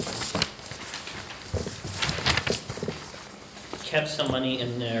 Kept some money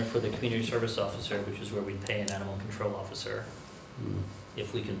in there for the community service officer, which is where we pay an animal control officer,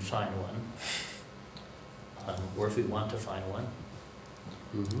 if we can find one, or if we want to find one,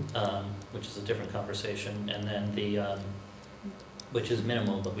 which is a different conversation. And then the, which is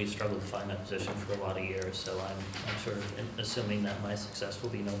minimal, but we've struggled to find that position for a lot of years, so I'm sort of assuming that my success will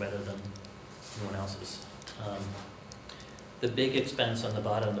be no better than anyone else's. The big expense on the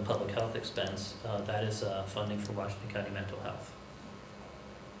bottom, the public health expense, that is funding for Washington County Mental Health.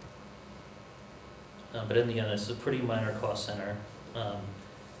 But in the end, it's a pretty minor cost center.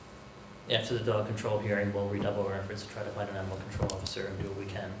 After the dog control hearing, we'll redouble our efforts to try to find an animal control officer and do what we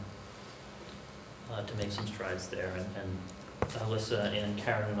can to make some strides there. And Alyssa and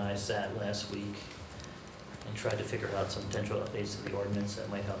Karen and I sat last week and tried to figure out some potential updates to the ordinance that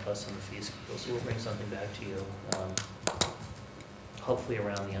might help us on the fee schedule. So we'll bring something back to you, hopefully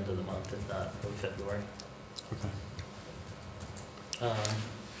around the end of the month, if not early February. Okay.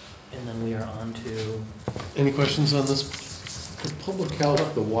 And then we are on to... Any questions on this? The public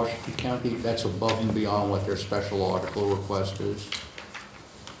health, the Washington County, that's above and beyond what their special article request is?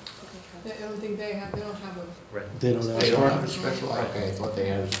 I don't think they have a... Right. They don't They don't have a ask special, okay, I thought they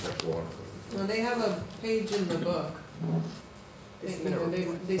had a special article. No, they have a page in the book. They submit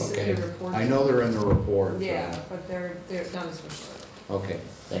a report. I know they're in the report. so- Yeah, but they're not a special article. Okay,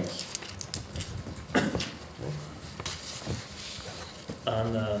 thanks.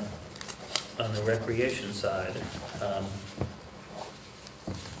 On the recreation side,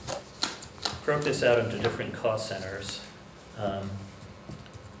 broke this out into different cost centers.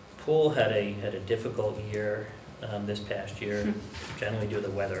 Pool had a difficult year this past year, generally due to the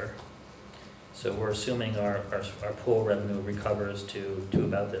weather. So we're assuming our pool revenue recovers to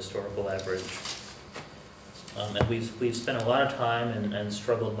about the historical average. And we've spent a lot of time and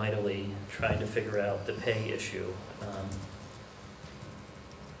struggled mightily trying to figure out the pay issue.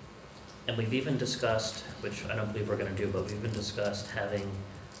 And we've even discussed, which I don't believe we're going to do, but we've even discussed having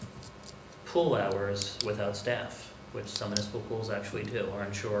pool hours without staff, which some municipal pools actually do. Our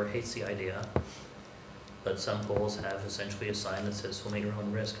insurer hates the idea, but some pools have essentially a sign that says swim at your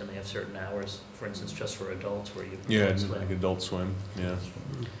own risk, and they have certain hours, for instance, just for adults where you can swim. Like adult swim, yeah.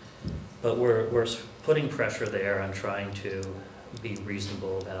 But we're putting pressure there on trying to be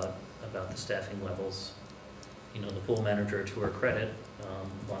reasonable about the staffing levels. You know, the pool manager, to her credit,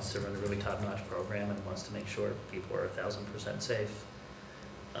 wants to run a really top-notch program and wants to make sure people are 1,000% safe.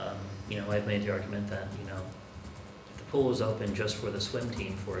 You know, I've made the argument that, you know, if the pool is open just for the swim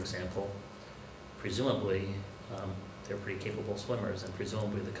team, for example, presumably they're pretty capable swimmers, and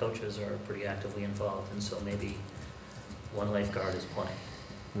presumably the coaches are pretty actively involved, and so maybe one lifeguard is plenty.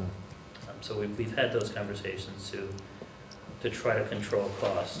 So we've had those conversations to try to control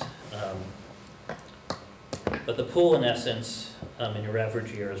cost. But the pool, in essence, in your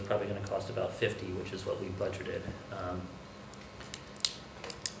average year is probably going to cost about $50, which is what we budgeted.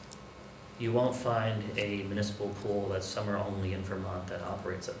 You won't find a municipal pool that's summer only in Vermont that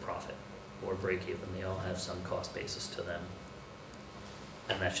operates at profit. or break even. They all have some cost basis to them.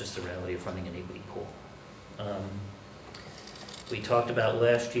 And that's just the reality of running an 8-week pool. We talked about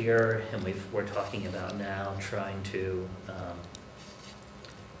last year, and we're talking about now, trying to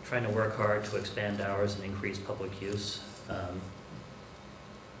work hard to expand hours and increase public use.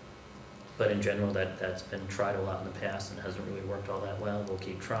 But in general, that's been tried a lot in the past and hasn't really worked all that well. We'll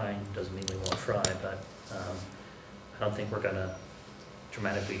keep trying. Doesn't mean we won't try, but I don't think we're going to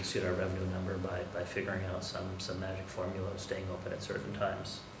dramatically exceed our revenue number by figuring out some magic formula of staying open at certain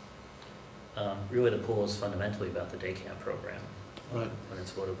times. Really, the pool is fundamentally about the day camp program, Right. when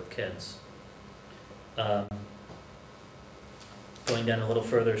it's loaded with kids. Going down a little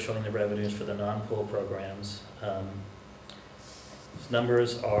further, showing the revenues for the non-pool programs. These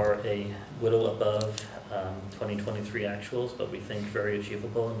numbers are a little above 2023 actuals, but we think very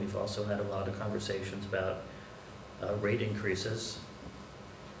achievable, and we've also had a lot of conversations about rate increases,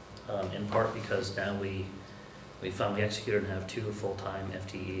 in part because now we finally executed and have 2 full-time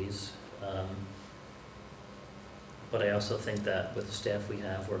FTEs. But I also think that with the staff we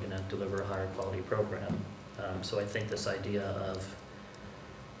have, we're going to deliver a higher quality program. So I think this idea of,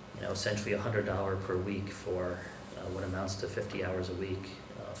 essentially $100 per week for what amounts to 50 hours a week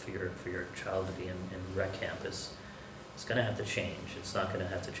for your child to be in rec camp it's going to have to change. It's not going to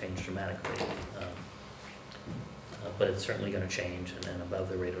have to change dramatically, but it's certainly going to change and above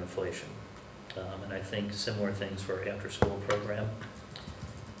the rate of inflation. And I think similar things for after-school program.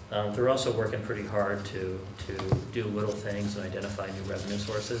 They're also working pretty hard to do little things and identify new revenue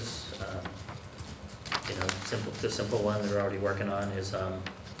sources. The simple one they're already working on is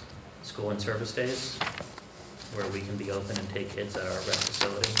school and service days, where we can be open and take kids at our rec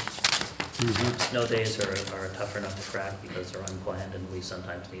facility. Mm-hmm. Snow days are tougher enough to track because they're unplanned, and we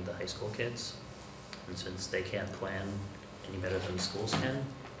sometimes need the high school kids. And since they can't plan any better than the schools can,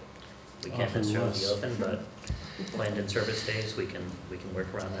 we can't necessarily be open, but planned in service days, we can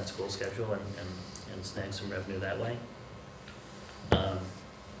work around that school schedule and snag some revenue that way. But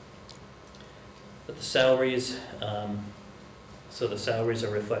the salaries, so the salaries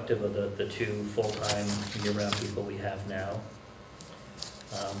are reflective of the 2 full-time year-round people we have now.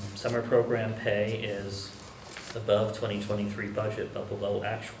 Summer program pay is above 2023 budget, but below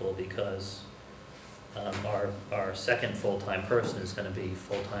actual because our second full-time person is going to be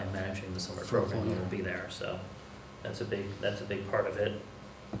full-time managing the summer program. He will be there, so that's a big part of it.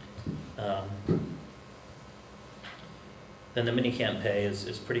 Then the mini camp pay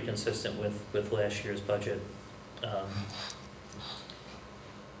is pretty consistent with last year's budget.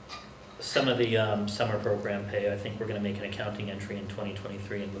 Some of the summer program pay, I think we're going to make an accounting entry in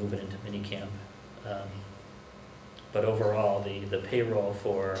 2023 and move it into mini camp. But overall, the payroll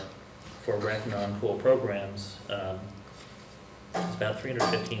for rec non-pool programs is about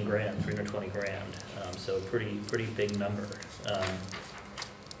 315 grand, 320 grand. So pretty big number,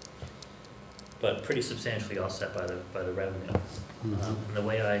 but pretty substantially offset by the revenue. Mm-hmm. And the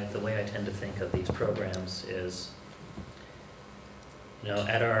way I tend to think of these programs is,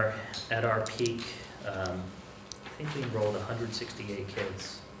 at our peak, I think we enrolled 168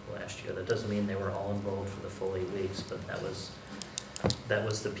 kids last year. That doesn't mean they were all enrolled for the full 8 weeks, but that was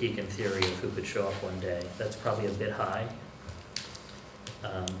the peak in theory of who could show up one day. That's probably a bit high.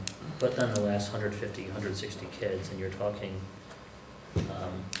 But nonetheless, 150, 160 kids, and you're talking,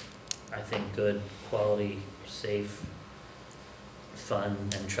 I think, good, quality, safe, fun,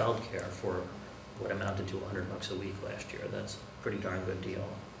 and childcare for what amounted to $100 a week last year. That's a pretty darn good deal.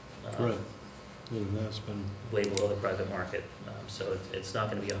 Right. And that's been way below the private market. So it's not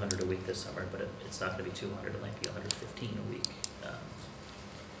going to be 100 a week this summer, but it's not going to be 200. It might be 115 a week.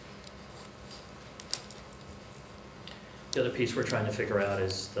 The other piece we're trying to figure out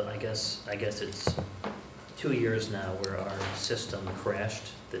is I guess it's 2 years now where our system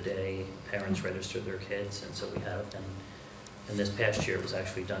crashed the day parents registered their kids, and so we have, and this past year it was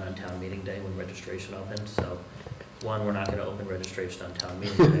actually done on town meeting day when registration opened. So one, we're not going to open registration on town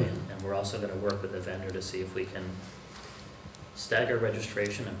meeting day, and we're also going to work with the vendor to see if we can stagger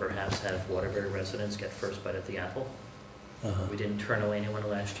registration and perhaps have Waterbury residents get first bite at the apple. We didn't turn away anyone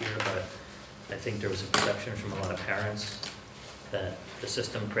last year, but I think there was a perception from a lot of parents that the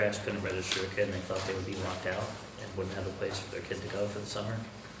system crashed, couldn't register a kid, and they thought they would be locked out and wouldn't have a place for their kid to go for the summer.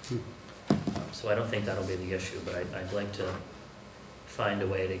 So I don't think that'll be the issue, but I'd like to find a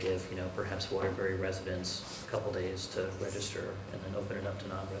way to give, perhaps Waterbury residents a couple days to register and then open it up to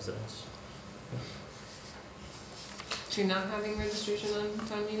non-residents. So you're not having registration on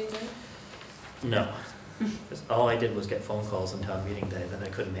town meeting day? No. All I did was get phone calls on town meeting day that I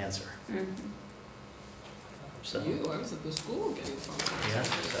couldn't answer. Mm-hmm. So, I was at the school getting phone calls. yeah,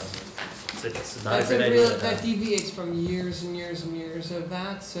 so it's not a That's good a idea. real, that deviates from years and years and years of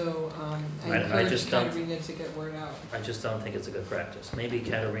that, so, I I encourage just don't- Katerina to get word out. I just don't think it's a good practice. Maybe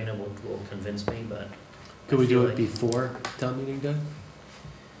Katerina will convince me, but Could we do feel it like- before town meeting day?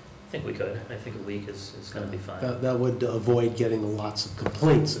 I think we could. I think a week is gonna be fine. That would avoid getting lots of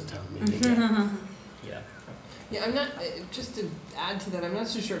complaints at town meeting day. Yeah. Yeah, I'm not, just to add to that, I'm not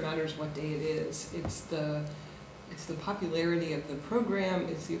so sure it matters what day it is. It's the popularity of the program,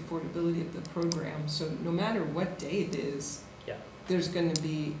 it's the affordability of the program, so no matter what day it is, Yeah. there's gonna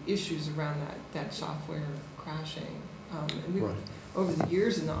be issues around that software crashing. And we've, Right. over the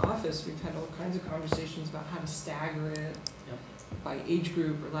years in the office, we've had all kinds of conversations about how to stagger it by age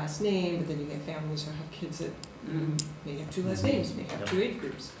group or last name, but then you get families who have kids that may have two last names, may have two age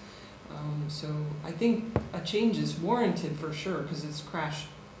groups. So I think a change is warranted for sure, because it's crashed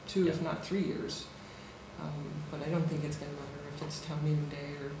 2, if not 3 years. But I don't think it's gonna matter if it's town meeting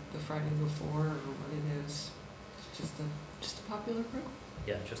day or the Friday before or what it is. It's just a popular program.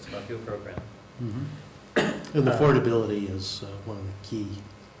 Yeah, just a popular program. And the affordability is one of the key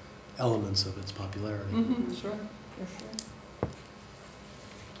elements of its popularity. Sure, for sure.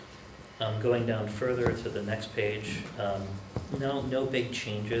 Going down further to the next page, no big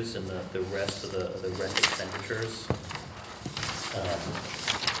changes in the rest of the rec expenditures.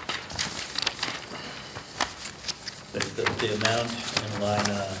 The amount in line,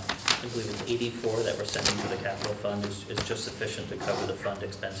 I believe it's 84 that we're sending to the capital fund is just sufficient to cover the fund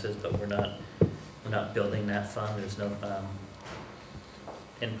expenses, but we're not building that fund. There's no,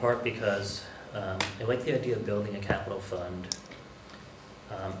 in part because I like the idea of building a capital fund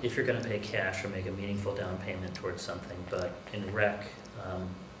if you're gonna pay cash or make a meaningful down payment towards something, but in rec,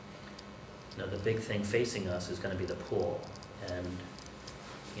 the big thing facing us is gonna be the pool, and,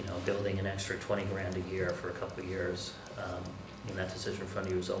 building an extra 20 grand a year for a couple of years, when that decision in front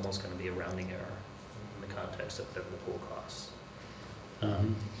of you is almost gonna be a rounding error in the context of whatever the pool costs.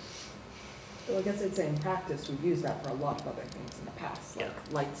 Well, I guess I'd say in practice, we've used that for a lot of other things in the past,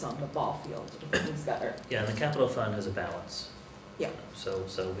 like lights on the ball field, or things that are. Yeah, and the capital fund has a balance. Yeah. So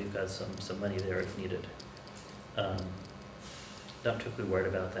we've got some money there if needed. Not particularly worried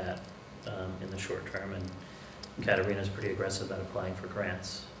about that in the short term, and Katerina's pretty aggressive about applying for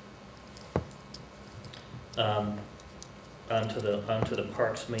grants. Onto the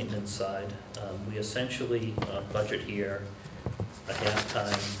parks maintenance side, we essentially budget here a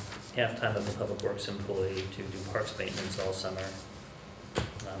half-time of a public works employee to do parks maintenance all summer,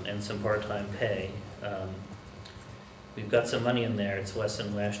 and some part-time pay. We've got some money in there. It's less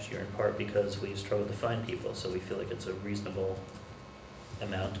than last year, in part because we've struggled to find people, so we feel like it's a reasonable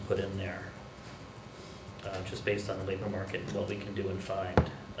amount to put in there, just based on the labor market and what we can do and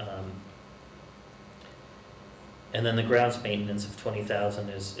find. And then the grounds maintenance of 20,000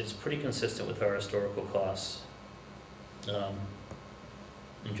 is pretty consistent with our historical costs.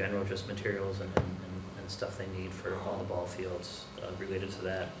 In general, just materials and stuff they need for all the ball fields related to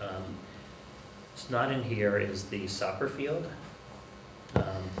that. It's not in here is the soccer field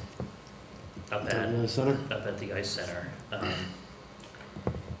up at the ice center.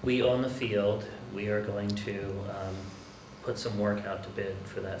 We own the field. We are going to put some work out to bid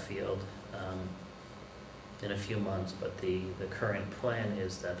for that field in a few months, but the current plan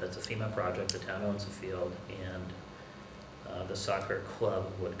is that that's a FEMA project. The town owns the field, and the soccer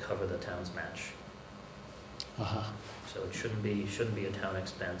club would cover the town's match. So it shouldn't be a town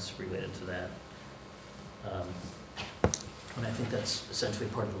expense related to that. And I think that's essentially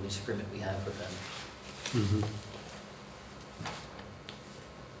part of the lease agreement we have with them.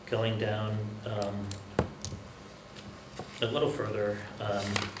 Going down a little further,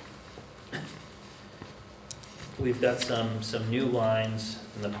 we've got some new lines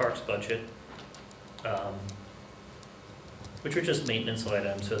in the parks budget, which are just maintenance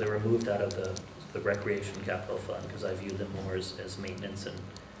items, so they're removed out of the recreation capital fund, because I view them more as maintenance and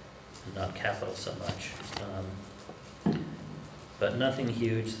not capital so much. But nothing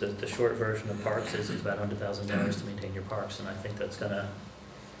huge. The short version of parks is about $100,000 to maintain your parks, and I think that's gonna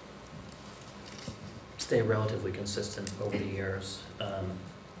stay relatively consistent over the years.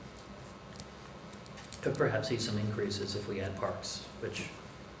 Could perhaps see some increases if we add parks, which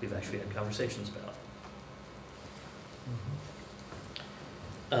we've actually had conversations about.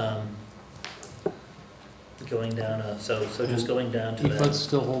 Going down, so just going down to that. EFUD's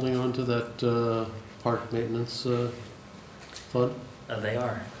still holding on to that park maintenance fund? They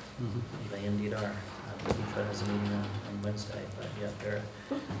are. They indeed are. EFUD has a meeting on Wednesday, but yeah,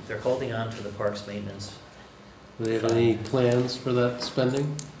 they're holding on to the parks maintenance. Do they have any plans for that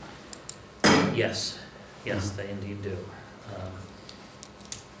spending? Yes, they indeed do.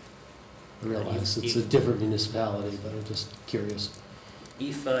 I realize it's a different municipality, but I'm just curious.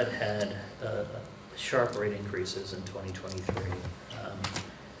 EFUD had sharp rate increases in 2023.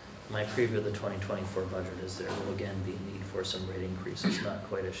 My preview of the 2024 budget is there will again be need for some rate increases, not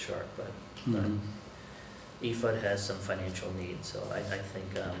quite as sharp, but EFUD has some financial needs, so I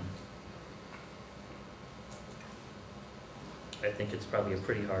think it's probably a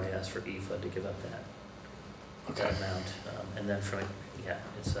pretty hard ask for EFUD to give up that amount, and then from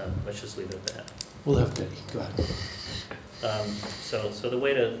let's just leave it at that. We'll have Betty. Go ahead. So the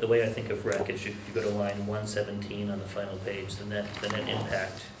way I think of rec is if you go to line 117 on the final page, the net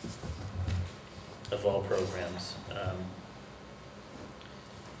impact of all programs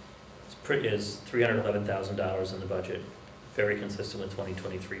is $311,000 in the budget, very consistent with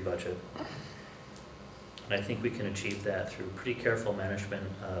 2023 budget. And I think we can achieve that through pretty careful management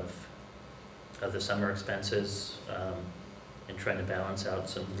of the summer expenses and trying to balance out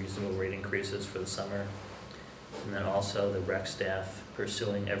some reasonable rate increases for the summer. And then also the rec staff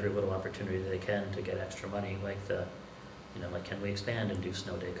pursuing every little opportunity they can to get extra money, like like can we expand and do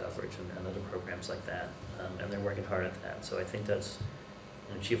snow day coverage and other programs like that. And they're working hard at that. So I think that's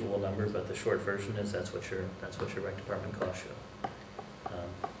an achievable number, but the short version is that's what your rec department costs you.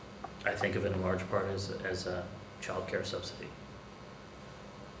 I think of it in large part as a child care subsidy.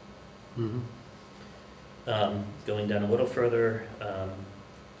 Going down a little further,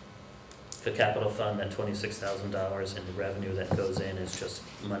 the capital fund, that $26,000 in the revenue that goes in is just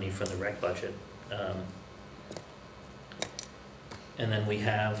money from the rec budget. And then we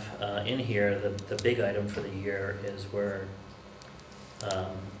have in here, the big item for the year is where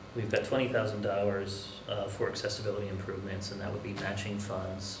we've got $20,000 for accessibility improvements, and that would be matching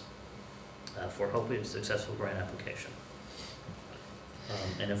funds for hopefully a successful grant application.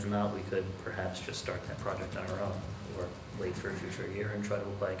 And if not, we could perhaps just start that project on our own or wait for a future year and try to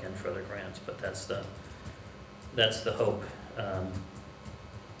apply again for other grants. But that's the hope.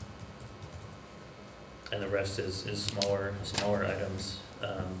 And the rest is smaller items,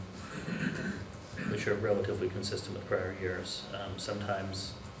 which are relatively consistent with prior years.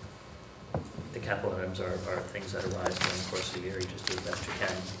 Sometimes the capital items are things that arise during the course of the year. You just do the best you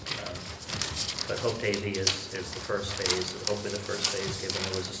can. But Hope AV is the first phase. Hopefully the first phase, given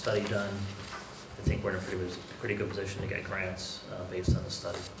there was a study done, I think we're in a pretty good position to get grants based on the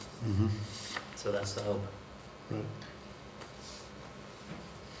study. So that's the hope. Right.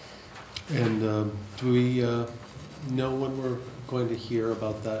 And do we know when we're going to hear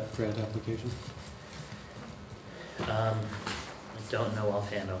about that grant application? I don't know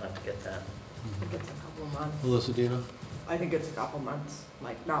offhand. I'll have to get that. I think it's a couple of months. Melissa, do you know? I think it's a couple months,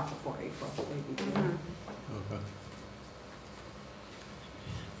 like not before April, maybe. Okay.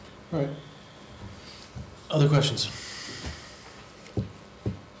 All right. Other questions?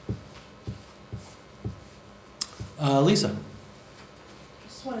 Lisa?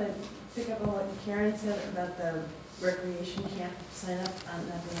 Just want to pick up on what Karen said about the recreation camp sign up on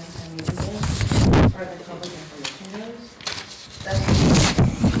the next time meeting day, or the public information notice. That's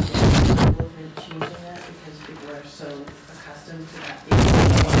changing that because people are so accustomed to that.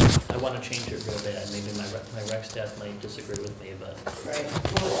 I want to change it real bad. Maybe my rec staff might disagree with me, but right.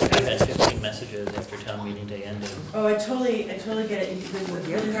 I've had 15 messages after town meeting day ended. Oh, I totally get it. It's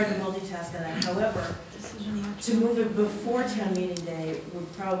really hard to multitask on that. However, to move it before town meeting day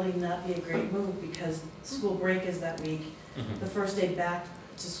would probably not be a great move because school break is that week. The first day back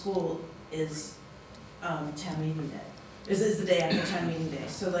to school is town meeting day. Is the day after town meeting day.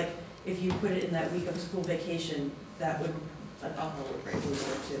 So like, if you put it in that week of school vacation, that would, great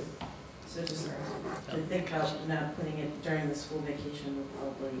move too. So just to think about not putting it during the school vacation would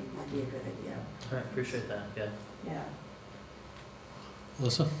probably be a good idea. I appreciate that, yeah. Yeah.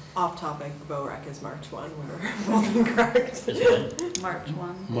 Melissa? Off topic, BORAC is March 1, we're both incorrect. March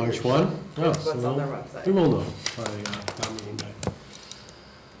 1. March 1? Oh, What's so on their website. we will know by town meeting day.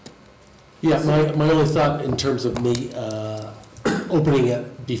 Yeah, my only thought in terms of me opening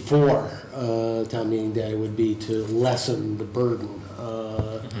it before town meeting day would be to lessen the burden.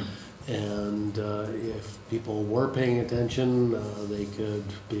 And if people were paying attention, they could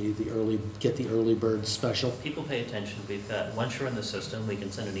be get the early bird special. People pay attention. We've got, once you're in the system, we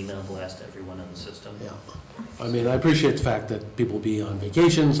can send an email blast to everyone in the system. Yeah. I mean, I appreciate the fact that people will be on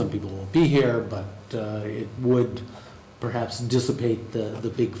vacation, some people won't be here, but it would perhaps dissipate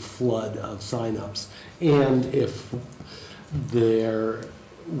the big flood of signups. And if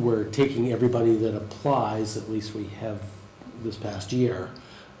we're taking everybody that applies, at least we have this past year,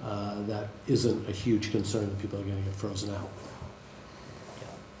 that isn't a huge concern that people are going to get frozen out.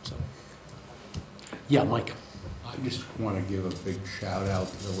 So, yeah, Mike. I just want to give a big shout out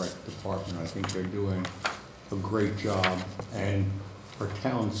to the rec department. I think they're doing a great job, and our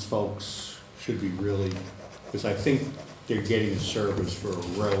townsfolk should be really, because I think they're getting service for a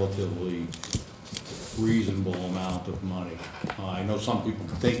relatively reasonable amount of money. I know some people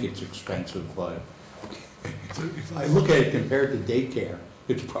think it's expensive, but if I look at it compared to daycare,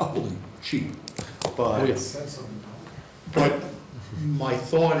 it's probably cheap. But my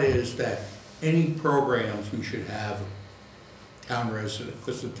thought is that any programs we should have town residents,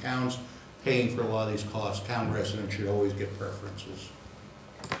 because the town's paying for a lot of these costs, town residents should always get preferences.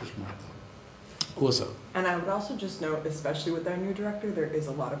 Is my thought. Melissa. And I would also just note, especially with our new director, there is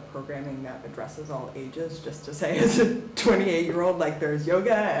a lot of programming that addresses all ages. Just to say, as a 28-year-old, like there's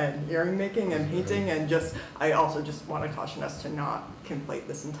yoga and earring making and painting, and just I also just want to caution us to not conflate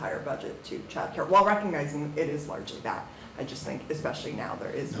this entire budget to childcare, while recognizing it is largely that. I just think, especially now,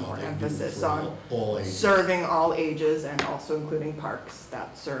 there is more emphasis on serving all ages and also including parks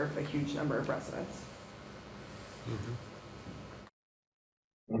that serve a huge number of residents.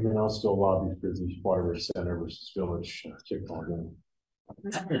 I mean, I'll still lobby for the Waterbury Center versus Village kickball game.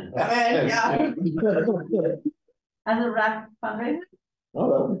 Yeah. As a rec fundraiser? Oh,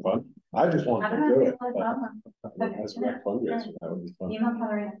 that would be fun. I just want to do it. As a rec fundraiser, that would be fun.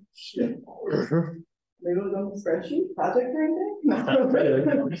 Maybe we'll go on the spreadsheet project or anything?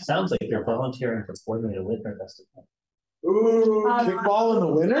 No. Sounds like you're volunteering for coordinating a winter festival. Ooh, kickball in the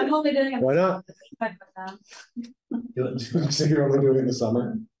winter? I'm only doing it. Why not? Do it. So you're only doing it in the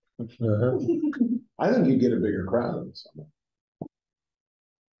summer? I think you get a bigger crowd in the summer.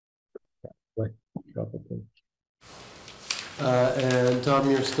 And Tom,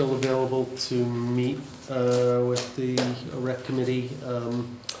 you're still available to meet with the rec committee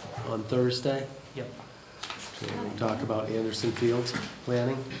on Thursday? Yep. So we talk about Anderson Fields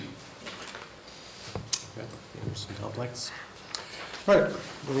planning. Okay, Anderson Complex. All right,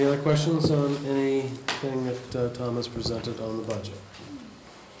 any other questions on anything that Tom has presented on the budget?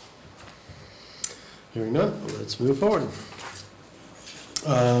 Hearing none, let's move forward.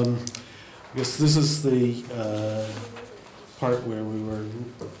 I guess this is the part where we were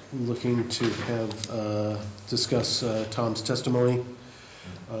looking to have discuss Tom's testimony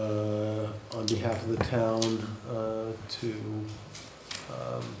on behalf of the town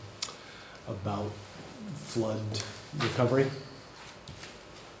about flood recovery.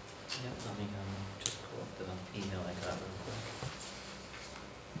 Yep, let me just pull up the email I got real quick.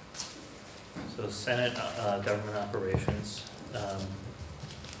 So Senate Government Operations,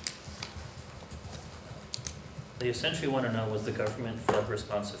 they essentially want to know, was the government flood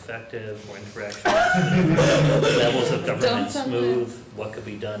response effective, or interaction levels of government smooth, what could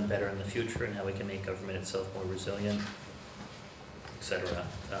be done better in the future, and how we can make government itself more resilient, etc.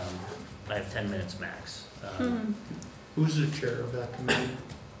 I have 10 minutes max. Who's the chair of that committee?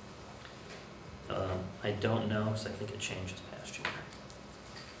 I don't know, because I think it changed this past year.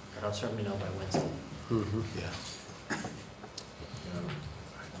 But I'll certainly know by Wednesday. Yeah.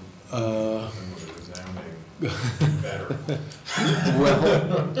 Better.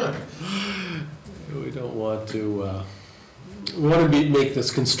 Well, we don't want to, we want to make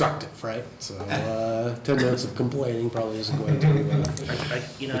this constructive, right? So 10 minutes of complaining probably isn't going to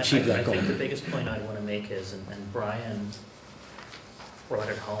achieve that goal. I think the biggest point I want to make is, and Brian brought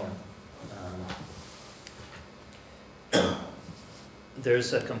it home,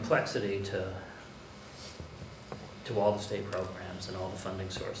 there's a complexity to all the state programs and all the funding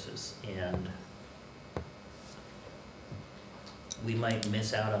sources, and we might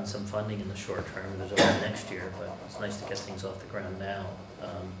miss out on some funding in the short term. There's always next year, but it's nice to get things off the ground now.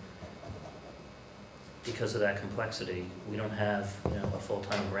 Because of that complexity, we don't have, a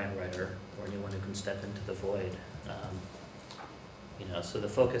full-time grant writer or anyone who can step into the void. So the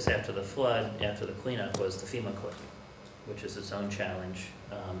focus after the flood, after the cleanup, was the FEMA clip, which is its own challenge.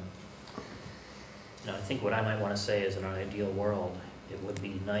 I think what I might want to say is, in an ideal world, it would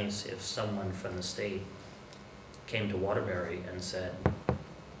be nice if someone from the state came to Waterbury and said,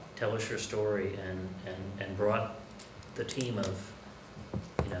 tell us your story, and brought the team of,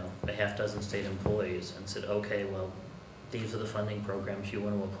 a half dozen state employees and said, okay, well, these are the funding programs you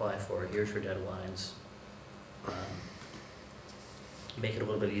want to apply for, here's your deadlines. Make it a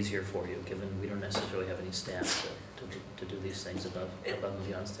little bit easier for you, given we don't necessarily have any staff to do these things above and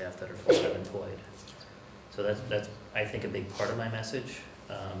beyond staff that are full-time employed. So that's I think a big part of my message.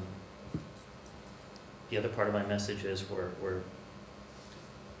 The other part of my message is we're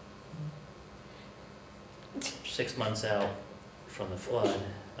 6 months out from the flood,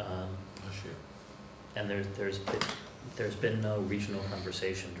 and there's been no regional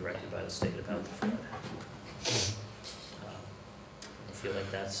conversation directed by the state about the flood. feel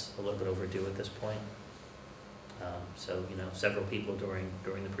like that's a little bit overdue at this point. So, you know, several people during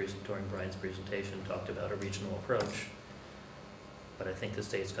Brian's presentation talked about a regional approach, but I think the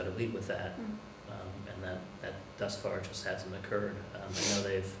state's got to lead with that, and that thus far just hasn't occurred. I know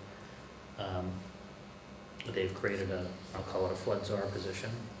they've created I'll call it a flood czar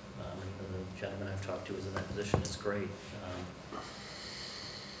position, and the gentleman I've talked to is in that position. It's great.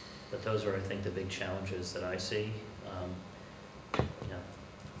 But those are, I think, the big challenges that I see. You know,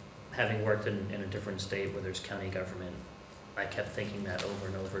 having worked in a different state where there's county government, I kept thinking that over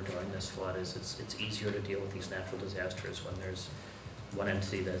and over during this flood is it's easier to deal with these natural disasters when there's one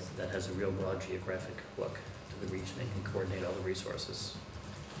entity that has a real broad geographic look to the region and can coordinate all the resources.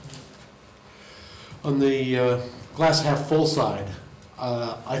 On the glass half full side,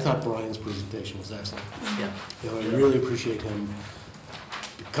 I thought Brian's presentation was excellent. Yeah. You know, I really appreciate him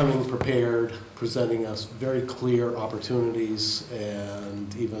coming prepared, presenting us very clear opportunities,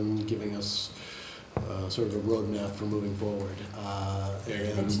 and even giving us sort of a roadmap for moving forward.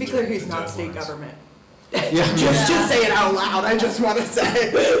 And to be clear, he's not state government. Yeah. Just say it out loud, I just want to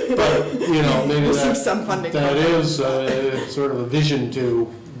say. But, you know, maybe we'll see some funding that is sort of a vision to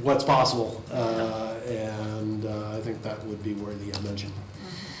what's possible, and I think that would be worthy of mention.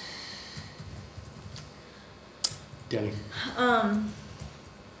 Danny.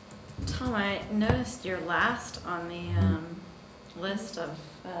 Tom, I noticed you're last on the list of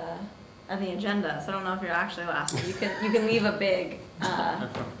the agenda, so I don't know if you're actually last, but you can leave a big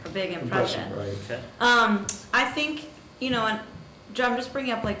impression. Right. Okay. I think, you know, and I'm just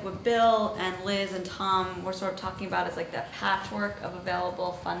bringing up like what Bill and Liz and Tom were sort of talking about is like that patchwork of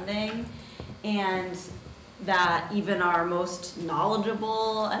available funding, and that even our most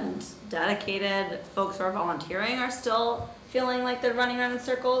knowledgeable and dedicated folks who are volunteering are still feeling like they're running around in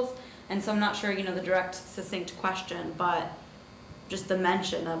circles. And so I'm not sure, you know, the direct, succinct question, but just the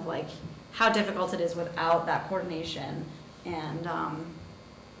mention of like how difficult it is without that coordination, and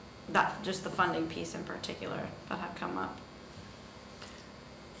that just the funding piece in particular that had come up.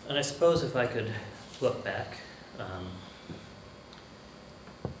 And I suppose if I could look back,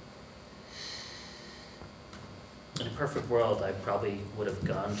 in a perfect world, I probably would have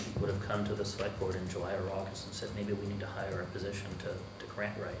come to the select board in July or August and said maybe we need to hire a position to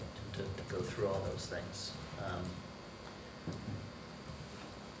grant write, to go through all those things.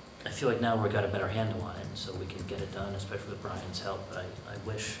 I feel like now we've got a better handle on it, so we can get it done, especially with Brian's help. But I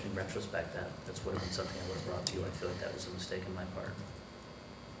wish, in retrospect, that would have been something I would have brought to you. I feel like that was a mistake on my part.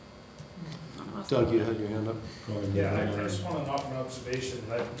 Doug, you had your hand up. Yeah, I just want to offer an observation.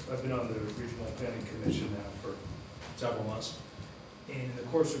 I've been on the Regional Planning Commission now for several months. And in the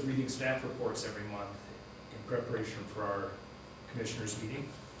course of reading staff reports every month in preparation for our commissioners meeting,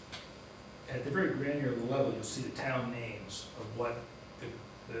 at the very granular level, you'll see the town names of what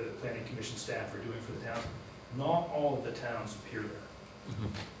the Planning Commission staff are doing for the towns. Not all of the towns appear there.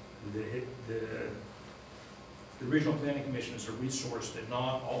 Mm-hmm. The Regional Planning Commission is a resource that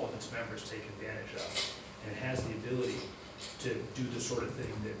not all of its members take advantage of, and it has the ability to do the sort of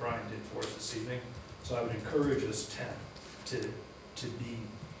thing that Brian did for us this evening. So I would encourage us to be,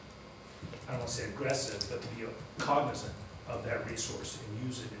 I don't want to say aggressive, but to be cognizant of that resource and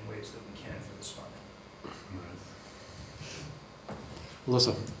use it in ways that we can for this funding.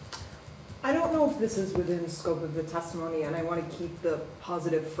 Melissa. I don't know if this is within the scope of the testimony, and I want to keep the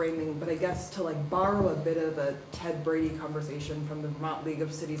positive framing, but I guess to like borrow a bit of a Ted Brady conversation from the Vermont League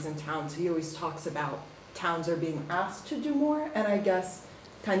of Cities and Towns, he always talks about towns are being asked to do more, and I guess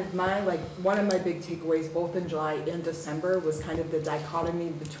kind of one of my big takeaways both in July and December was kind of the dichotomy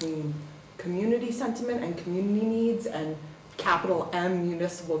between community sentiment and community needs and capital M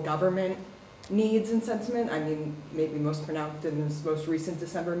municipal government needs and sentiment. I mean, maybe most pronounced in this most recent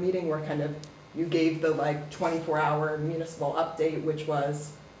December meeting where kind of you gave the like 24-hour municipal update, which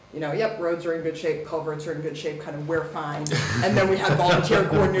was, you know, yep, roads are in good shape, culverts are in good shape, kind of we're fine. And then we had volunteer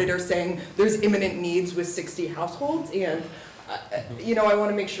coordinators saying there's imminent needs with 60 households. And, you know, I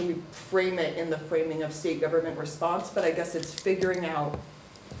want to make sure we frame it in the framing of state government response, but I guess it's figuring out,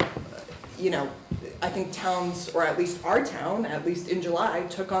 you know, I think towns, or at least our town, at least in July,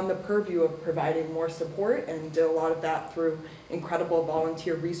 took on the purview of providing more support and did a lot of that through incredible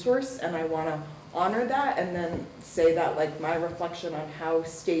volunteer resource. And I want to honor that and then say that like my reflection on how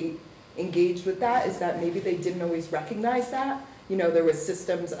state engaged with that is that maybe they didn't always recognize that. You know, there was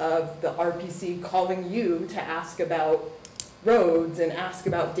systems of the RPC calling you to ask about roads and ask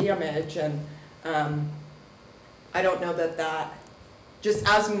about damage. And I don't know that just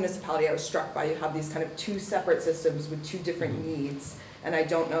as a municipality, I was struck by you have these kind of two separate systems with two different needs, and I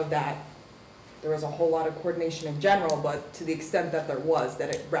don't know that there was a whole lot of coordination in general, but to the extent that there was, that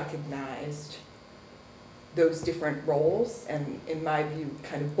it recognized those different roles, and in my view,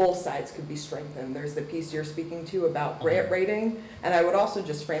 kind of both sides could be strengthened. There's the piece you're speaking to about grant rating, and I would also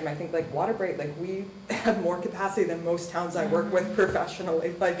just frame, I think like Waterbury, like we have more capacity than most towns I work with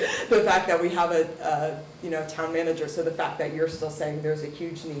professionally. Like the fact that we have a town manager, so the fact that you're still saying there's a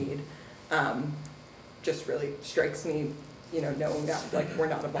huge need, just really strikes me, knowing that like we're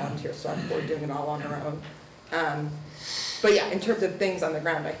not a volunteer select board doing it all on our own. But yeah, in terms of things on the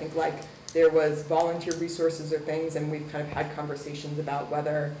ground, I think like there was volunteer resources or things, and we've kind of had conversations about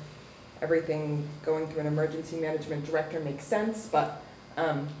whether everything going through an emergency management director makes sense, but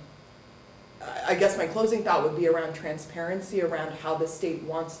I guess my closing thought would be around transparency, around how the state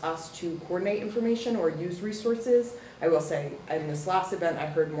wants us to coordinate information or use resources. I will say, in this last event, I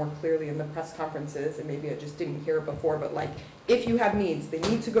heard more clearly in the press conferences, and maybe I just didn't hear it before, but like, if you have needs, they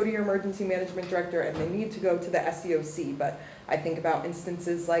need to go to your emergency management director, and they need to go to the SEOC, but I think about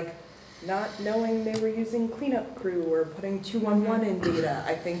instances like not knowing they were using cleanup crew or putting 211 in data.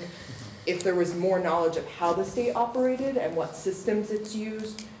 I think if there was more knowledge of how the state operated and what systems it's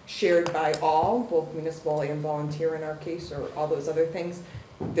used, shared by all, both municipal and volunteer in our case, or all those other things,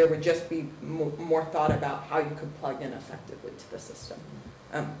 there would just be more thought about how you could plug in effectively to the system.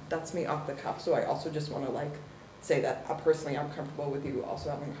 That's me off the cuff, so I also just want to like say that personally I'm comfortable with you also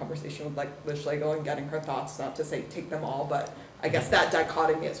having a conversation with like Liz Schlegel and getting her thoughts, not to say take them all, but I guess that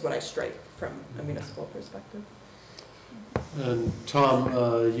dichotomy is what I strike from a municipal perspective. And Tom,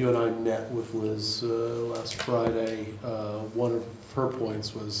 you and I met with Liz last Friday. One of her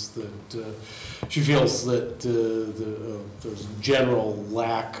points was that she feels that there's a general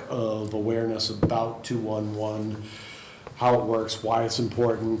lack of awareness about 211, how it works, why it's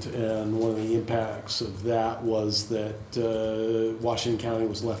important, and one of the impacts of that was that Washington County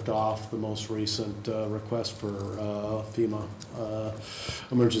was left off the most recent request for FEMA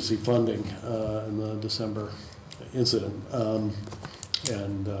emergency funding in the December incident, and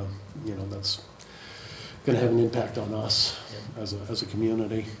that's going to have an impact on us as a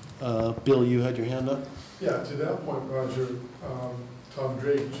community. Bill, you had your hand up? Yeah, to that point, Roger, Tom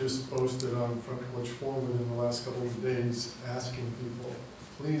Drake just posted on Front Porch Forum within the last couple of days asking people,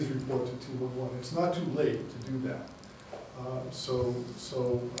 please report to 211. It's not too late to do that. So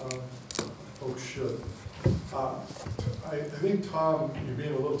folks should. I think, Tom, you're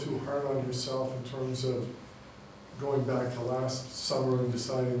being a little too hard on yourself in terms of going back to last summer and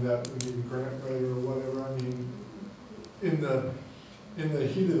deciding that we need a grant writer or whatever. I mean, in the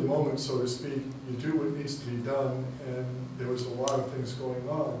heat of the moment, so to speak, you do what needs to be done, and there was a lot of things going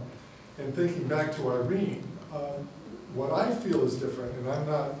on. And thinking back to Irene, what I feel is different, and I'm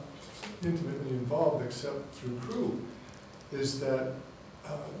not intimately involved except through crew, is that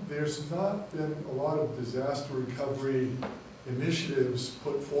there's not been a lot of disaster recovery initiatives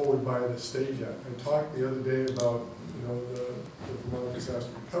put forward by the state yet. I talked the other day about the Vermont Disaster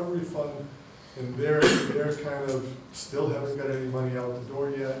Recovery Fund, and they're kind of still haven't got any money out the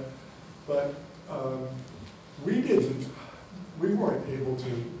door yet. But we weren't able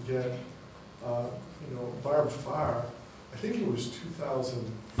to get Barb Farr. I think it was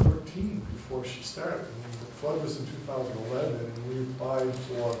 2013 before she started. I mean, the flood was in 2011, and we applied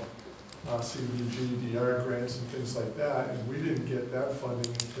for CDBG, DR grants and things like that, and we didn't get that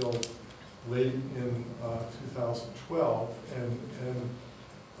funding until late in 2012 and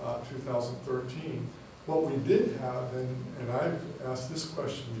 2013. What we did have, and I've asked this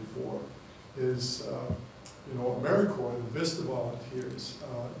question before, is AmeriCorps, the VISTA volunteers,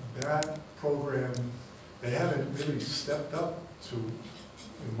 that program, they haven't really stepped up to,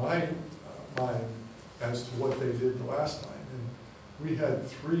 in my mind, as to what they did the last time. And we had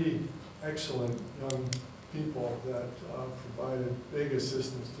 3 excellent young people that provided big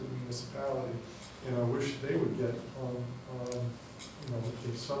assistance to the municipality, and I wish they would get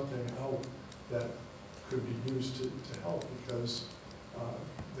get something out that could be used to help, because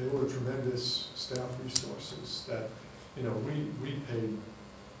they were tremendous staff resources that we paid,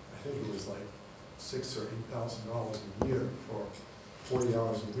 I think it was like $6,000 or $8,000 a year for 40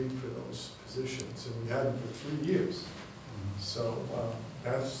 hours a week for those positions, and we had them for 3 years. So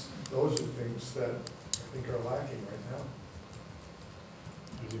those are things that I think are lacking right now.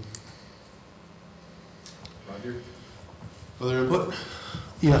 Roger? Other input?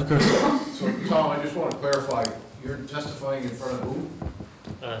 Yeah, Chris. So, Tom, I just want to clarify, you're testifying in front of who?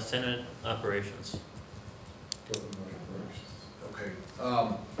 Senate Operations. Okay.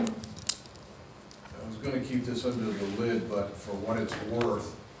 I was going to keep this under the lid, but for what it's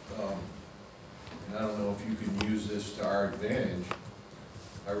worth, and I don't know if you can use this to our advantage,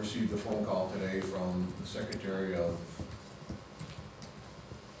 I received a phone call today from the Secretary of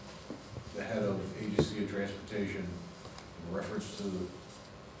the head of Agency of Transportation in reference to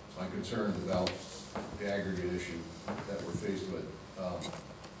my concerns about the aggregate issue that we're faced with.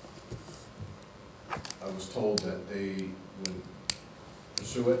 I was told that they would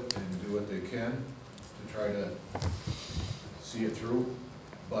pursue it and do what they can to try to see it through,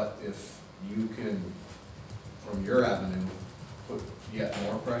 but if you can, from your avenue, put yet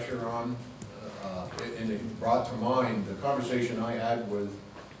more pressure on, and it brought to mind, the conversation I had with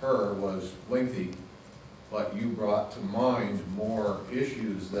her was lengthy, but you brought to mind more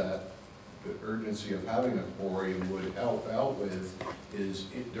issues that the urgency of having a quarry would help out with is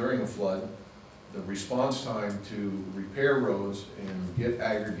during a flood, the response time to repair roads and get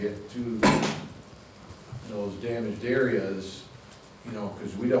aggregate to those damaged areas, you know,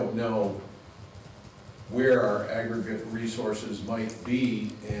 because we don't know where our aggregate resources might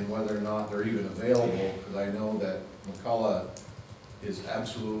be and whether or not they're even available, because I know that McCullough is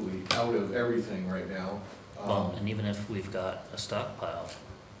absolutely out of everything right now. Well, and even if we've got a stockpile,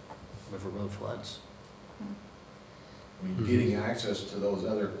 river road floods. I mean, getting access to those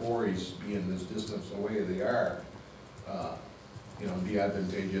other quarries, being this distance away they are, you know, be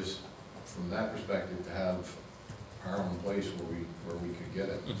advantageous from that perspective to have our own place where we could get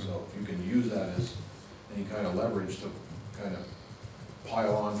it. So if you can use that as any kind of leverage to kind of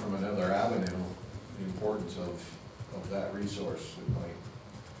pile on from another avenue, the importance of that resource, it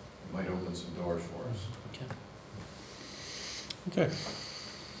might open some doors for us. Okay.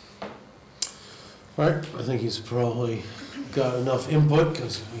 All right, I think he's probably got enough input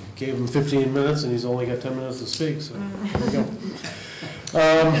because we gave him 15 minutes and he's only got 10 minutes to speak, so there we go.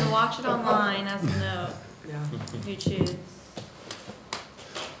 You can watch it online as a note, if you choose.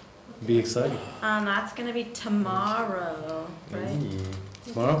 Be exciting. That's gonna be tomorrow, right?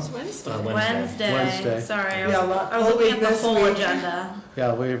 Tomorrow? It's Wednesday. Wednesday. Sorry, I Yeah, was looking at the full agenda.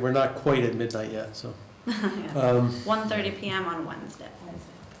 Yeah, we're not quite at midnight yet, so. 1:30 p.m. on Wednesday.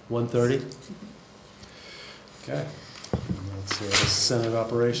 1:30? Okay. That's Senate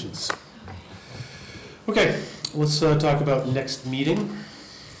operations. Okay, let's talk about next meeting.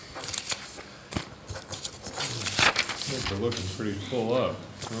 We're looking pretty full up,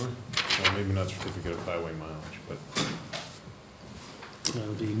 huh? Well, maybe not certificate of highway mileage, but.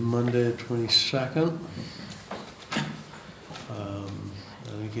 That'll be Monday, the 22nd.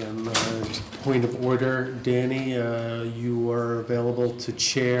 And again, just point of order, Danny, you are available to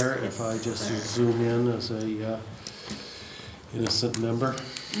chair if I just zoom in as a innocent member.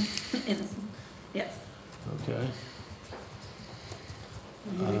 Innocent, yes. Okay.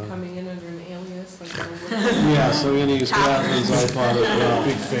 Are you coming in under an alias? Like yeah, so we're going to use Catherine's iPod as well.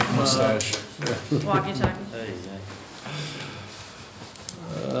 Big fake mustache. Walkie-talkie.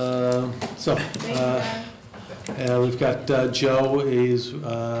 And we've got Joe is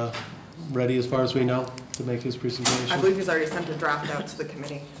ready as far as we know to make his presentation. I believe he's already sent a draft out to the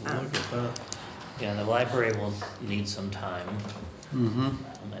committee. Look at that. Yeah, the library will need some time.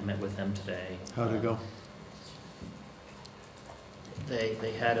 I met with them today. How'd it go?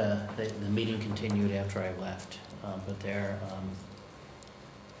 They had the meeting continued after I left, but they're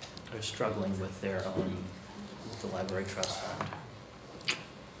struggling with their own, with the library trust fund.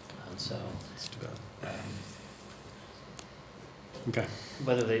 And so, That's too bad. Okay.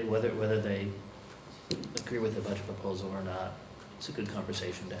 Whether they agree with the budget proposal or not, it's a good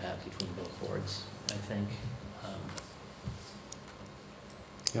conversation to have between both boards, I think.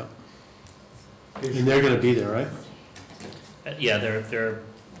 Yeah. And they're going to be there, right? Yeah, they're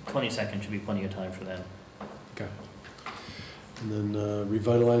 22nd should be plenty of time for them. Okay. And then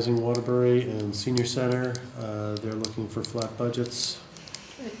revitalizing Waterbury and Senior Center, they're looking for flat budgets.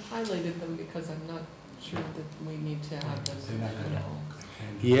 I highlighted them because I'm not sure that we need to have them.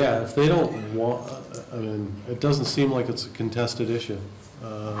 Yeah, if they don't want, I mean, it doesn't seem like it's a contested issue.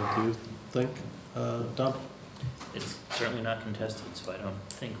 Do you think, Tom? It's certainly not contested, so I don't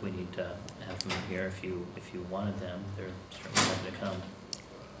think we need to have them here. If you wanted them, they're certainly welcome to come.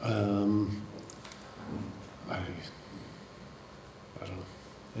 I don't know.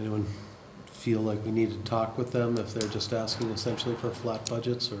 Anyone feel like we need to talk with them if they're just asking essentially for flat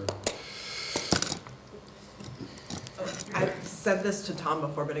budgets, or? I've said this to Tom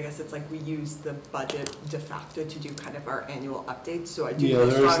before, but I guess it's like we use the budget de facto to do kind of our annual updates. So I do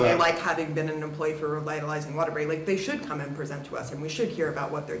feel strongly, like having been an employee for revitalizing Waterbury, like they should come and present to us and we should hear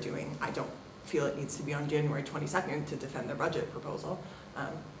about what they're doing. I don't feel it needs to be on January 22nd to defend their budget proposal.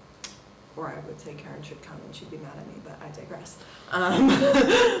 or I would say Karen should come and she'd be mad at me, but I digress.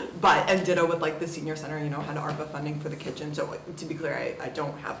 And ditto with like the senior center, you know, had ARPA funding for the kitchen. So to be clear, I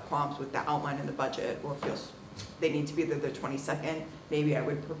don't have qualms with the outline in the budget or feels they need to be there the 22nd. Maybe I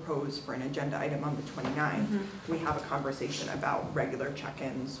would propose for an agenda item on the 29th. We have a conversation about regular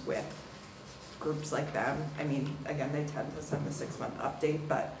check-ins with groups like them. I mean, again, they tend to send the 6-month update,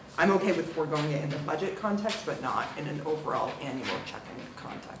 but I'm okay with foregoing it in the budget context, but not in an overall annual check-in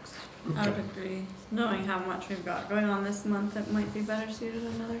context. I would agree. Knowing how much we've got going on this month, it might be better suited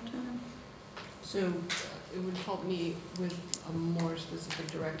another time. So it would help me with a more specific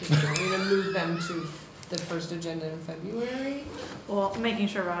directive. Do you want me to move them to the first agenda in February? Well, making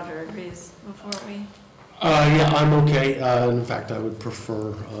sure Roger agrees before we. Yeah, I'm okay. In fact, I would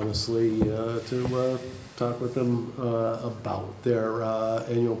prefer, honestly, to talk with them about their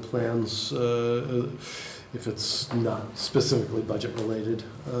annual plans, if it's not specifically budget related,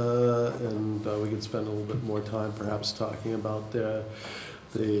 and we could spend a little bit more time perhaps talking about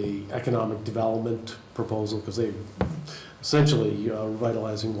the economic development proposal, because they essentially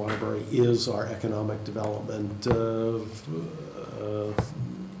revitalizing Waterbury is our economic development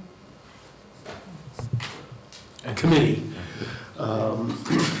committee,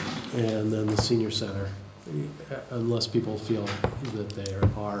 and then the senior center, unless people feel that there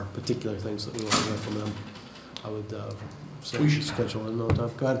are particular things that we want to hear from them, I would say we should schedule in no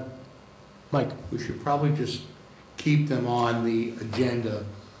time. Go ahead, Mike. We should probably just keep them on the agenda,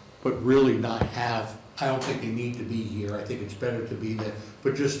 but really not have, I don't think they need to be here. I think it's better to be there,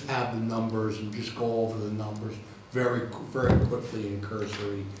 but just have the numbers and just go over the numbers very, very quickly and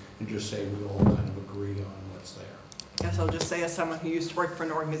cursory, and just say we all kind of agree on what's there. Guess I'll just say, as someone who used to work for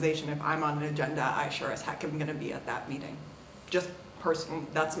an organization, if I'm on an agenda, I sure as heck am gonna be at that meeting. Just personal,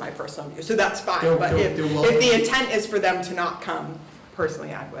 that's my personal view, so that's fine, but if the intent is for them to not come,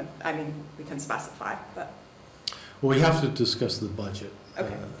 personally I would. I mean, we can specify, but. Well, we have to discuss the budget.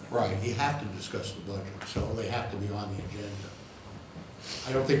 Okay. Right, you have to discuss the budget, so they have to be on the agenda.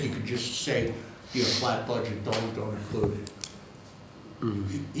 I don't think you could just say, you know, flat budget, don't include it.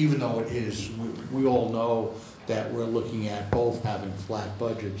 Even though it is, we all know that we're looking at both having flat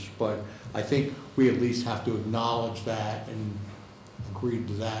budgets, but I think we at least have to acknowledge that and agree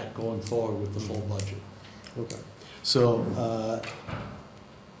to that going forward with the full budget. Okay. So,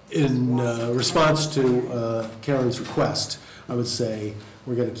 in response to Karen's request, I would say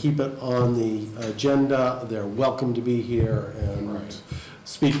we're going to keep it on the agenda. They're welcome to be here and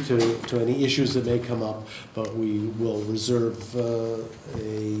speak to any issues that may come up, but we will reserve a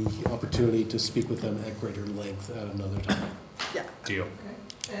opportunity to speak with them at greater length at another time. Yeah. Deal. Okay.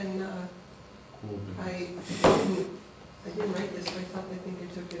 And I didn't write this, but I think I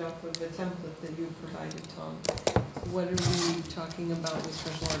took it off of the template that you provided, Tom. What are we talking about with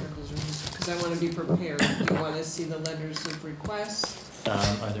special articles? Because I want to be prepared. Do you want to see the letters of request?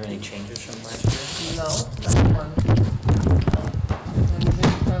 Are there any changes from last year? No, not one.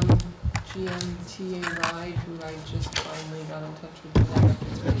 Anything from GMTA Ride, who I just finally got in touch with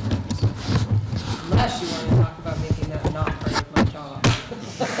today. Unless you want to talk about making that not part of my job.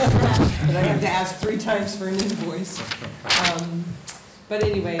 But I have to ask 3 times for an invoice. But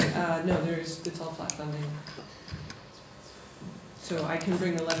anyway, no, it's all flat funding. So I can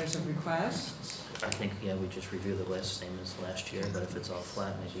bring the letters of request. I think, yeah, we just review the list, same as last year, but if it's all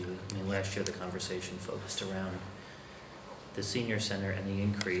flat, maybe, I mean, last year the conversation focused around the senior center and the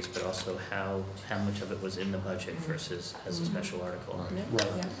increase, but also how much of it was in the budget versus as a special article. Yeah, I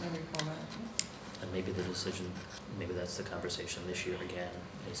recall that. And maybe the decision, maybe that's the conversation this year again,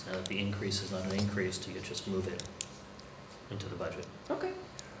 is now that the increase is not an increase, do you just move it into the budget? Okay.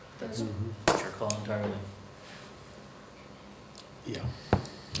 That's your call entirely. Yeah. All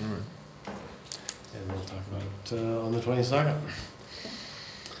right. And we'll talk about it on the 22nd.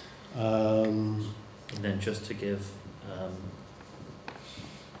 And then just to give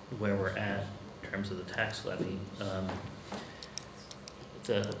where we're at in terms of the tax levy,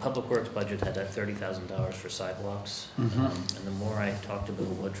 the public works budget had that $30,000 for sidewalks. And the more I talked to Bill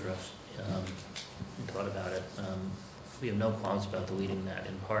Woodruff and thought about it, we have no qualms about deleting that,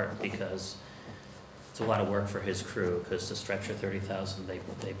 in part because it's a lot of work for his crew, because to stretch your $30,000,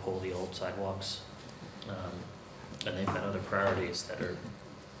 they pull the old sidewalks. And they've got other priorities that are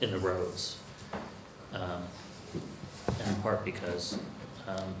in the roads. And in part because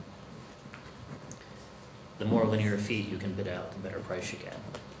the more linear feet you can bid out, the better price you get.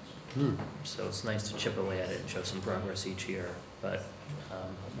 So it's nice to chip away at it and show some progress each year, but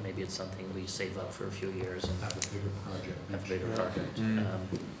maybe it's something we save up for a few years and have a bigger project. Have a bigger project.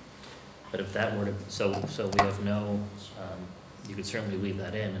 But if that were to, so we have no you could certainly leave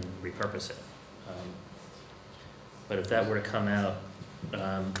that in and repurpose it. But if that were to come out,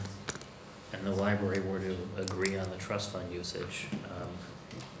 and the library were to agree on the trust fund usage,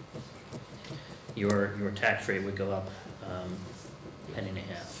 your tax rate would go up $0.015,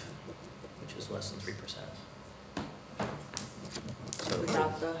 which is less than 3%. So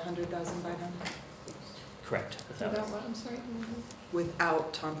Without the 100,000 by then? correct. Without what, I'm sorry?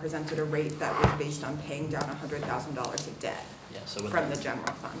 Without Tom presented a rate that was based on paying down $100,000 of debt Yeah, so from the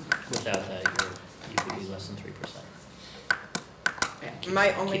general fund. without that, you could be less than 3%. Yeah.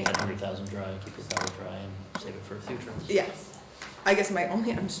 My only, Keep that 100,000 dry, keep your power dry, and save it for the future. yes. I guess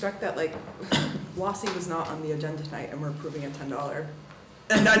I'm struck that like, WASI was not on the agenda tonight and we're approving a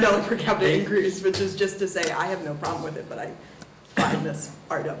 $9 per capita increase, which is just to say, I have no problem with it, but I find this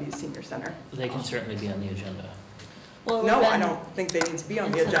RW Senior Center. They can certainly be on the agenda. Well, No, we've I been- don't think they need to be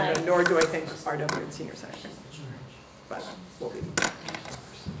on the And agenda, tonight. nor do I think RW and Senior Center. But we'll be.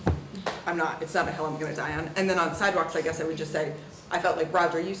 It's not a hill I'm gonna die on. And then on sidewalks, I guess I would just say, I felt like,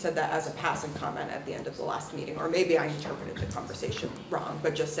 Roger, you said that as a passing comment at the end of the last meeting, or maybe I interpreted the conversation wrong,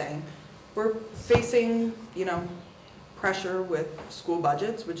 but just saying, we're facing, pressure with school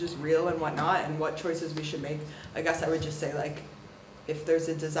budgets, which is real and whatnot, and what choices we should make. I guess I would just say, like, if there's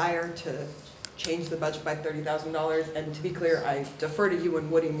a desire to change the budget by $30,000, and to be clear, I defer to you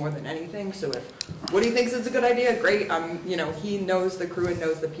and Woody more than anything, so if Woody thinks it's a good idea, great, he knows the crew and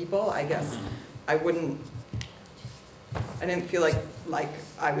knows the people, I guess I didn't feel like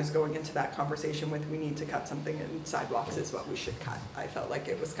I was going into that conversation with, we need to cut something and sidewalks is what we should cut. I felt like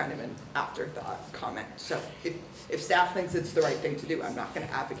it was kind of an afterthought comment. So if staff thinks it's the right thing to do, I'm not gonna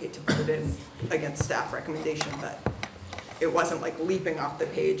advocate to put it in against staff recommendation, but it wasn't like leaping off the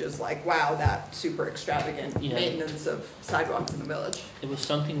page as like, wow, that super extravagant maintenance of sidewalks in the village. It was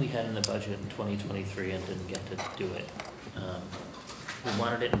something we had in the budget in 2023 and didn't get to do it. We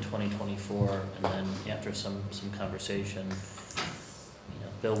wanted it in 2024, and then after some conversation,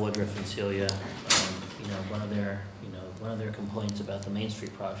 Bill Woodruff and Celia, one of their complaints about the Main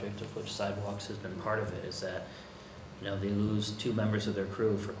Street project, of which sidewalks has been part of it, is that they lose 2 members of their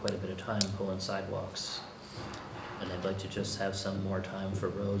crew for quite a bit of time pulling sidewalks, and they'd like to just have some more time for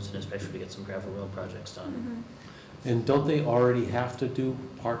roads, and especially to get some gravel road projects done. Mm-hmm. And don't they already have to do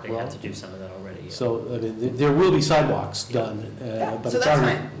Park Road? They have to do some of that already. Yeah. So, I mean, there will be sidewalks done, but so it's that's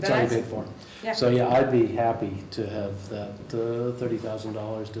already, fine. it's Then already I- paid for. Yeah. So, yeah, I'd be happy to have that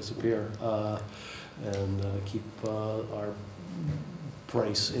 $30,000 disappear and keep our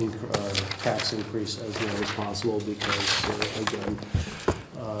tax increase as low as possible, because, again,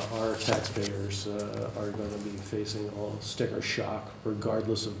 our taxpayers are going to be facing a sticker shock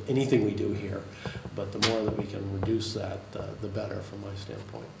regardless of anything we do here. But the more that we can reduce that, the better from my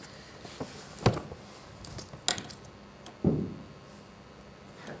standpoint.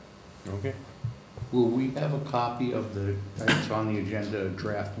 Okay. Will we have a copy of it's on the agenda,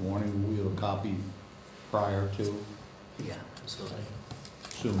 draft warning, will we have a copy prior to? Yeah, absolutely.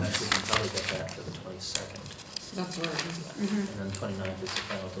 Soon. Actually, we can probably get that for the 22nd. That's right. And then 29th is the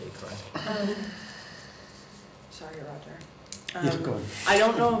final day, correct? Sorry, Roger. Yeah, go ahead. I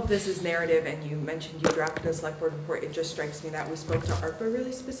don't know if this is narrative, and you mentioned you drafted a select board report. It just strikes me that we spoke to ARPA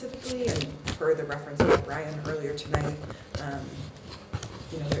really specifically, and per the reference by Brian earlier tonight,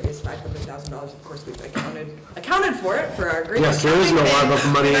 there is $500,000. Of course, we've accounted for it for our great. Yes, there is no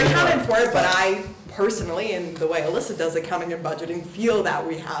ARPA money We've in accounted there. for it, but I personally, and the way Alyssa does accounting and budgeting, feel that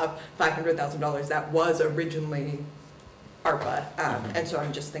we have $500,000 that was originally ARPA, and so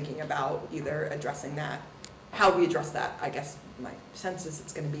I'm just thinking about either addressing that. How we address that, I guess my sense is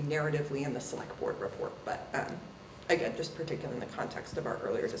it's going to be narratively in the select board report, but again, just particularly in the context of our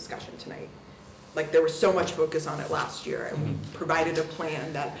earlier discussion tonight. Like, there was so much focus on it last year, and we provided a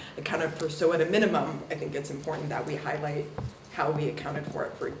plan that accounted for, so at a minimum, I think it's important that we highlight how we accounted for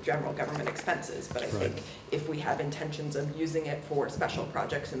it for general government expenses, but I think if we have intentions of using it for special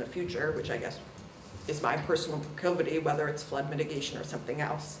projects in the future, which I guess is my personal proclivity, whether it's flood mitigation or something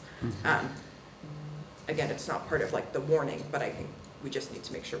else, again, it's not part of like the warning, but I think we just need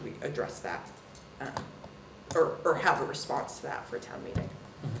to make sure we address that or have a response to that for town meeting.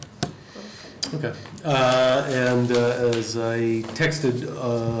 Okay. And as I texted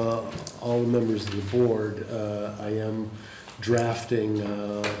all the members of the board, I am drafting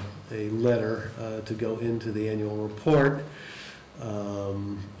a letter to go into the annual report,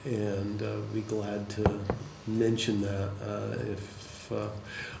 and be glad to mention that if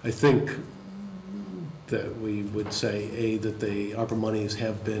I think that we would say, that the ARPA monies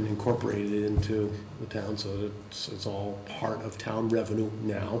have been incorporated into the town, so it's all part of town revenue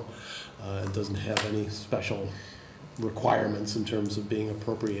now. It doesn't have any special requirements in terms of being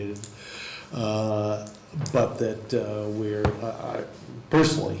appropriated. But that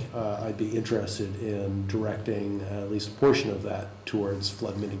personally, I'd be interested in directing at least a portion of that towards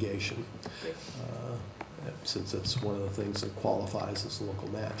flood mitigation, since it's one of the things that qualifies as a local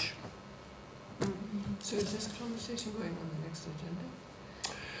match. So is this conversation going on the next agenda?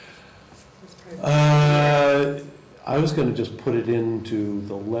 I was going to just put it into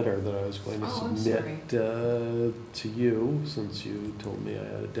the letter that I was going to submit to you, since you told me I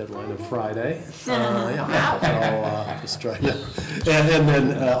had a deadline of Friday. I'll just try to, and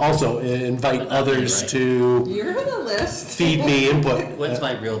then also invite others to You're on the list. feed me input. When's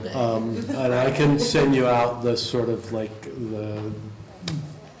my real day? And I can send you out the sort of like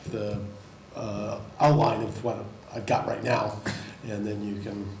the outline of what I've got right now, and then you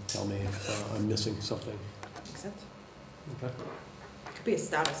can tell me if I'm missing something. Makes sense. Okay. Could be a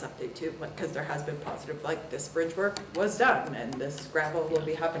status update too, because there has been positive, like this bridge work was done and this gravel will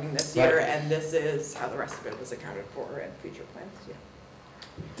be happening this year, and this is how the rest of it was accounted for in future plans. Yeah.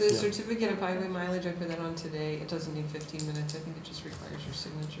 The certificate of highway mileage, I put that on today. It doesn't need 15 minutes. I think it just requires your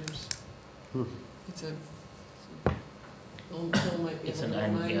signatures. It's a. Bill might be It's able an to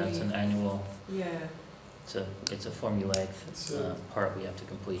remind me. it's an annual. Yeah. It's a formulaic part we have to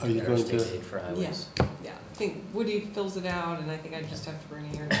complete Are to you get our going state to- aid for highways. Yeah, I think Woody fills it out, and I think I just have to bring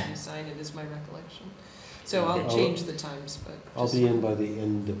it here and have you sign it, is my recollection. So I'll change the times, but. I'll be in by the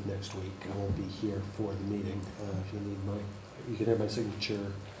end of next week. I won't be here for the meeting. If you need you can have my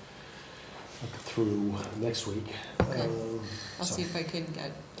signature up through next week. Okay. I'll see if I can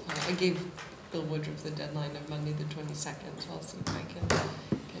get, I gave Bill Woodruff the deadline of Monday the 22nd, so I'll see if I can get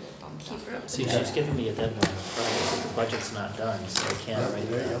it bumped up. See, she's giving me a deadline on Friday, the budget's not done, so I can't write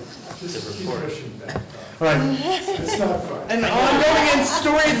the report. All right. It's not fun. An ongoing and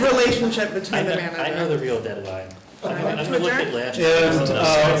storied relationship between the manager. I know the real deadline. I'm gonna look at last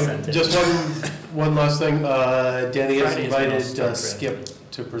And just one last thing, Danny has Friday is when I'll invited start Skip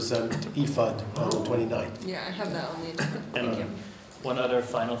to present EFUD on the 29th. Yeah, I have that on the agenda. Thank you. One other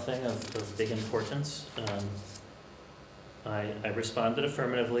final thing of big importance. I responded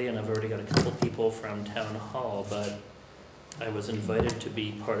affirmatively, and I've already got a couple people from town hall, but I was invited to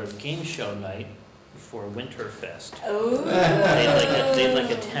be part of game show night for Winterfest. Oh. They'd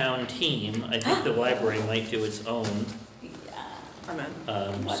like a town team. I think the library might do its own. Amen.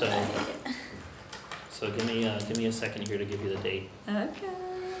 So give me a second here to give you the date. Okay.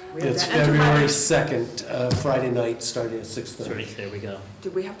 It's February 2nd, Friday night, starting at 6:30. Sorry, there we go. Do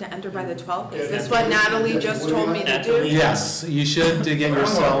we have to enter by the 12th? Is this what Natalie just told me to do? Yes, you should get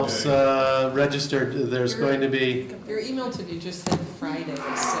yourselves registered. There's going to be. Your email today just said Friday,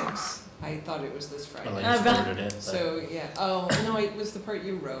 6. I thought it was this Friday. Well, I just forwarded it. but- So, yeah, oh, no, it was the part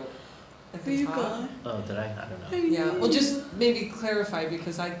you wrote at the top. Oh, did I? I don't know. Yeah, well, just maybe clarify,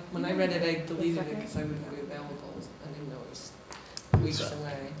 because when I read it, I deleted it because I wouldn't be available. I didn't know it was weeks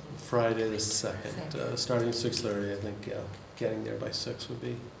away. Friday the 2nd, starting at 6:30, I think, getting there by 6 would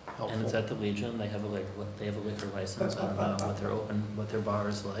be helpful. And it's at the Legion. They have a liquor license. I don't know what their bar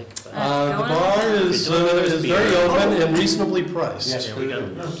is like. But The bar is very open and reasonably priced. there we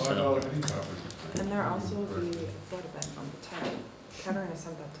go. So, And there also will be a flood event on the 10th. Katarina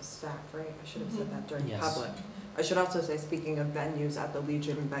sent that to staff, right? I should have said that during Yes. public. I should also say, speaking of venues at the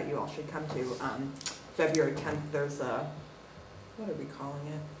Legion that you all should come to, February 10th, there's a, what are we calling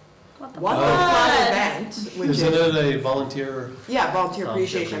it? What the Flood event, which is. Isn't it a volunteer? Yeah, volunteer Volunteer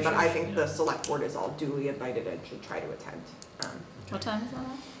appreciation, but I think appreciation, the select board is all duly invited and should try to attend. What time is that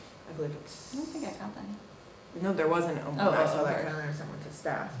at? I believe it's. I don't think I got that. No, there wasn't. Oh, I saw that okay. Katarina sent one to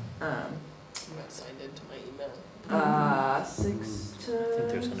staff. I'm not signed into my email. 6 to. I think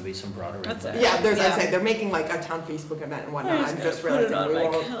there's going to be some broader. That's info. it. Yeah, I say, they're making like a town Facebook event and whatnot. I'm just realizing we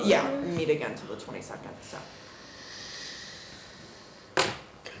won't, meet again till the 22nd, so.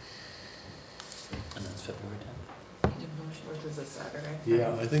 And that's February 10th. Which is a Saturday.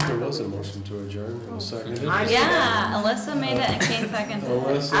 Yeah, I think there was a motion to adjourn. It was seconded. Yeah, Alyssa made it and Kane seconded it.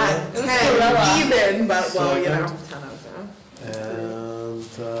 Alyssa. At 10 even, but well, 10 of them. And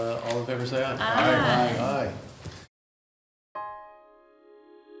all in favor say aye. Aye. Aye.